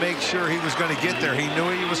screen to make sure he was going to get there. He knew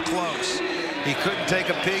he was close. He couldn't take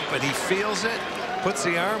a peek, but he feels it, puts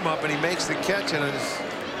the arm up, and he makes the catch, and it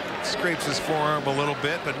scrapes his forearm a little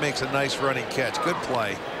bit, but makes a nice running catch. Good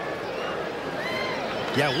play.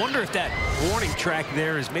 Yeah, I wonder if that warning track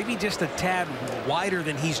there is maybe just a tad wider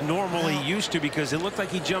than he's normally used to, because it looked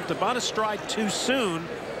like he jumped about a stride too soon.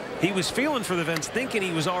 He was feeling for the fence, thinking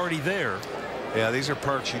he was already there. Yeah, these are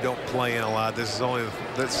parks you don't play in a lot. This is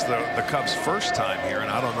the Cubs' first time here,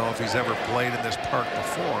 and I don't know if he's ever played in this park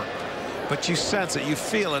before. But you sense it, you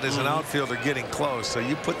feel it as an outfielder getting close. So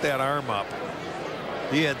you put that arm up.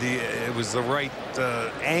 It was the right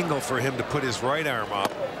angle for him to put his right arm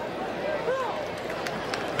up.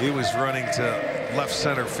 He was running to left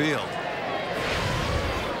center field.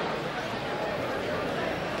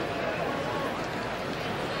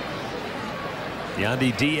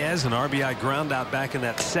 Yandy Diaz, an RBI ground out back in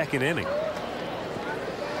that second inning,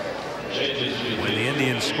 when the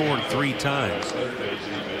Indians scored 3 times.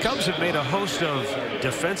 Cubs have made a host of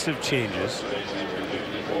defensive changes.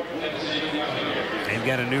 They've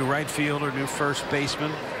got a new right fielder, new first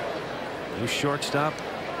baseman, new shortstop.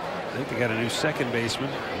 I think they got a new second baseman,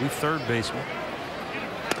 new third baseman.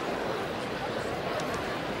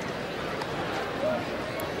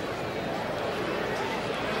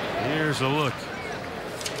 Here's a look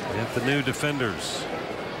at the new defenders.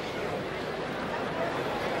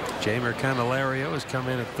 Jamer Candelario has come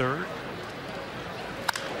in at third.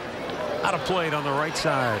 Out of plate on the right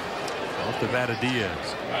side. Off the bat of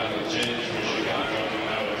Diaz.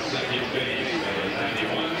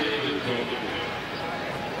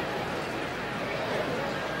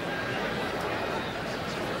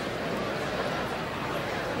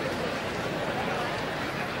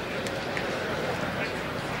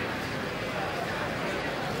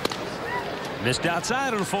 Missed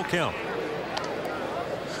outside on a full count.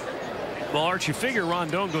 Well, Arch, you figure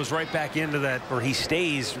Rondon goes right back into that, or he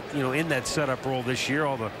stays, in that setup role this year.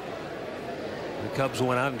 The Cubs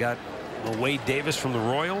went out and got Wade Davis from the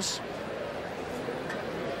Royals.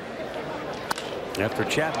 After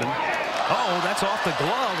Chapman. Oh, that's off the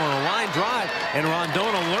glove on a line drive, and Rondon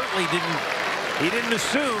alertly didn't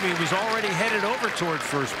assume he was already headed over toward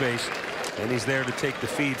first base. And he's there to take the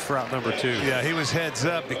feed for out number 2. Yeah, he was heads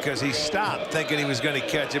up because he stopped thinking he was going to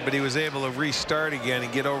catch it, but he was able to restart again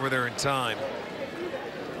and get over there in time.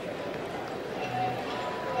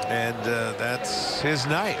 And that's his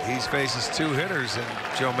night. He faces 2 hitters, and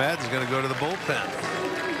Joe Maddon's going to go to the bullpen.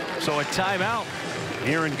 So a timeout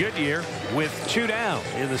here in Goodyear with 2 down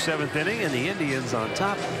in the 7th inning, and the Indians on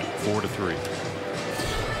top 4-3.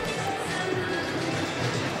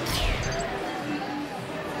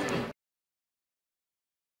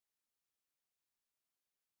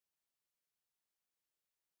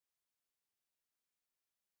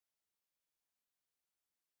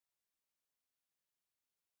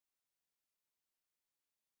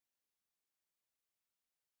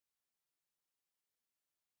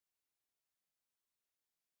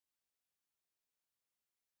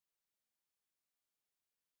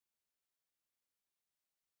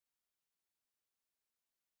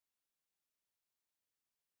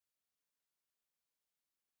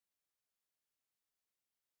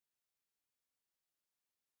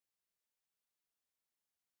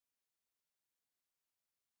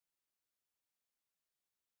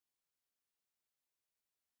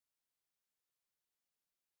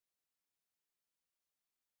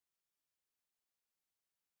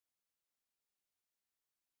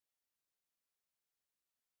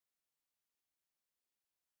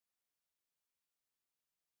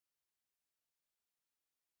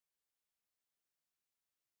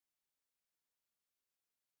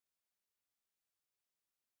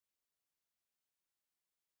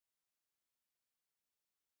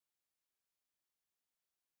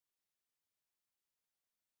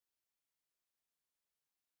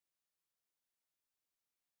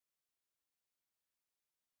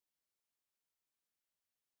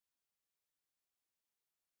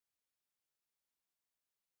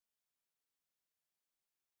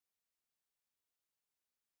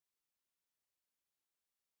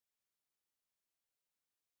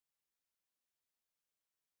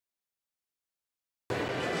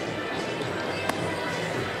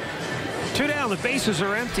 Two down, the bases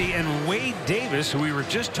are empty, and Wade Davis, who we were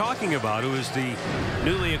just talking about, who is the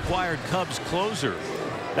newly acquired Cubs closer.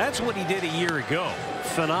 That's what he did a year ago.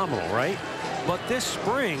 Phenomenal, right? But this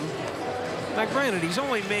spring, now granted, he's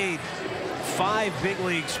only made 5 big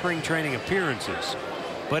league spring training appearances.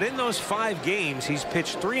 But in those 5 games, he's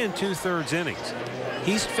pitched 3 2/3 innings.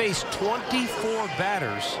 He's faced 24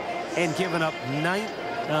 batters and given up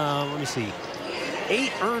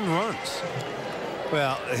 8 earned runs.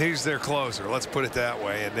 Well, he's their closer. Let's put it that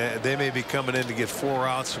way. And they may be coming in to get 4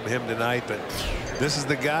 outs from him tonight, but this is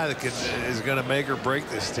the guy that is going to make or break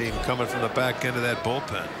this team coming from the back end of that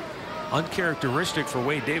bullpen. uncharacteristic for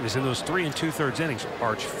Wade Davis in those 3 2/3 innings.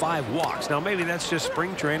 Arch 5 walks. Now maybe that's just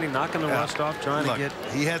spring training, knocking the rust off, trying to get.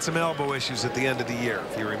 He had some elbow issues at the end of the year,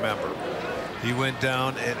 if you remember. He went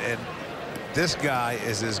down, and this guy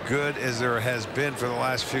is as good as there has been for the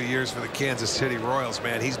last few years for the Kansas City Royals,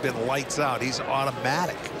 man. He's been lights out. He's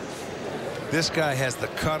automatic. This guy has the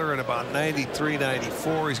cutter at about 93,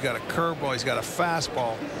 94. He's got a curveball. He's got a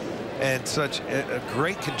fastball, and such a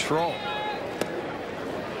great control.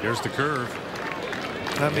 There's the curve.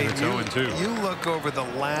 I mean, it's 0-2. You look over the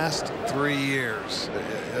last 3 years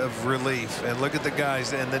of relief and look at the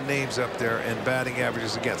guys and the names up there and batting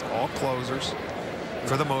averages against. All closers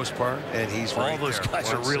for the most part, and he's right there. All those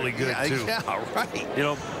guys are really good too. Yeah, right. You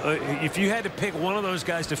know, if you had to pick one of those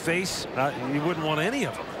guys to face, you wouldn't want any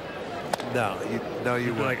of them. No,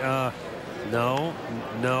 you wouldn't. Like, no.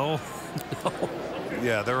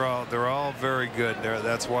 Yeah, they're all very good.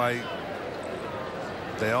 That's why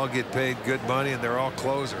they all get paid good money, and they're all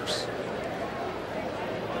closers.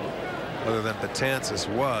 Other than Betances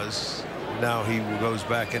was, now he goes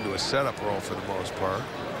back into a setup role for the most part.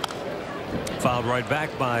 Fouled right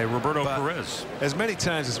back by Roberto Perez. As many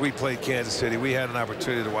times as we played Kansas City, we had an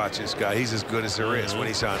opportunity to watch this guy. He's as good as there is when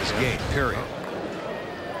he's on his game, period.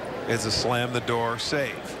 It's a slam the door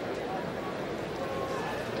save.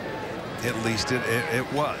 At least it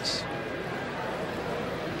was.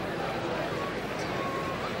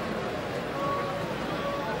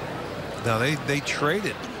 Now they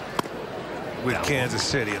traded with Kansas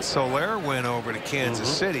City, and Soler went over to Kansas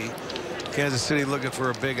City. Kansas City looking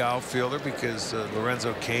for a big outfielder because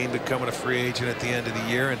Lorenzo Cain becoming a free agent at the end of the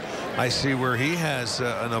year, and I see where he has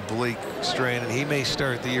an oblique strain, and he may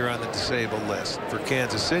start the year on the disabled list for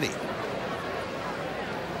Kansas City.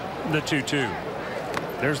 The 2-2.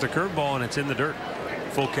 There's the curveball, and it's in the dirt.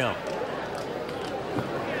 Full count.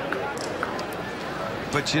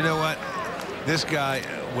 But you know what? This guy,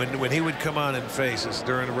 when he would come on and face us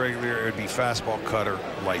during the regular year, it would be fastball, cutter,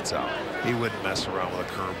 lights out. He wouldn't mess around with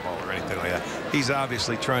a curveball or anything like that. He's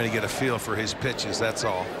obviously trying to get a feel for his pitches, that's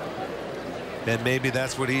all. And maybe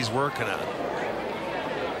that's what he's working on.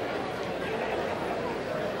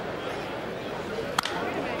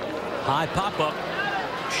 High pop-up.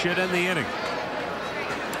 Should end the inning.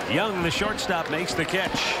 Young, the shortstop, makes the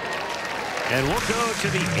catch. And we'll go to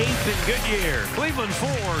the 8th in Goodyear. Cleveland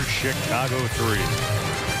 4, Chicago 3.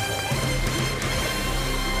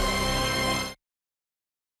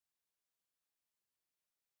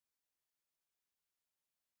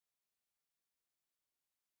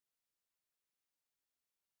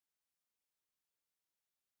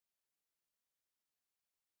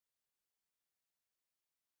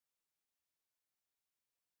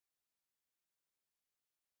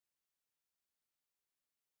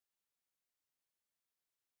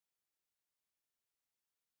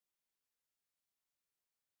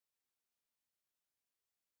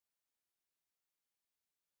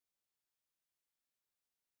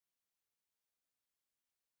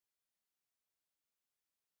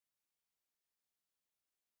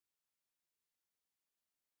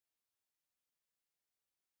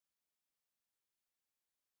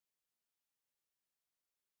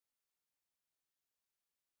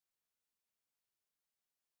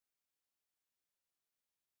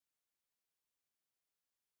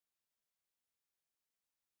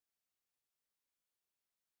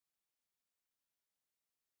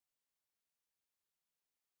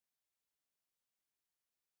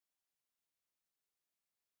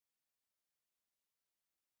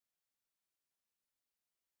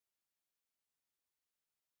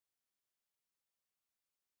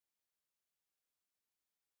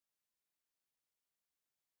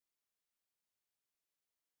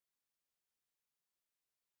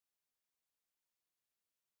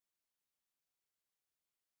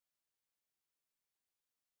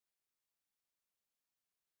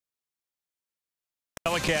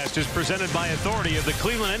 Telecast is presented by authority of the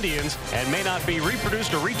Cleveland Indians and may not be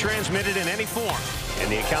reproduced or retransmitted in any form.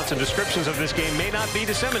 And the accounts and descriptions of this game may not be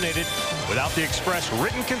disseminated without the express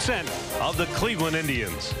written consent of the Cleveland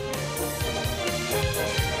Indians.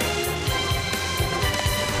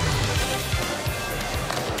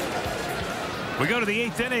 We go to the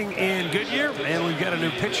 8th inning in Goodyear, and we've got a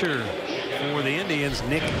new pitcher for the Indians,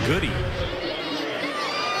 Nick Goody.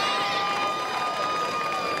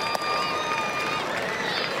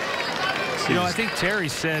 You know, I think Terry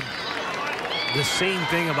said the same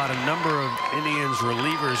thing about a number of Indians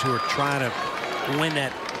relievers who are trying to win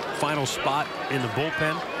that final spot in the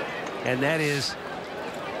bullpen, and that is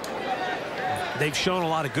they've shown a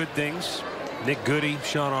lot of good things. Nick Goody,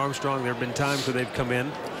 Sean Armstrong, there have been times where they've come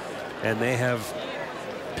in and they have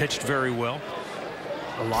pitched very well.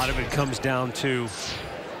 a lot of it comes down to,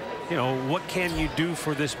 you know, what can you do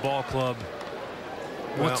for this ball club?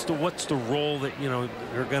 What's the role that, you know,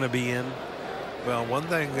 they're going to be in? Well, one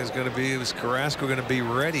thing is going to be, is Carrasco going to be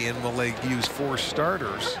ready, and will they use 4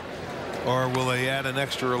 starters, or will they add an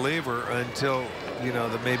extra reliever until, you know,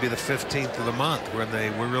 maybe the 15th of the month, when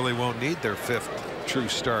we really won't need their 5th true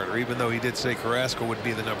starter, even though he did say Carrasco would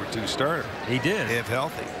be the number 2 starter. He did, if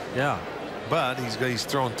healthy. Yeah, but he's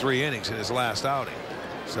thrown 3 innings in his last outing.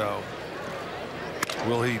 So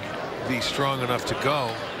will he be strong enough to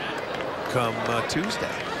go come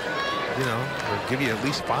Tuesday? You know, or give you at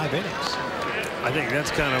least 5 innings. I think that's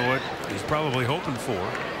kind of what he's probably hoping for.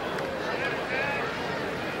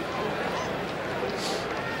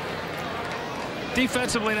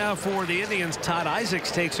 Defensively now for the Indians, Todd Isaacs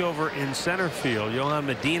takes over in center field. Yohan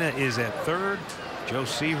Medina is at third. Joe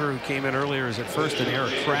Seaver, who came in earlier, is at first, and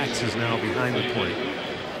Eric Krax is now behind the plate.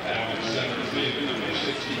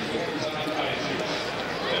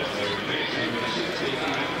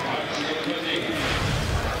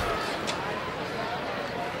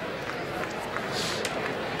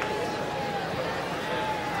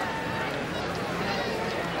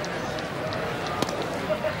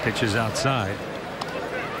 Pitches outside.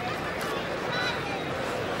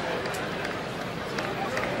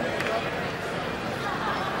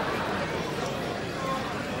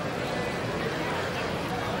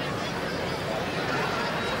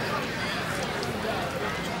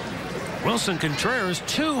 Wilson Contreras,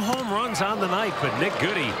 2 home runs on the night, but Nick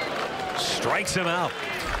Goody strikes him out.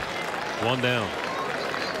 1 down.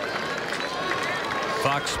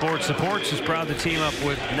 Fox Sports Supports is proud to team up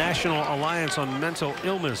with National Alliance on Mental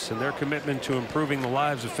Illness and their commitment to improving the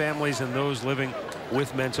lives of families and those living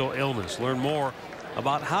with mental illness. Learn more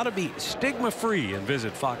about how to be stigma-free and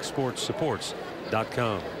visit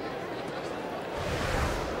foxsportssupports.com.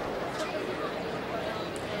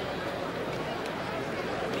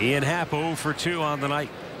 Ian Happ 0 for 2 on the night.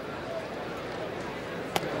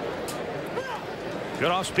 Good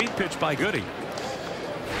off-speed pitch by Goody.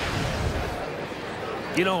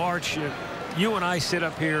 You know, Arch, you and I sit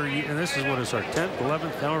up here, and this is what is our 10th,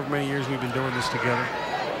 11th, however many years we've been doing this together.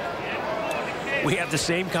 We have the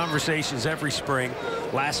same conversations every spring.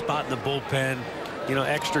 Last spot in the bullpen, you know,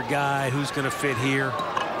 extra guy, who's going to fit here.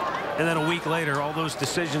 And then a week later, all those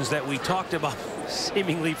decisions that we talked about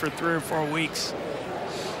seemingly for 3 or 4 weeks,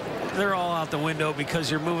 they're all out the window because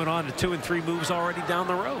you're moving on to 2 and 3 moves already down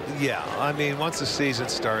the road. Yeah, I mean, once the season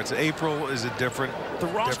starts, April is a different. The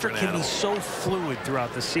roster can be so fluid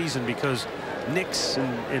throughout the season because nicks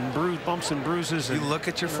and bumps and bruises. You look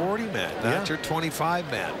at your 40 man, not your 25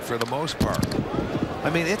 man for the most part. I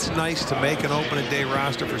mean, it's nice to make an opening day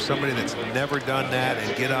roster for somebody that's never done that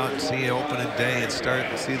and get out and see opening day and start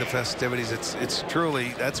to see the festivities. It's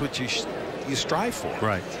truly, that's what you strive for.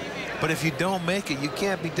 Right. But if you don't make it, you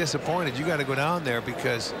can't be disappointed. You got to go down there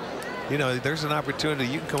because, you know, there's an opportunity.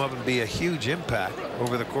 You can come up and be a huge impact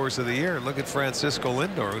over the course of the year. Look at Francisco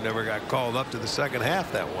Lindor, who never got called up to the second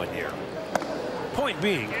half that 1 year. Point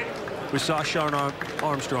being, we saw Sean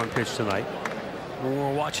Armstrong pitch tonight.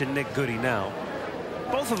 We're watching Nick Goody now.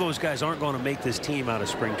 Both of those guys aren't going to make this team out of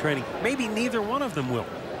spring training. Maybe neither one of them will.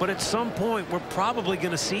 But at some point, we're probably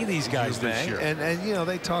going to see these guys this year. And you know,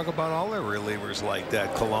 they talk about all their relievers like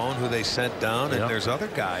that. Cologne, who they sent down, and there's other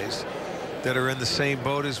guys that are in the same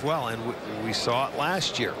boat as well. And we saw it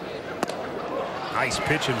last year. Nice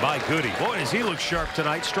pitching by Goody. Boy, does he look sharp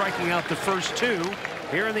tonight, striking out the first 2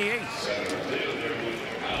 here in the 8th.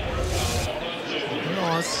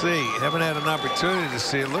 Well, let's see. Haven't had an opportunity to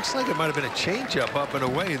see. It looks like it might have been a changeup up and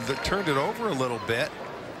away that turned it over a little bit.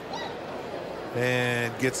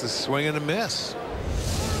 And gets a swing and a miss.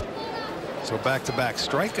 So back-to-back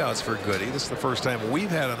strikeouts for Goody. This is the first time we've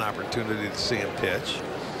had an opportunity to see him pitch.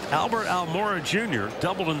 Albert Almora Jr.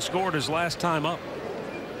 doubled and scored his last time up.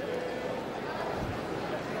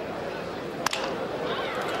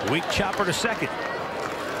 Weak chopper to second.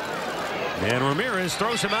 And Ramirez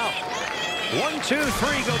throws him out. 1, 2,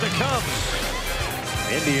 3 go the Cubs.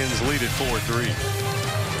 Indians lead at 4-3.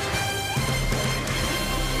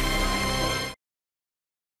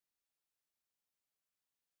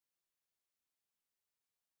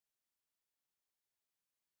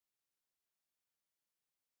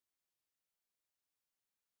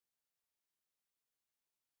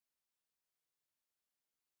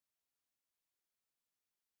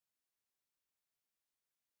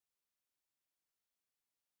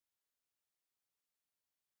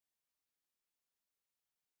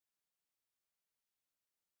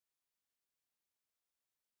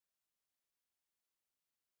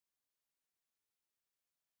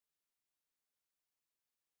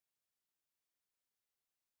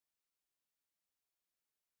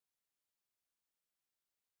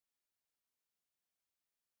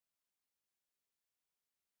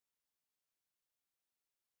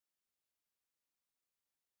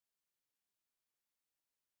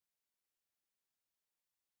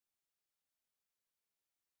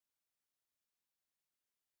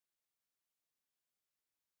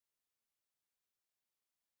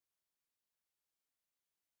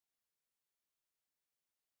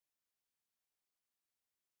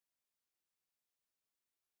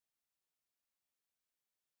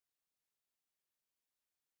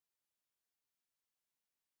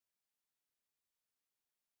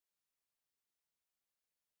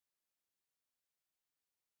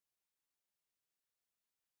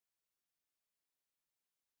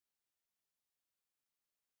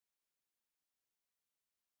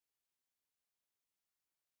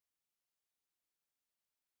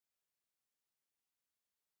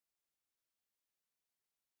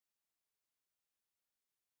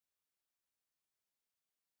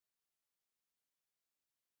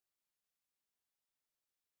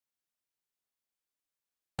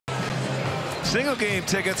 Single game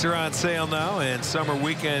tickets are on sale now, and summer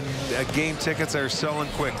weekend game tickets are selling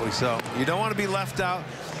quickly. So you don't want to be left out.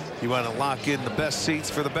 You want to lock in the best seats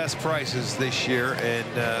for the best prices this year, and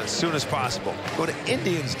as soon as possible. Go to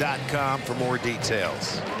Indians.com for more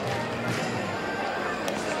details.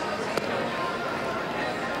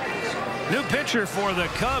 New pitcher for the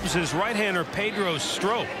Cubs is right-hander Pedro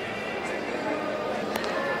Strop.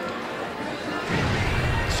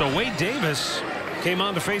 So Wade Davis came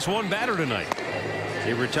on to face one batter tonight.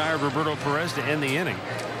 He retired Roberto Perez to end the inning.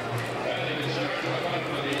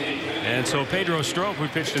 And so Pedro Strop, who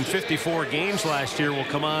pitched in 54 games last year, will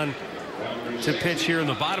come on to pitch here in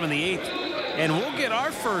the bottom of the 8th. And we'll get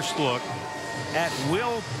our first look at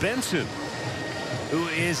Will Benson, who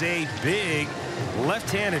is a big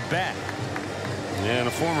left-handed bat and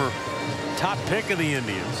a former top pick of the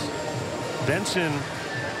Indians. Benson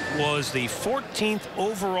was the 14th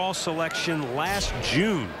overall selection last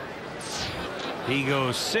June. He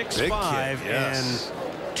goes 6'5" yes. and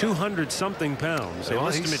 200-something pounds. They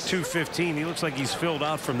list him at 215. He looks like he's filled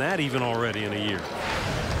out from that even already in a year.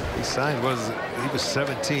 He signed, he was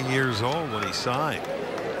 17 years old when he signed.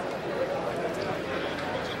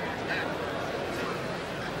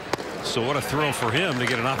 So what a thrill for him to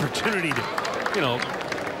get an opportunity to, you know,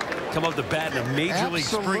 come up to bat in a major league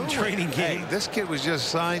spring training game. Hey, this kid was just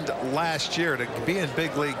signed last year to be in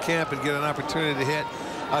big league camp and get an opportunity to hit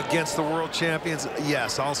against the world champions.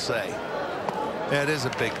 Yes, I'll say that is a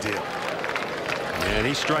big deal. And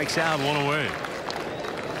he strikes out, one away.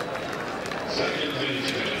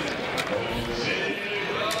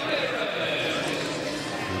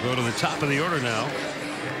 We'll go to the top of the order now.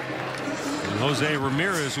 And Jose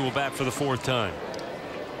Ramirez, who will bat for the 4th time.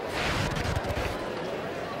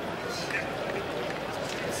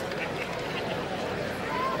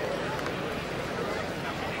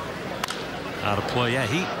 Out of play. Yeah,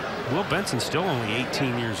 Will Benson's still only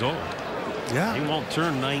 18 years old. Yeah. He won't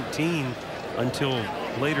turn 19 until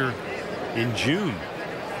later in June.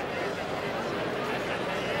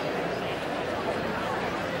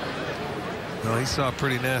 Well, he saw a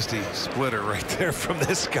pretty nasty splitter right there from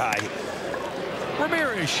this guy.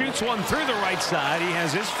 Ramirez shoots one through the right side. He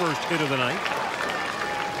has his first hit of the night.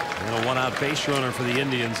 And a one-out base runner for the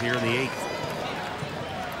Indians here in the 8th.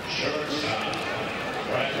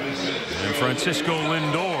 And Francisco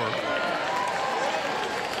Lindor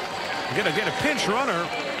going to get a pinch runner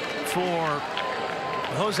for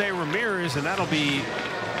Jose Ramirez, and that'll be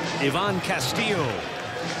Ivan Castillo.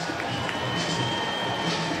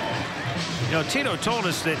 You know, Tito told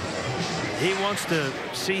us that he wants to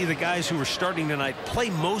see the guys who are starting tonight play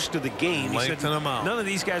most of the game. He said them out. None of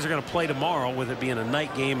these guys are going to play tomorrow, with it being a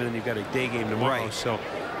night game and then you've got a day game tomorrow. Right. So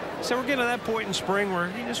we're getting to that point in spring where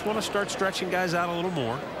you just want to start stretching guys out a little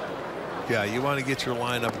more. Yeah, you want to get your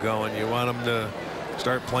lineup going. You want them to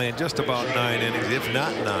start playing just about 9 innings, if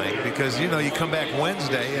not 9, because, you know, you come back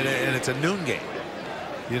Wednesday and it's a noon game.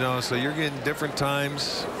 You know, so you're getting different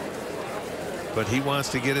times. But he wants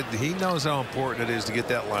to get it. He knows how important it is to get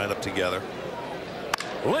that lineup together.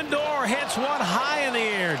 Lindor hits one high in the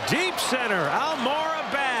air, deep center. Almora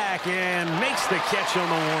back and makes the catch on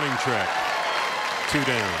the warning track. 2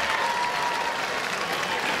 down.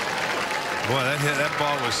 Boy, that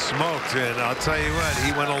ball was smoked, and I'll tell you what,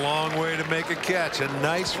 he went a long way to make a catch. A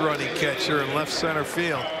nice running catch here in left center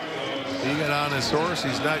field. He got on his horse.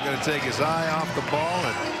 He's not going to take his eye off the ball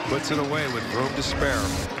and puts it away with room to spare.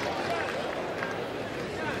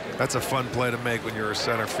 That's a fun play to make when you're a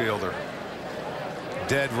center fielder.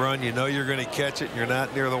 Dead run, you know you're going to catch it, and you're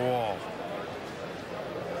not near the wall.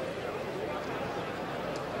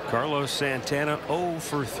 Carlos Santana 0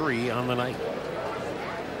 for 3 on the night.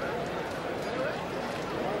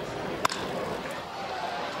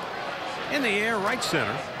 In the air, right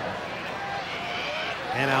center.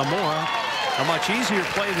 And Almora, a much easier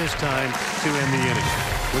play this time to end the inning.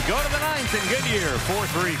 We go to the 9th in Goodyear,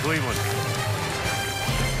 4-3 Cleveland.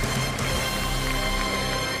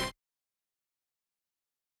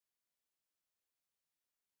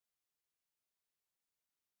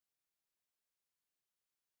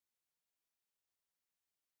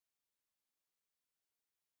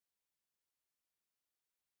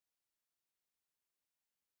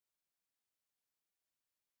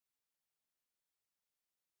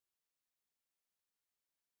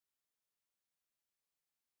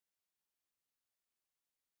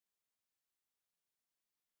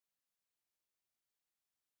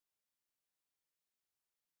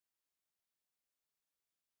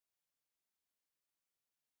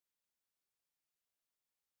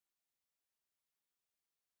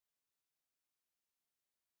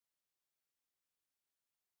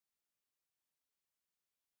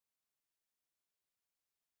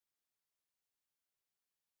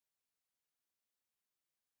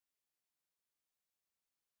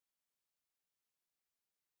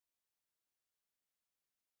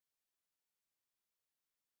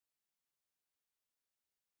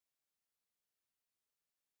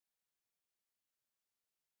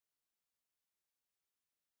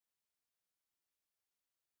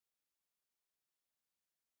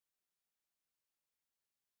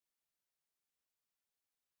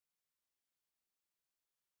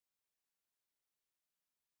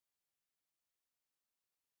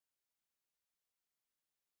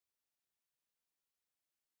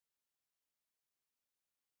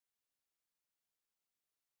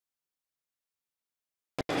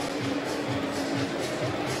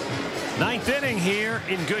 Ninth inning here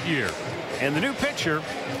in Goodyear. And the new pitcher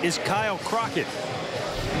is Kyle Crockett,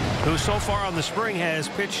 who so far on the spring has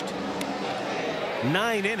pitched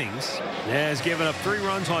 9 innings, has given up 3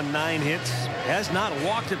 runs on 9 hits, has not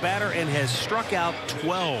walked a batter, and has struck out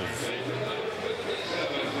 12.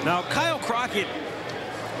 Now, Kyle Crockett,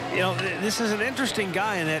 you know, this is an interesting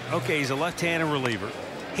guy in that, okay, he's a left-handed reliever.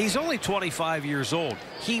 He's only 25 years old.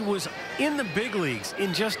 He was in the big leagues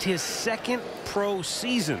in just his 2nd pro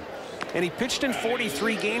season. And he pitched in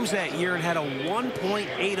 43 games that year and had a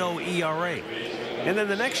 1.80 ERA. And then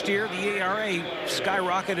the next year, the ERA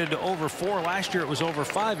skyrocketed to over 4. Last year, it was over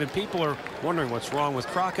 5. And people are wondering what's wrong with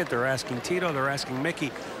Crockett. They're asking Tito. They're asking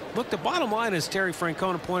Mickey. Look, the bottom line, as Terry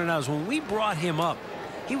Francona pointed out, is when we brought him up,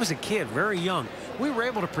 he was a kid, very young. We were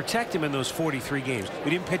able to protect him in those 43 games.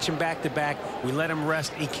 We didn't pitch him back-to-back. We let him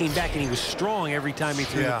rest. He came back, and he was strong every time he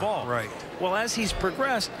threw the ball. Right. Well, as he's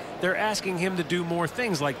progressed, they're asking him to do more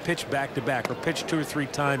things like pitch back-to-back or pitch 2 or 3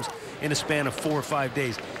 times in a span of 4 or 5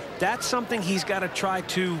 days. That's something he's got to try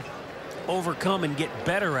to overcome and get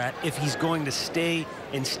better at if he's going to stay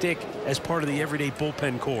and stick as part of the everyday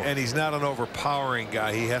bullpen core. And he's not an overpowering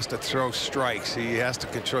guy. He has to throw strikes. He has to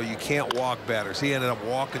control. You can't walk batters. He ended up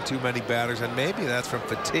walking too many batters, and maybe that's from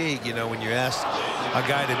fatigue. You know, when you ask a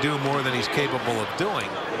guy to do more than he's capable of doing,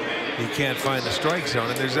 he can't find the strike zone.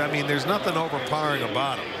 And there's nothing overpowering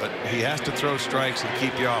about him, but he has to throw strikes and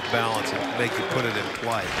keep you off balance and make you put it in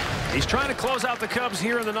play. He's trying to close out the Cubs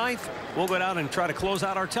here in the 9th. We'll go down and try to close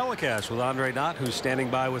out our telecast with Andre Knott, who's standing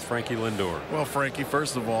by with Frankie Lindor. Well, Frankie,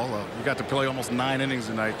 first of all, you got to play almost 9 innings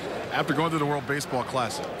tonight. After going through the World Baseball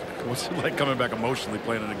Classic, what's it like coming back emotionally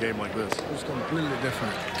playing in a game like this? It's completely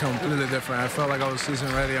different. Completely different. I felt like I was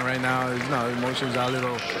season ready, and right now, emotions are a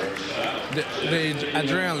little. The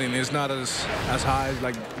adrenaline is not as high as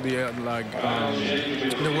like the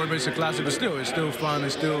World Baseball Classic, but still, it's still fun.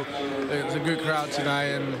 It's a good crowd tonight,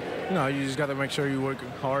 and you just got to make sure you work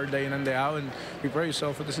hard day in and day out and prepare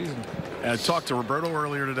yourself for the season. And I talked to Roberto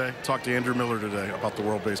earlier today, talked to Andrew Miller today about the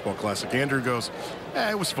World Baseball Classic. Andrew goes,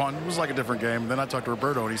 it was fun. It was like a different game. And then I talked to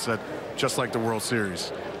Roberto, and he said, just like the World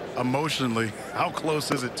Series. Emotionally, how close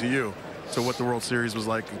is it to you to what the World Series was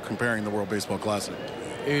like comparing the World Baseball Classic?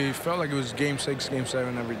 It felt like it was Game 6, Game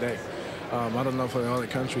 7 every day. I don't know for the other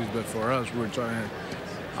countries, but for us, we were trying to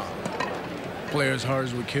play as hard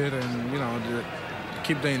as we could and,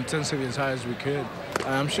 keep the intensity as high as we could.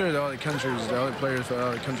 I'm sure the other countries, the other players for the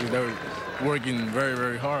other countries, they were working very,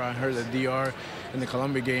 very hard. I heard the DR in the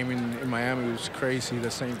Colombia game in Miami was crazy. The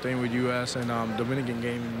same thing with U.S. and Dominican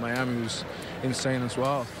game in Miami was insane as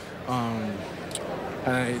well. And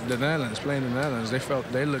the Netherlands, playing the Netherlands,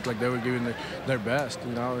 they looked like they were giving their best.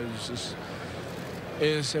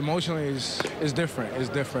 It's emotionally is different. It's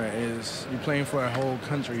different. You're playing for a whole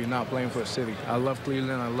country. You're not playing for a city. I love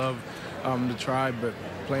Cleveland. I love the tribe, but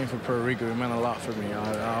playing for Puerto Rico, it meant a lot for me.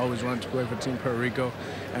 I always wanted to play for Team Puerto Rico,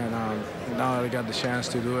 and now that I got the chance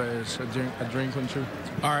to do it, it's a dream come true.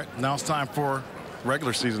 All right, now it's time for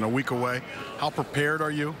regular season, a week away. How prepared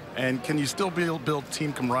are you, and can you still build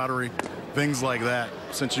team camaraderie, things like that,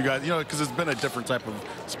 since you guys, because it's been a different type of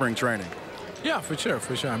spring training? Yeah, for sure,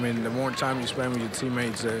 for sure. I mean, the more time you spend with your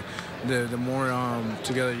teammates, the more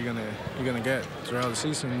together you're gonna get throughout the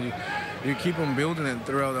season. You keep on building it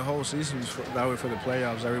throughout the whole season. That way, for the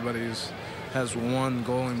playoffs, everybody has one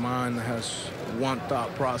goal in mind, has one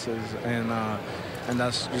thought process, and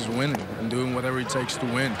that's just winning and doing whatever it takes to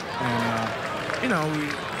win. And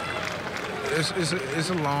it's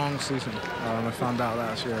a long season. I found out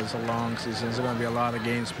last year it's a long season. There's going to be a lot of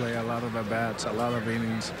games played, a lot of at-bats, a lot of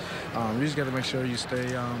innings. You just got to make sure you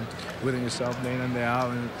stay within yourself day in and day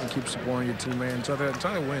out and keep supporting your teammate and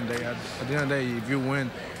try to win. At the end of the day, if you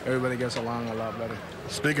win, everybody gets along a lot better.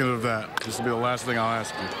 Speaking of that, this will be the last thing I'll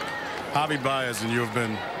ask you. Javi Baez and you have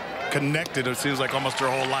been connected, it seems like, almost your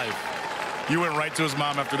whole life. You went right to his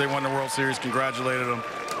mom after they won the World Series, congratulated him.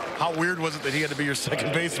 How weird was it that he had to be your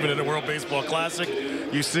second baseman in the World Baseball Classic?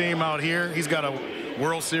 You see him out here. He's got a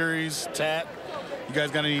World Series tat. You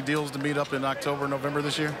guys got any deals to meet up in October, November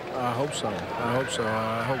this year? I hope so.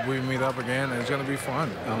 I hope we meet up again. It's going to be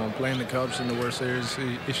fun. Playing the Cubs in the World Series,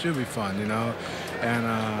 it should be fun,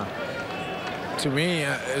 And to me,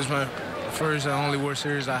 it's my first and only World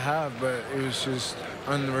Series I have, but it was just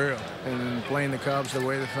unreal. And playing the Cubs, the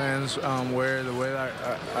way the fans were, the way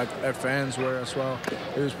our fans were as well,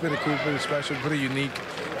 it was pretty cool, pretty special, pretty unique.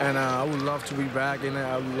 And I would love to be back, and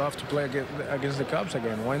I would love to play against the Cubs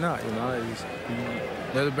again. Why not?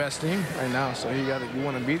 They're the best team right now, so you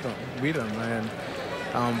want to beat them.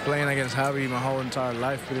 And playing against Javi my whole entire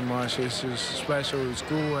life, pretty much, it's just special. It's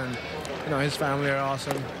cool, and his family are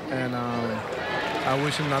awesome, and I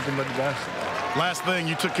wish him nothing but the best. Last thing,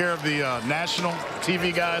 you took care of the national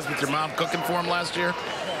TV guys with your mom cooking for them last year.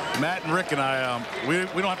 Matt and Rick and I, we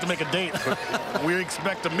don't have to make a date, but we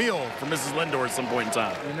expect a meal from Mrs. Lindor at some point in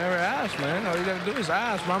time. You never ask, man. All you got to do is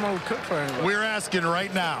ask. Mama will cook for him. We're asking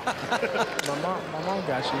right now. my mom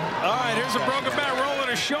got you. All right, here's a broken bat rolling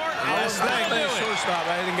to short. Yes, thank you. Shortstop.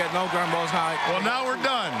 I didn't get no ground balls high. Well, now we're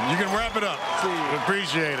done. You can wrap it up. We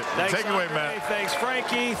appreciate it. Thanks, Take it away, Andre. Matt. Thanks,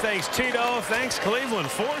 Frankie. Thanks, Tito. Thanks, Cleveland.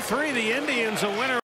 4-3, the Indians a winner.